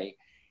similar way.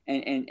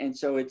 And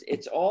so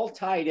it's all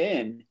tied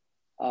in.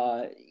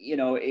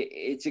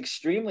 It's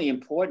extremely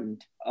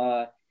important.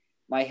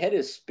 My head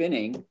is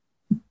spinning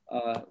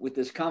with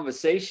this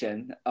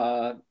conversation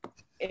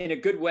in a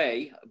good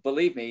way.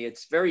 Believe me,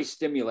 it's very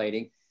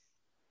stimulating.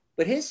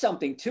 But here's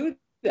something too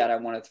that I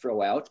want to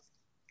throw out.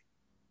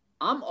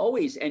 I'm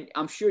always, and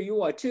I'm sure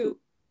you are too,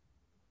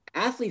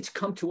 athletes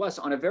come to us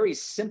on a very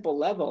simple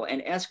level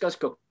and ask us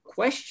a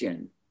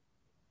question.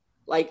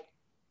 Like,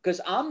 because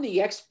I'm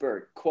the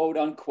expert, quote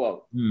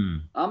unquote.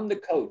 I'm the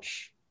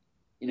coach,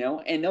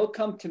 and they'll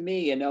come to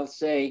me and they'll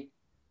say,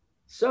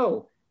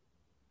 so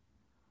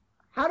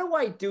how do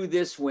I do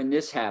this when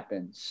this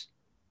happens?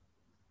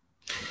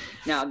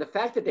 Now, the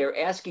fact that they're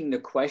asking the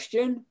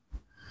question,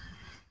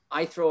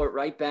 I throw it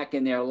right back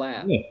in their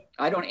lap. Yeah.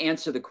 I don't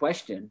answer the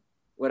question.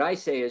 What I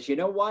say is, you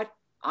know what?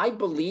 I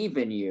believe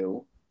in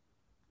you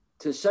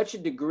to such a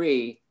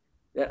degree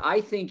that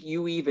I think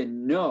you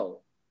even know.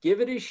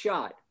 Give it a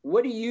shot.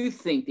 What do you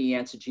think the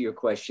answer to your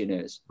question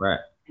is? Right.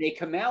 And they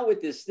come out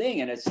with this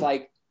thing, and it's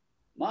like,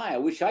 I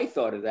wish I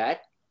thought of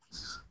that.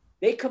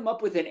 They come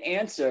up with an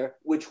answer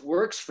which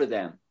works for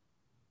them.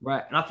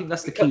 Right. And I think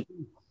that's the key.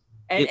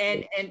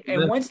 And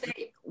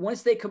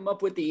once they come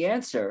up with the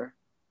answer,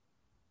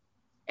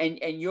 and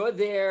you're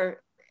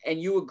there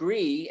and you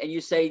agree and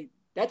you say,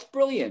 that's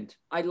brilliant,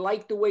 I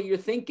like the way you're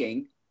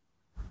thinking,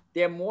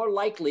 they're more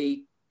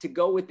likely to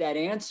go with that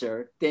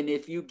answer than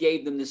if you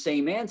gave them the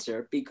same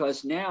answer,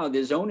 because now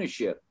there's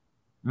ownership.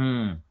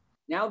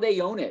 Now they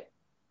own it.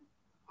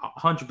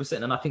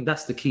 100%. And I think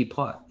that's the key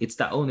part. It's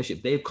that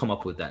ownership. They've come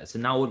up with that. So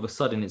now all of a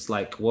sudden it's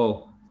like,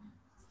 well,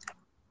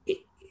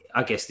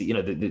 I guess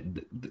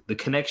the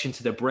connection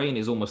to the brain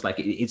is almost like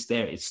it's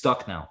there. It's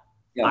stuck now.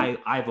 Yeah.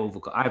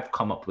 I've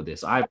come up with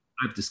this. I've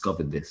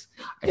discovered this.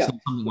 It's not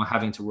something we're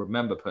having to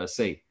remember per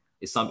se.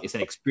 It's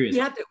an experience.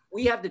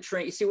 We have to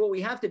train. See, what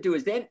we have to do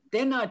is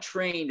they're not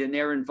trained in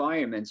their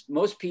environments.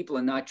 Most people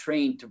are not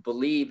trained to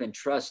believe and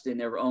trust in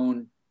their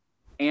own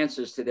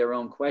answers to their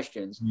own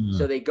questions.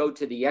 So they go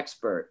to the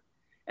expert.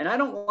 And I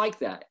don't like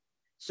that.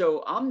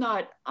 So I'm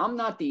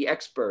not the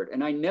expert,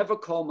 and I never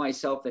call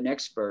myself an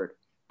expert.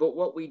 But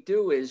what we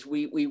do is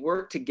we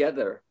work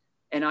together.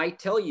 And I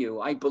tell you,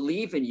 I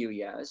believe in you,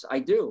 Yaz. I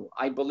do.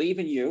 I believe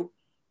in you.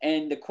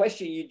 And the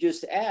question you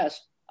just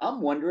asked,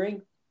 I'm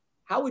wondering,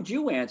 how would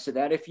you answer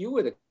that if you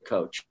were the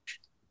coach?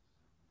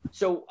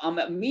 So I'm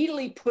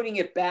immediately putting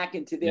it back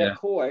into their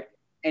court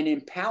and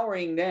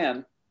empowering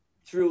them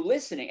through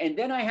listening. And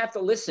then I have to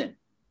listen.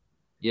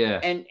 Yeah.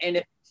 And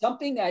if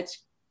something that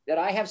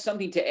I have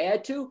something to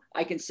add to,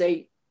 I can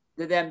say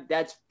to them,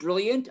 that's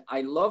brilliant.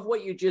 I love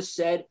what you just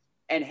said.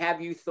 And have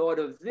you thought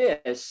of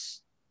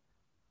this?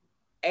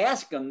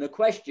 Ask them the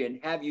question,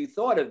 have you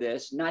thought of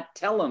this? Not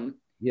tell them.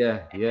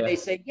 Yeah. And they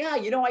say, yeah,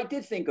 I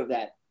did think of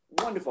that.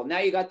 Wonderful. Now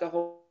you got the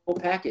whole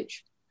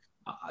package.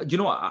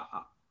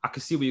 I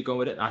can see where you're going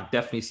with it. I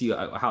definitely see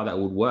how that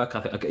would work.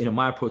 I think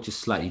my approach is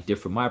slightly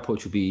different. My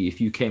approach would be, if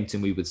you came to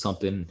me with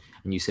something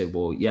and you said,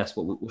 well, yes,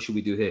 what should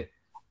we do here?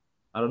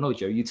 I don't know,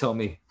 Jerry, you tell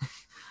me.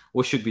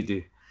 What should we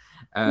do?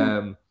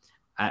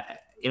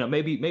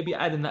 Maybe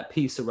adding that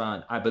piece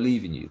around, I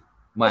believe in you.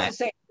 It's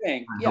the same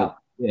thing.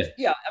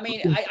 Yeah. I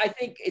mean, I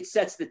think it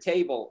sets the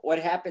table. What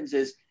happens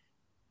is,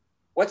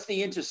 what's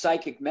the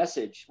interpsychic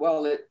message?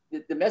 Well,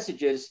 the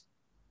message is,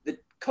 the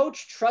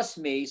coach trusts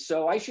me,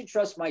 so I should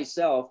trust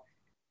myself.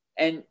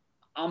 And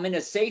I'm in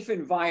a safe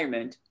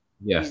environment.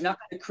 Yeah. He's not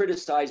going to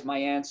criticize my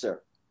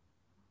answer.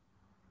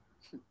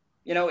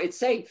 It's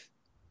safe.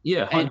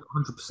 Yeah,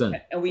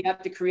 100%. And we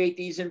have to create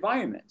these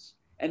environments.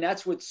 And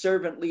that's what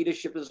servant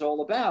leadership is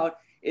all about,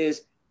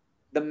 is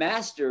the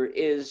master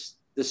is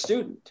the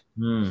student.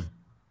 And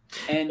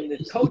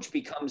the coach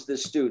becomes the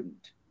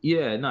student.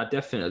 Yeah, no,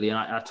 definitely. And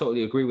I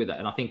totally agree with that.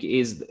 And I think it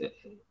is,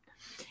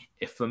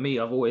 for me,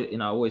 I've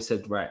always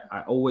said, right,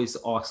 I always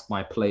ask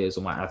my players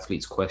or my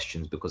athletes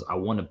questions because I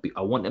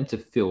want them to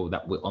feel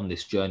that we're on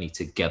this journey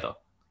together.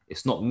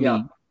 It's not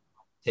me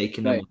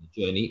taking them on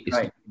the journey. It's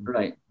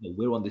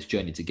we're on this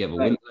journey together.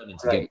 We're learning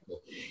together.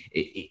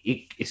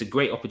 It's a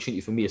great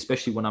opportunity for me,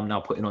 especially when I'm now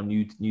putting on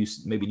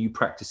new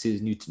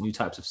practices, new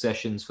types of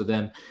sessions for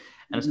them.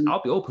 And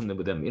I'll be open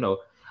with them.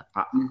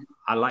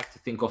 I like to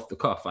think off the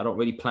cuff. I don't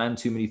really plan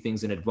too many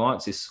things in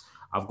advance.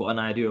 I've got an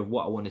idea of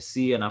what I want to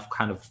see, and I've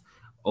kind of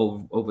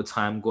over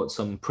time got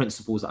some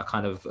principles that I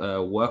kind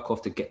of work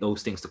off to get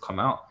those things to come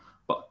out.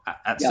 But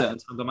at certain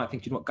times I might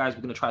think, you know what, guys,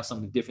 we're going to try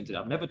something different today.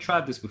 I've never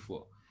tried this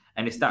before.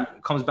 And it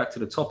comes back to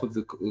the top of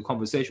the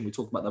conversation. We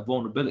talked about the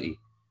vulnerability.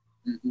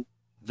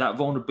 That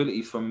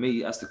vulnerability from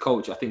me as the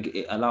coach, I think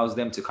it allows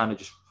them to kind of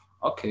just,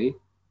 okay,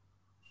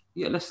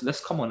 yeah,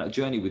 let's come on that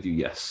journey with you.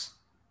 Yes.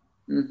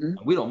 And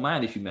we don't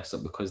mind if you mess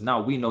up, because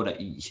now we know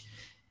that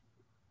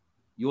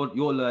you're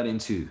learning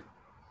too.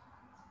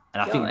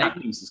 And I think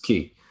that piece is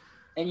key.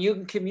 And you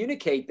can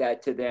communicate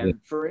that to them. Yeah.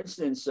 For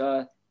instance,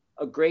 a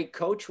great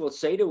coach will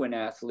say to an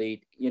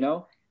athlete,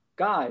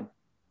 God,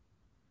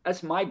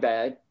 that's my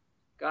bad.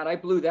 God, I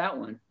blew that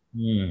one.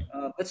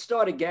 Let's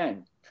start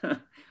again.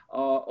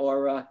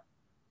 or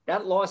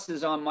that loss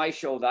is on my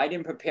shoulder. I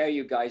didn't prepare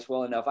you guys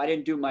well enough. I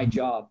didn't do my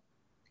job.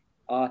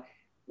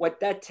 What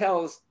that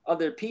tells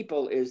other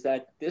people is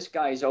that this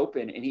guy's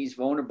open and he's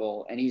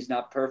vulnerable and he's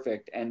not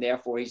perfect, and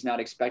therefore he's not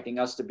expecting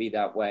us to be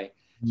that way.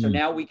 So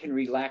now we can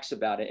relax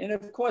about it. And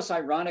of course,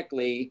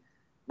 ironically,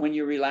 when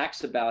you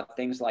relax about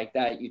things like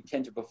that, you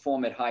tend to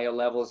perform at higher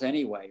levels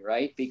anyway,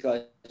 right?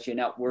 Because you're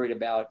not worried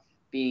about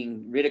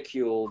being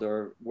ridiculed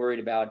or worried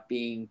about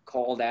being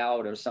called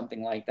out or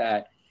something like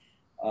that.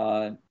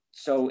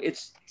 So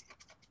it's,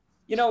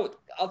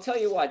 I'll tell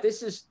you what,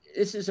 this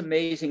is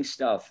amazing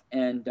stuff,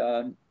 and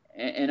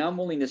I'm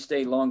willing to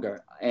stay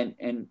longer.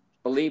 And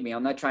believe me,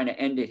 I'm not trying to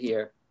end it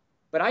here,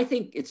 but I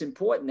think it's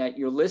important that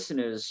your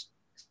listeners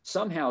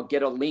somehow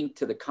get a link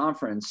to the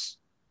conference.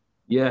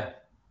 Yeah.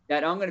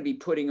 That I'm going to be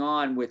putting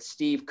on with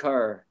Steve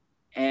Kerr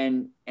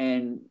and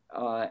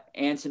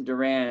Anson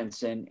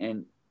Durrance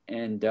and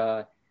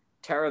Tara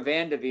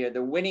Vanderveer, the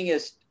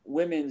winningest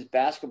women's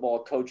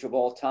basketball coach of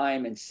all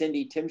time, and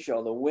Cindy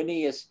Timshaw, the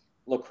winningest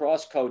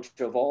lacrosse coach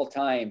of all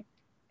time,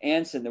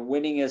 Anson, the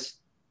winningest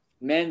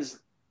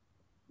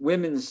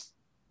women's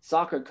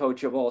soccer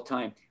coach of all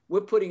time.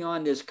 We're putting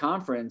on this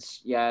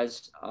conference,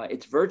 Yaz.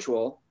 It's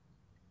virtual,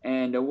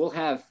 and we'll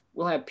have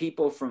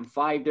people from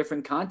 5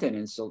 different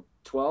continents, so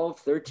 12,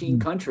 13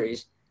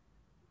 countries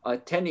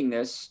attending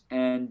this,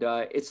 and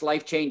it's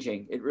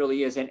life-changing. It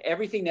really is. And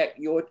everything that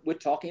we're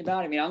talking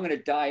about, I mean, I'm going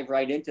to dive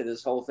right into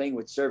this whole thing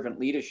with servant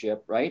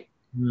leadership, right?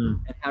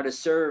 And how to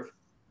serve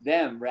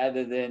them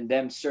rather than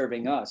them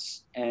serving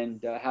us,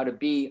 and how to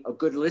be a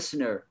good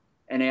listener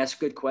and ask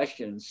good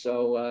questions.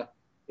 So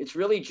it's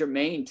really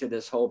germane to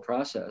this whole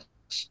process.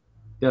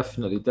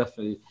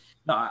 Definitely.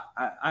 No,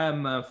 I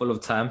am full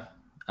of time.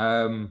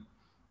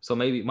 So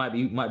maybe it might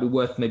be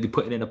worth maybe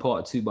putting in a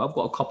part 2, but I've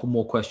got a couple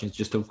more questions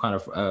just to kind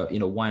of,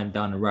 wind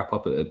down and wrap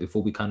up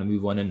before we kind of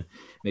move on, and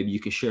maybe you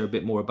can share a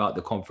bit more about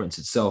the conference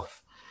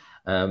itself.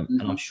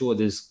 And I'm sure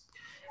there's,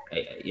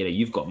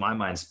 you've got my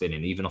mind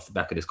spinning even off the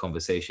back of this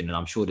conversation, and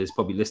I'm sure there's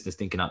probably listeners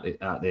thinking out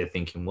there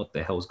thinking, what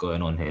the hell's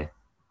going on here?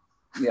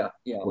 Yeah.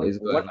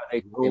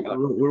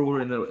 We're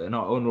all in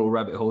our own little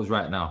rabbit holes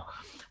right now.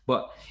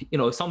 But,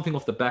 something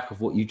off the back of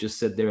what you just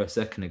said there a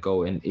second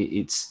ago, and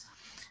it's,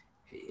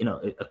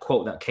 a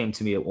quote that came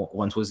to me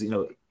once was,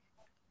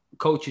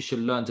 coaches should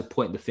learn to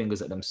point the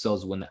fingers at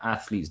themselves when the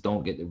athletes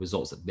don't get the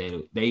results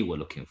that they were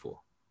looking for.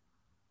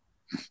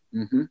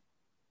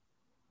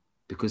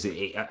 Because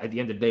at the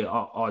end of the day,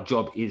 our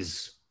job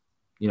is,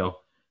 to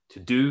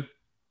do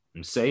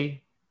and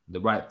say the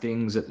right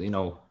things in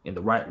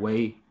the right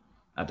way,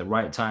 at the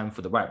right time,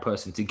 for the right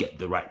person to get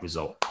the right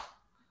result.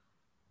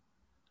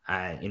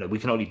 And we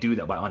can only do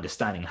that by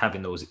understanding,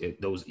 having those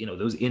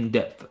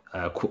in-depth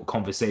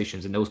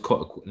conversations and those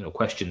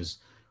questions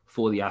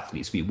for the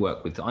athletes we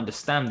work with to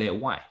understand their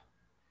why,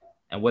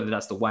 and whether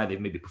that's the why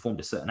they've maybe performed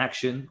a certain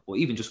action, or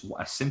even just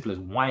as simple as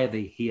why are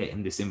they here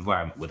in this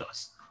environment with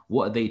us?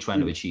 What are they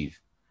trying to achieve?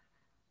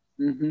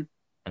 And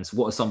so,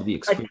 what are some of the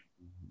experiences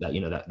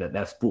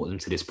that's brought them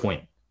to this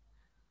point?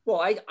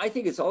 Well, I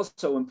think it's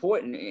also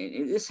important.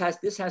 This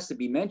has to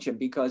be mentioned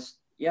because,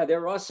 yeah,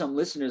 there are some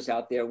listeners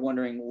out there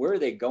wondering where are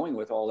they going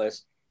with all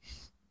this.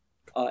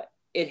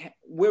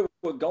 Where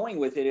we're going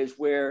with it is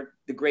where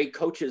the great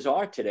coaches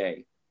are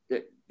today.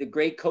 The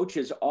great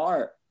coaches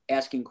are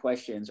asking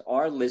questions,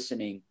 are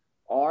listening,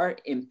 are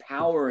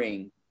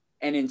empowering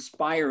and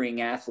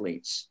inspiring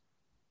athletes,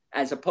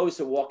 as opposed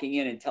to walking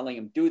in and telling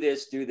them, do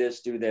this, do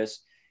this, do this.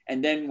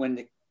 And then when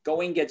the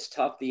going gets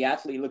tough, the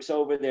athlete looks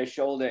over their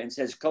shoulder and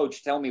says,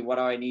 Coach, tell me what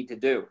I need to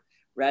do,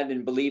 rather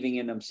than believing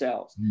in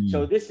themselves.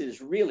 So this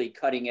is really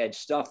cutting edge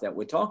stuff that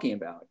we're talking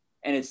about.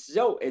 And it's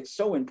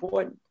so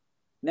important.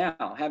 Now,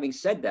 having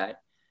said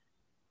that,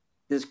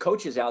 there's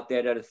coaches out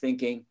there that are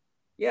thinking,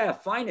 yeah,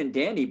 fine and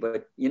dandy,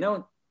 but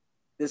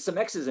there's some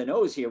X's and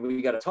O's here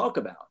we got to talk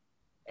about.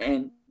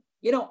 And,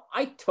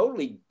 I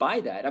totally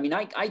buy that. I mean,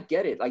 I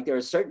get it. Like there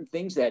are certain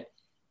things that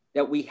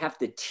we have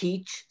to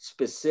teach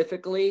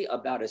specifically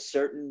about a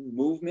certain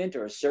movement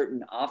or a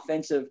certain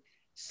offensive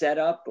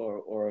setup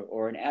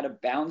or an out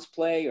of bounds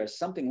play or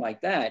something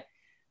like that.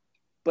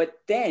 But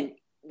then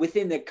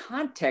within the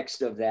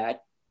context of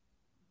that,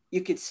 you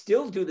could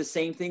still do the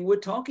same thing we're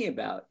talking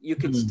about. You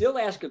could still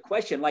ask a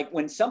question, like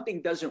when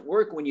something doesn't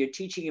work, when you're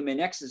teaching them in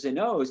X's and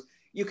O's,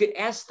 you could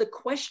ask the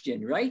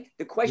question, right?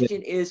 The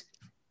question is,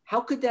 how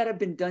could that have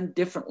been done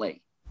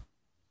differently?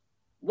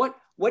 What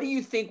do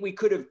you think we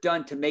could have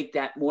done to make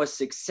that more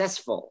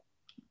successful?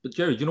 But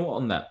Jerry, do you know what,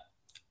 on that,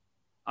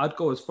 I'd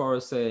go as far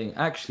as saying,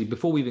 actually,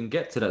 before we even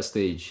get to that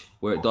stage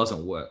where it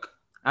doesn't work,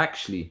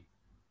 actually,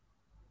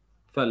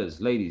 fellas,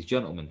 ladies,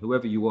 gentlemen,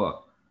 whoever you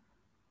are,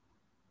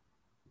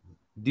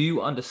 do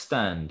you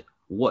understand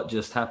what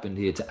just happened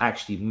here to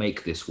actually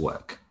make this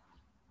work?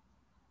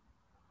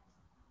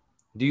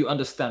 Do you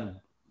understand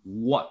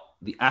what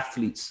the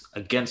athletes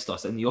against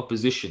us and the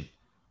opposition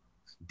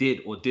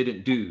did or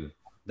didn't do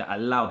that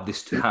allowed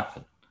this to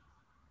happen?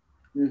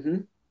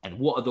 And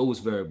what are those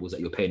variables that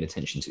you're paying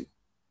attention to?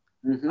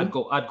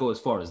 I'd go as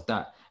far as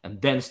that,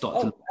 and then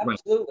start to look,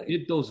 right,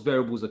 did those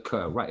variables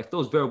occur, right? If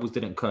those variables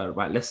didn't occur,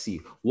 right, let's see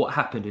what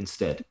happened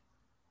instead.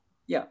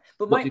 Yeah,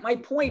 but my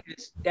point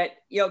is that,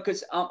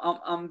 because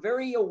I'm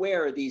very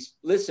aware of these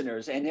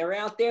listeners, and they're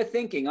out there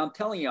thinking, I'm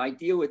telling you, I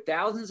deal with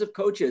thousands of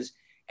coaches,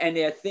 and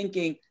they're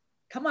thinking,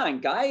 come on,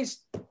 guys,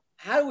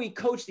 how do we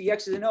coach the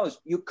X's and O's?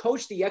 You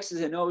coach the X's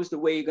and O's the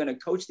way you're going to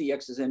coach the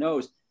X's and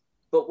O's.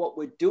 But what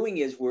we're doing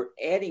is we're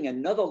adding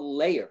another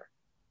layer.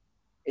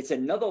 It's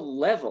another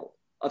level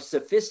of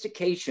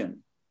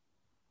sophistication.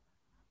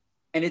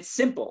 And it's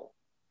simple.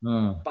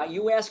 By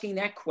you asking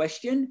that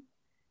question,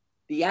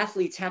 the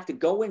athletes have to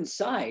go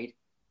inside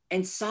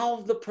and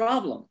solve the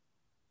problem.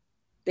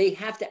 They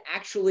have to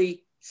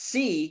actually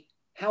see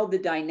how the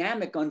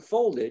dynamic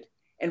unfolded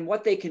and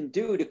what they can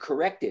do to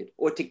correct it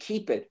or to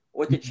keep it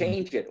or to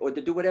change it or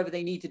to do whatever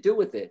they need to do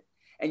with it.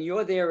 And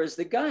you're there as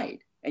the guide,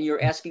 and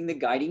you're asking the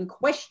guiding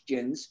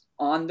questions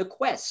on the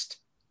quest.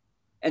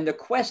 And the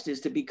quest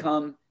is to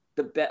become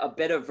a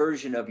better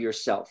version of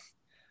yourself,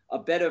 a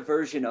better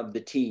version of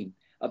the team,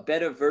 a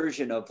better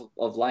version of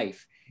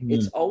life.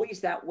 It's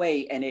always that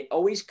way. And it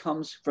always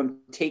comes from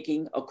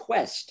taking a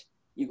quest.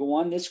 You go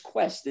on this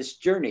quest, this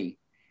journey,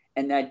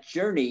 and that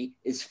journey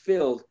is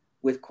filled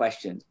with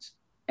questions.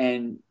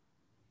 And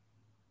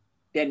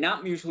they're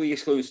not mutually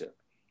exclusive.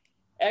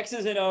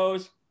 X's and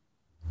O's,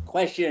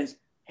 questions,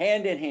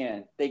 hand in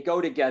hand, they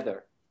go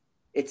together.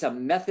 It's a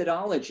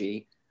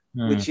methodology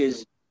which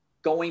is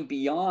going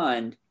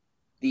beyond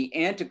the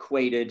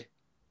antiquated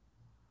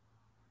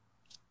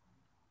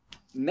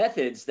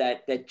methods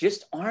that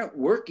just aren't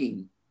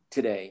working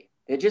today.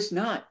 They're just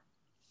not.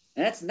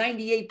 And that's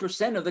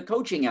 98% of the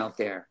coaching out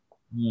there.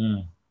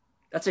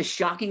 That's a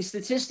shocking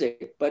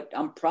statistic, but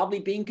I'm probably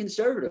being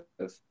conservative.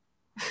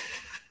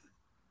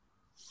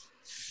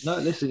 No,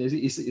 listen,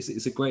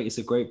 it's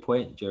a great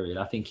point, Jerry. And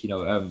I think,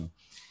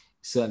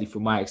 certainly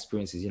from my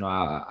experiences,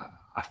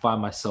 I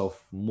find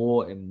myself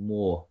more and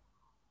more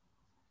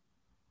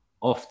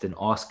often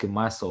asking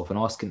myself and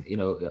asking,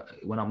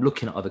 when I'm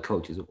looking at other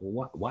coaches,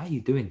 why are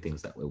you doing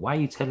things that way? Why are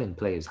you telling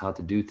players how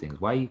to do things?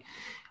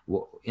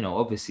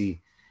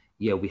 Obviously,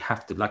 yeah, we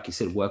have to, like you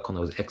said, work on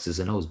those X's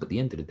and O's. But at the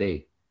end of the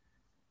day,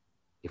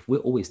 if we're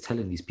always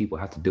telling these people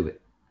how to do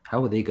it,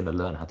 how are they going to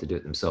learn how to do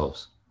it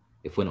themselves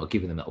if we're not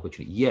giving them that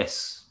opportunity?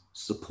 Yes,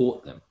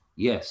 support them.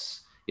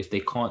 Yes, if they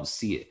can't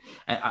see it.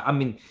 And I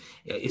mean,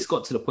 it's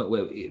got to the point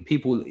where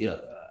people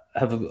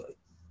have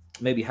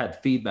maybe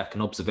had feedback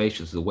and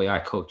observations of the way I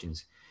coach.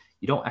 And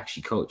you don't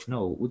actually coach.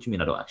 No, what do you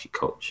mean I don't actually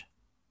coach?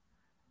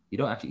 You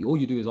don't actually, all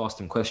you do is ask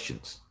them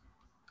questions.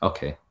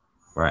 Okay,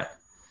 right.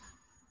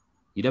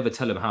 You never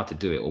tell them how to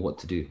do it or what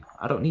to do.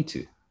 I don't need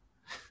to.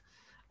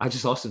 I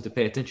just ask them to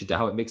pay attention to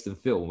how it makes them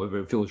feel, whether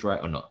it feels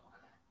right or not.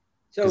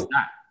 Because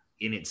that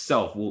in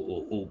itself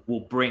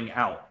will bring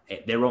out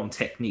their own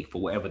technique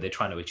for whatever they're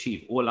trying to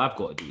achieve. All I've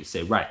got to do is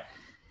say, right,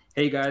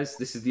 hey guys,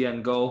 this is the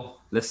end goal.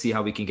 Let's see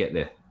how we can get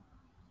there.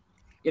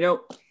 To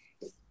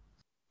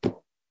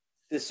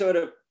sort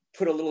of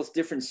put a little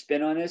different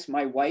spin on this,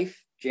 my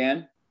wife,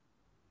 Jan,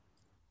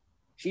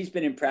 she's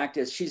been in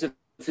practice. She's a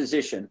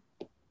physician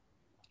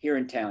here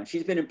in town.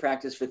 She's been in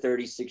practice for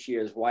 36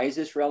 years. Why is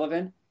this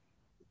relevant?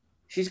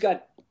 She's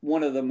got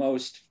one of the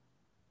most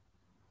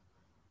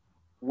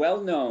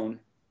well-known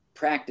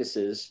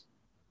practices.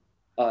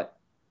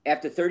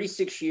 After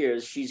 36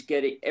 years, she's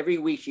getting, every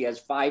week she has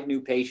 5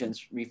 new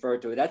patients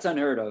referred to her. That's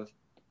unheard of.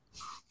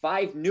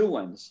 5 new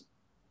ones.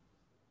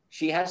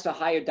 She has to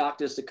hire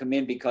doctors to come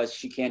in because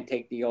she can't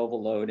take the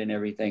overload and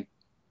everything.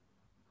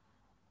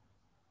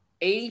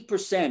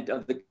 80%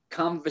 of the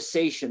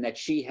conversation that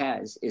she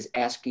has is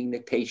asking the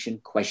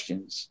patient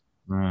questions.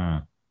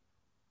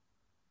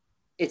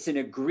 It's an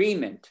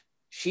agreement.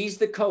 She's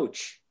the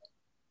coach,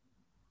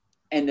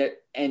 and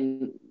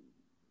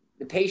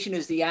the patient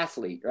is the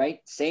athlete, right?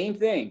 Same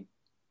thing.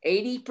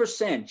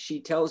 80%,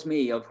 she tells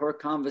me, of her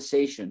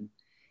conversation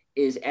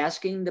is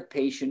asking the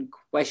patient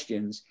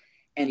questions,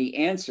 and the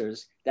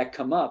answers that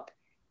come up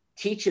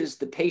teaches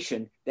the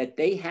patient that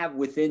they have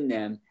within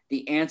them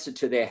the answer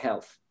to their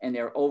health and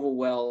their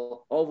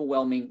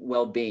overwhelming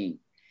well-being.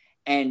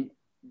 And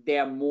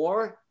they're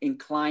more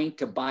inclined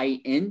to buy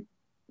in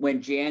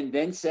when Jan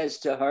then says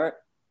to her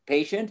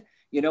patient,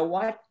 you know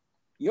what?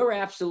 You're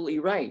absolutely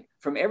right.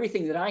 From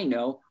everything that I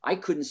know, I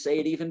couldn't say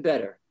it even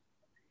better.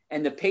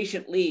 And the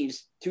patient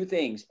leaves 2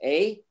 things.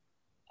 A,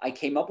 I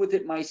came up with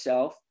it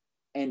myself.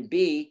 And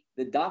B,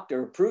 the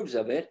doctor approves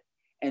of it.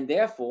 And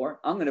therefore,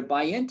 I'm going to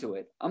buy into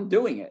it. I'm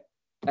doing it.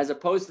 As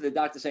opposed to the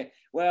doctor saying,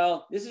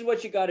 well, this is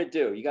what you got to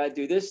do. You got to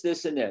do this,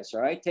 this, and this.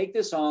 All right. Take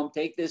this home.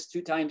 Take this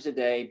 2 times a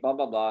day, blah,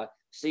 blah, blah.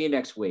 See you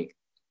next week.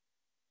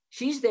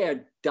 She's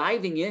there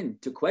diving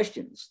into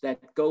questions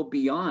that go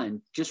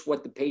beyond just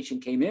what the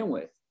patient came in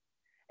with.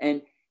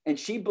 And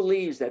she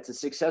believes that the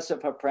success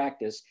of her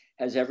practice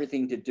has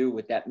everything to do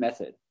with that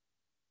method.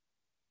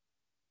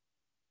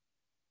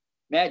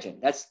 Imagine,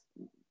 that's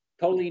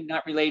totally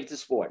not related to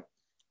sport.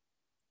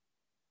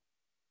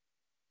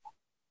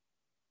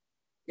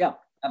 Yeah,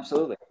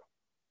 absolutely.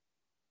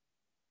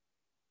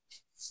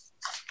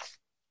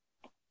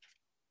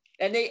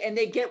 And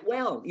they get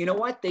well. You know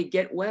what? They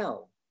get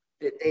well.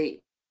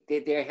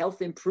 Their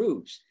health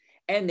improves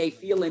and they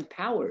feel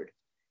empowered.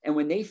 And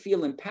when they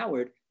feel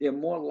empowered, they're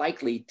more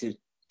likely to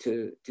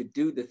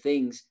do the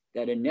things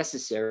that are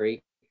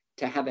necessary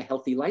to have a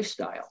healthy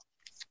lifestyle.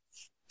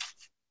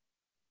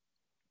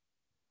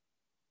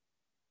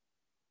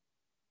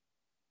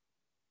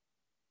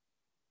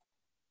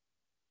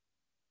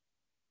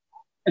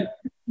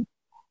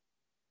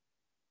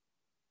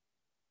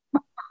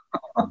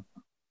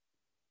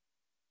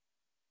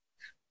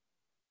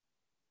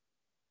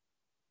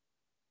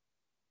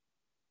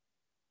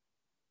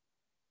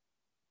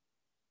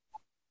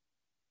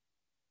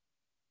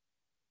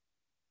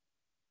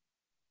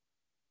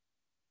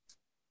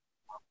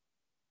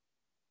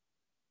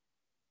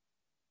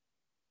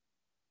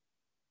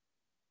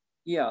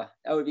 Yeah,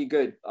 that would be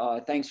good.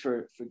 Thanks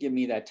for giving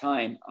me that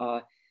time.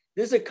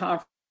 This is a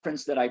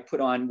conference that I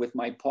put on with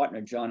my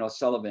partner, John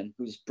O'Sullivan,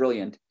 who's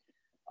brilliant.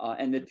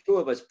 And the two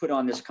of us put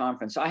on this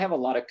conference. I have a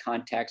lot of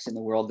contacts in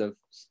the world of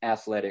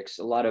athletics,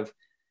 a lot of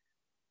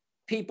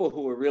people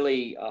who are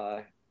really,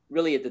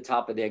 really at the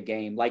top of their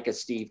game, like a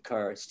Steve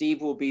Kerr.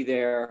 Steve will be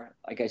there.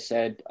 Like I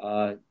said,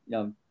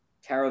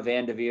 Tara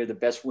Vanderveer, the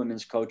best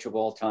women's coach of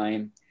all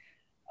time,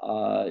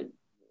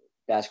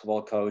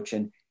 basketball coach.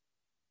 And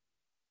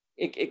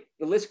the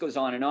list goes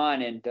on.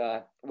 And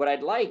what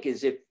I'd like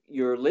is if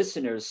your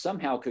listeners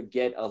somehow could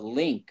get a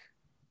link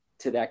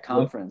to that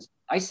conference.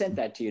 I sent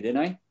that to you,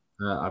 didn't I?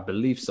 I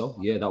believe so.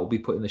 Yeah, that will be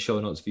put in the show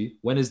notes for you.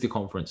 When is the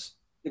conference?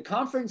 The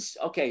conference,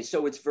 okay,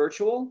 so it's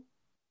virtual.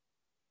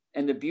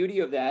 And the beauty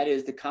of that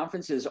is the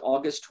conference is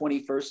August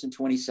 21st and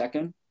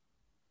 22nd.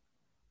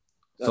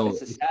 So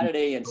it's a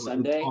Saturday and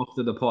Sunday.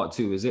 After the part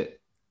 2, is it?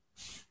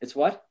 It's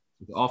what?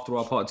 After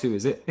our part 2,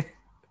 is it?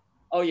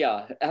 Oh,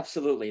 yeah,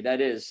 absolutely.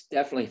 That is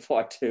definitely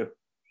part 2.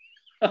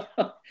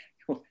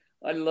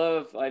 I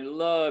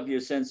love your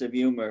sense of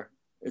humor.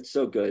 It's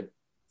so good.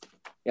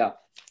 Yeah,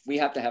 we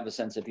have to have a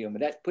sense of humor.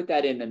 Put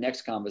that in the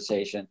next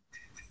conversation.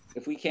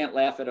 If we can't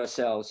laugh at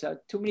ourselves,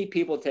 too many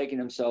people taking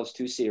themselves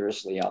too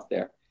seriously out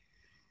there.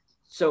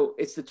 So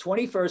it's the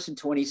 21st and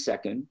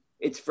 22nd.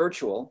 It's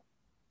virtual,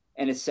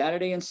 and it's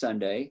Saturday and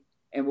Sunday.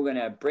 And we're going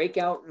to have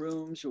breakout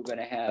rooms. We're going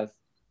to have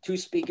 2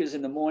 speakers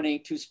in the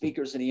morning, 2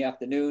 speakers in the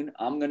afternoon.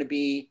 I'm going to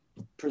be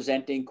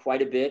presenting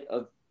quite a bit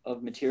of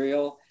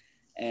material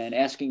and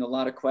asking a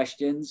lot of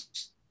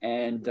questions.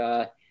 And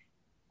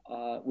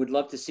would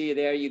love to see you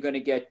there. You're going to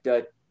get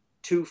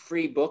 2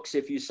 free books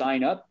if you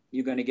sign up.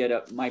 You're going to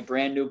get my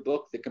brand new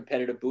book, The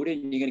Competitive Buddha,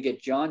 and you're going to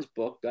get John's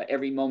book,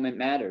 Every Moment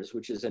Matters,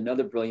 which is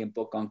another brilliant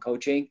book on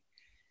coaching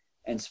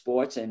and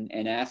sports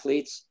and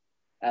athletes,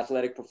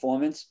 athletic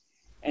performance.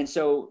 And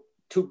so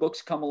 2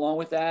 books come along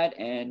with that.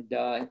 And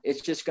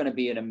it's just going to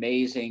be an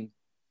amazing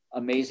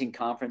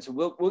conference.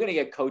 We're going to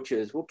get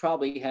coaches. We'll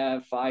probably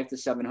have 500 to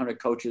 700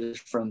 coaches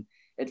from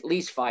at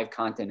least 5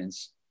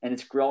 continents, and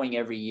it's growing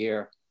every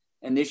year.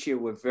 And this year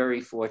we're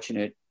very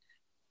fortunate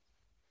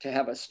to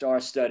have a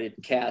star-studded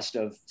cast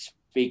of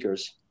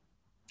speakers.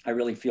 I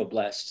really feel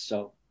blessed.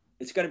 So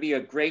it's going to be a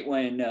great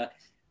one.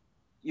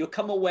 You'll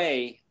come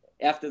away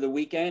after the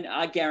weekend,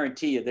 I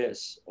guarantee you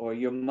this, or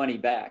your money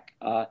back.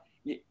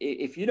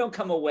 If you don't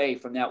come away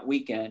from that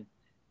weekend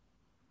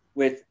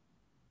with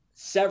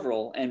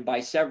several, and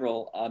by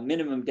several,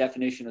 minimum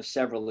definition of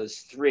several is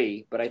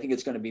 3, but I think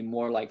it's going to be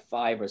more like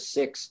 5 or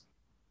 6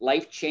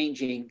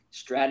 life-changing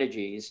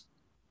strategies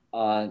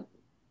to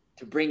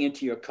bring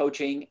into your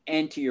coaching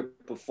and to your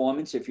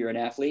performance if you're an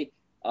athlete,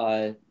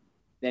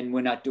 then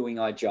we're not doing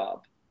our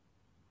job.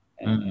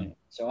 And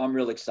so I'm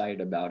real excited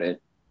about it.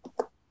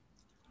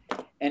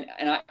 And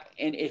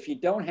if you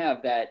don't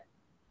have that,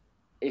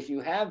 if you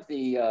have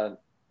the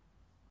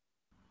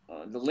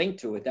link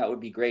to it, that would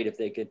be great if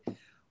they could,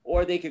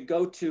 or they could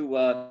go to,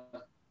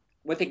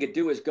 what they could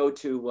do is go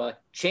to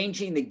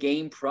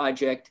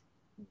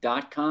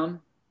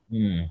changingthegameproject.com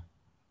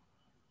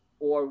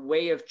or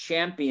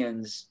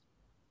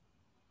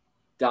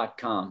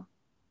wayofchampions.com.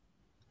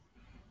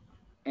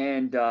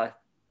 And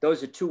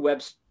those are 2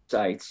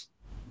 websites.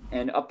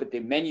 And up at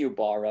the menu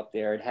bar up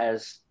there, it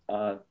has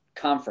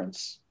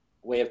conference,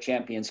 Way of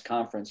Champions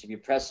conference. If you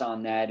press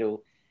on that,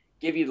 it'll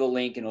give you the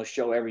link and it'll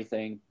show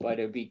everything. But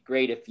it'd be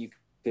great if you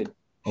could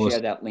share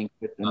that link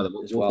with them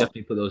as well. We'll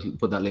definitely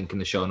put that link in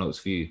the show notes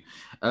for you.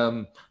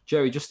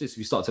 Jerry, just as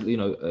we start to,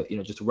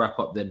 just to wrap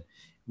up then,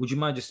 would you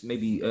mind just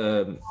maybe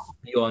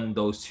beyond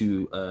those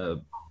 2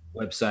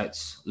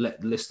 websites,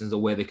 let the listeners know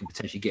where they can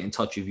potentially get in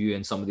touch with you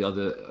and some of the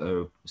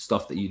other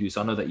stuff that you do?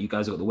 So I know that you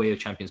guys have got the Way of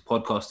Champions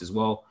podcast as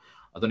well.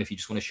 I don't know if you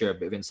just want to share a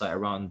bit of insight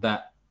around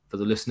that for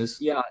the listeners.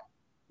 Yeah,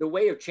 the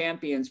Way of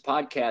Champions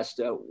podcast,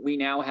 we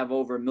now have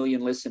over 1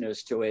 million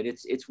listeners to it.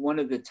 It's one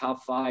of the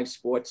top 5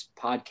 sports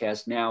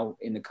podcasts now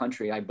in the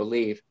country, I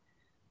believe.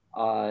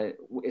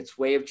 It's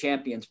Way of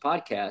Champions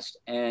podcast.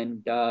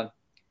 And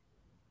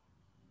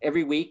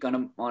every week on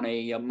a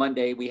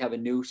Monday, we have a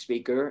new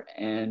speaker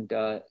and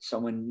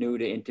someone new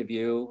to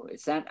interview.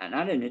 It's not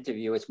an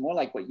interview. It's more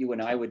like what you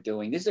and I were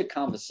doing. This is a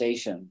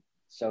conversation.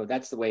 So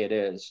that's the way it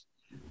is.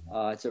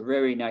 It's a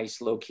very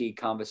nice, low-key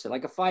conversation,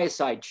 like a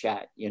fireside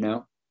chat,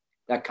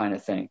 that kind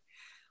of thing.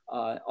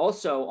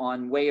 Also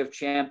on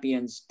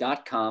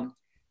wayofchampions.com,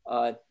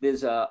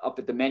 there's up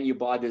at the menu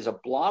bar, there's a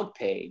blog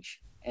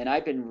page. And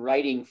I've been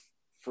writing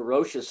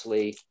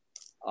ferociously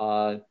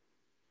quite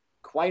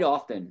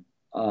often,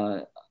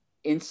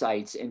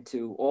 insights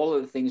into all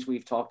of the things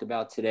we've talked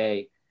about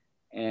today.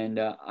 And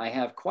I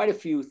have quite a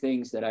few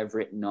things that I've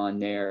written on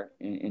there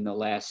in the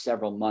last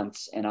several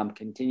months, and I'm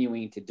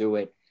continuing to do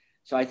it.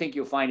 So I think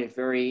you'll find it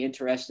very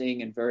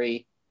interesting and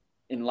very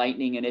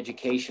enlightening and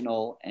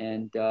educational.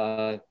 And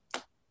I'm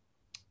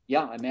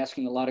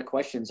asking a lot of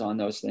questions on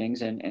those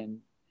things,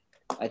 and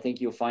I think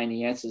you'll find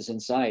the answers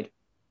inside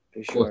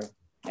for sure.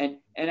 And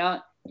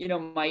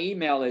my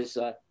email is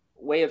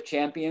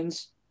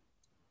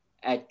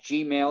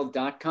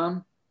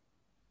wayofchampions@gmail.com.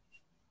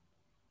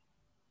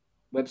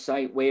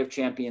 website,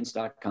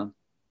 wayofchampions.com.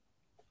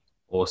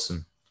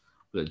 Awesome.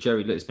 Look,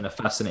 Jerry, it's been a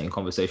fascinating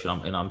conversation,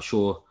 and I'm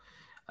sure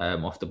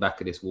off the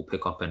back of this, we'll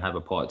pick up and have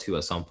a part 2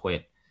 at some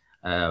point,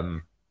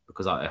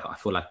 because I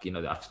feel like,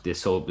 there's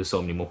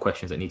so many more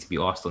questions that need to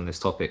be asked on this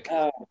topic.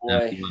 Oh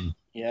boy,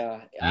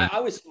 yeah. I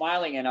was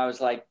smiling, and I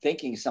was like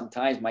thinking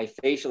sometimes my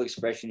facial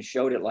expression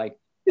showed it, like,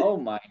 oh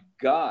my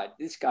God,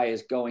 this guy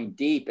is going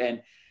deep,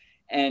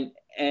 and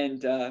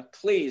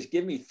please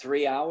give me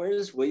 3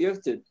 hours, will you,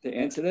 to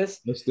answer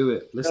this? Let's do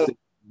it. Let's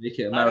make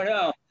it a marathon. I don't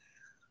know.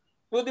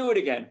 We'll do it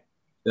again.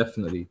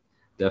 Definitely.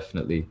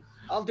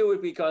 I'll do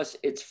it because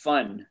it's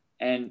fun,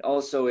 and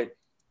also it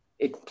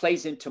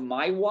plays into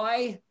my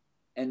why,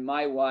 and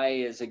my why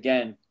is,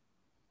 again,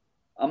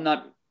 I'm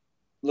not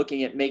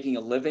looking at making a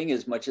living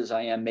as much as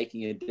I am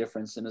making a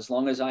difference, and as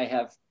long as I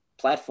have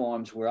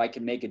platforms where I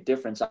can make a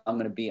difference, I'm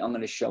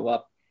going to show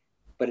up,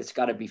 but it's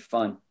got to be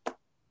fun.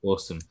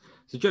 Awesome.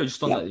 So Joe,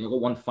 just on that, I've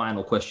got one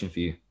final question for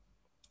you.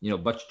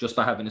 But just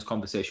by having this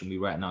conversation with me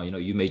right now,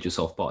 you made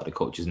yourself part of the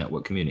Coaches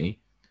Network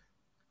community.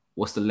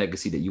 What's the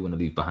legacy that you want to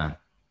leave behind?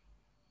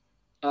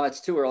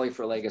 It's too early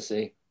for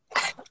legacy.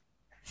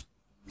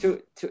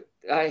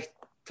 I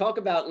talk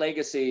about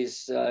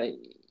legacies.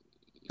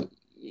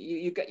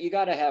 You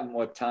got to have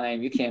more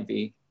time. You can't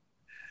be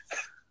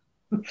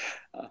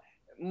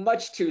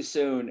much too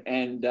soon,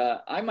 and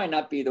I might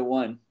not be the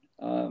one.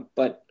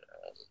 But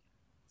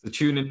so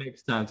tune in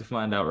next time to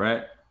find out,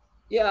 right?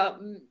 Yeah,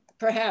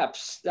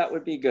 perhaps that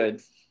would be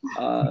good.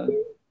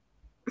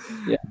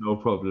 Yeah, no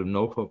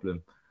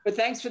problem. But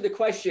thanks for the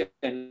question,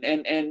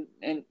 and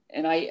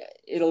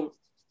it'll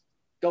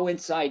go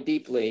inside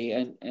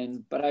deeply,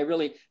 but I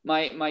really,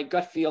 my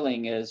gut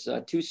feeling is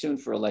too soon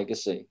for a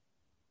legacy.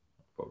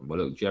 Well,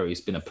 look, Jerry, it's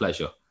been a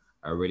pleasure.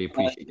 I really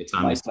appreciate your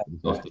time this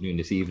afternoon,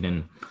 this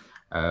evening,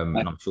 and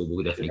I'm sure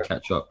we'll definitely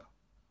catch up.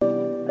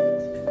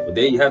 Well,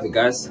 there you have it,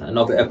 guys.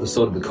 Another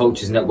episode of the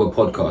Coaches Network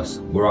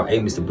podcast, where our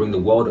aim is to bring the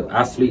world of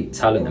athlete,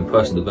 talent, and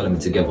personal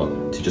development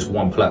together to just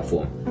one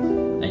platform.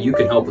 And you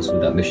can help us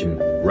with that mission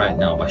right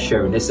now by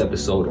sharing this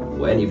episode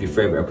or any of your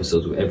favorite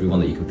episodes with everyone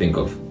that you can think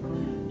of.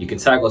 You can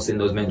tag us in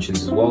those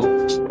mentions as well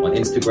on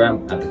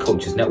Instagram at the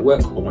Coaches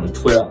Network or on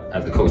Twitter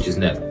at the Coaches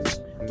Net.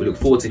 We look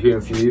forward to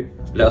hearing from you.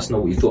 Let us know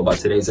what you thought about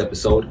today's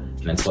episode.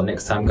 And until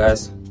next time,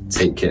 guys,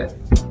 take care.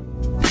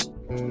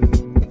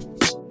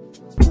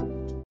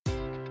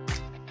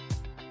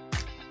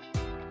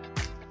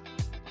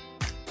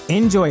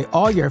 Enjoy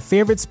all your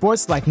favorite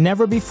sports like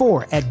never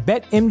before at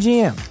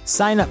BetMGM.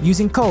 Sign up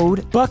using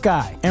code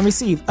Buckeye and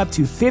receive up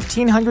to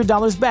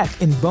 $1,500 back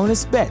in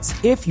bonus bets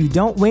if you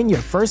don't win your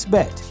first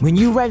bet. When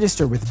you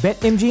register with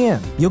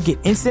BetMGM, you'll get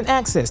instant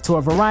access to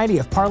a variety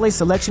of parlay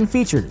selection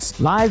features,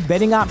 live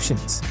betting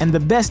options, and the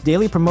best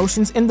daily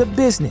promotions in the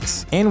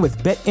business. And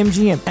with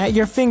BetMGM at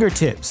your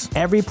fingertips,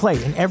 every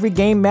play and every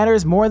game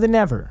matters more than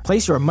ever.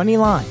 Place your money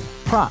line,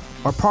 prop,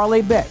 or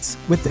parlay bets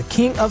with the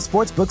king of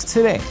sportsbooks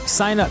today.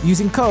 Sign up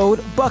using code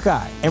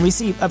Buckeye and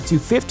receive up to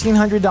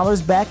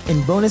 $1,500 back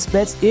in bonus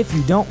bets if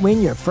you don't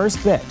win your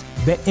first bet.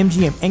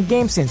 BetMGM and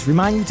GameSense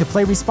remind you to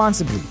play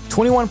responsibly.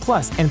 21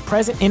 plus and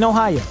present in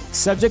Ohio,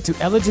 subject to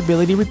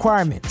eligibility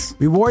requirements.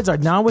 Rewards are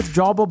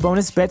non-withdrawable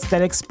bonus bets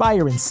that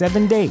expire in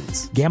 7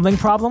 days. Gambling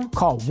problem?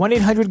 Call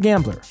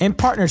 1-800-GAMBLER. In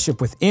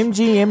partnership with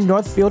MGM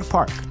Northfield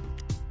Park.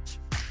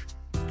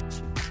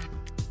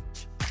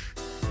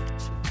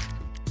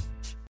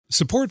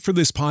 Support for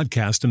this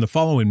podcast and the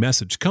following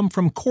message come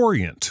from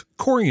Corient.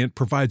 Corient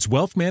provides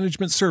wealth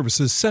management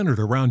services centered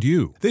around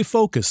you. They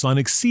focus on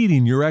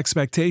exceeding your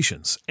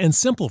expectations and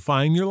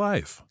simplifying your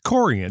life.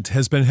 Corient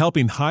has been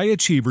helping high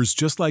achievers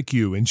just like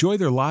you enjoy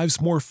their lives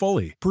more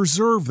fully,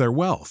 preserve their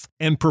wealth,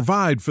 and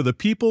provide for the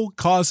people,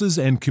 causes,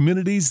 and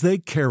communities they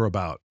care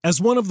about. As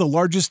one of the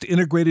largest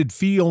integrated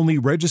fee-only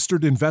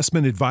registered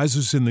investment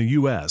advisors in the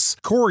U.S.,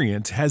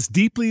 Corient has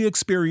deeply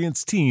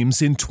experienced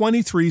teams in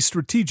 23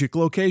 strategic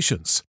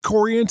locations.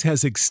 Corient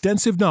has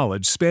extensive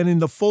knowledge spanning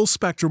the full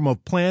spectrum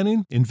of planning,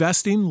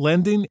 investing,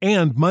 lending,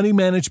 and money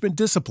management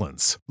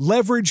disciplines.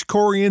 Leverage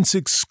Corient's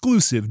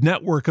exclusive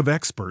network of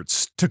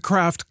experts to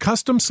craft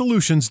custom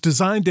solutions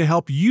designed to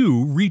help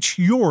you reach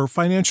your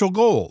financial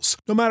goals,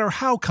 no matter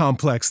how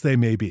complex they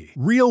may be.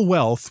 Real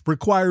wealth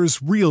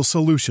requires real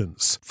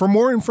solutions. For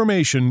more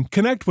information,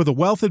 connect with a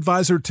wealth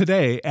advisor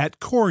today at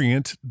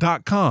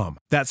Corient.com.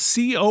 That's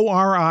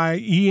Corient.com.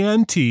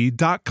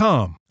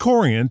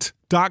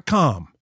 Corient.com.